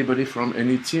 anybody from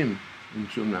any team in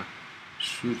Joomla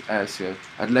should ask,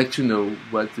 I'd like to know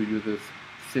what the user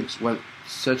thinks, what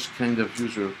such kind of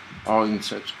user are in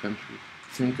such country.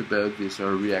 Think about this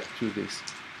or react to this.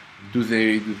 Do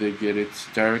they get it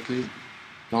directly?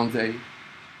 Don't they?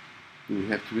 Do we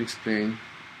have to explain?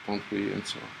 Don't we? And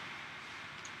so on.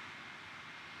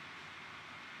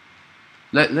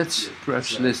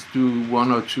 Let's do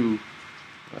one or two,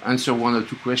 answer one or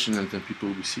two questions, and then people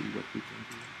will see what we can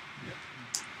do.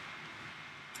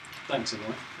 Thanks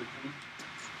everyone for coming.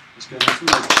 Let's go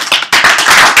next.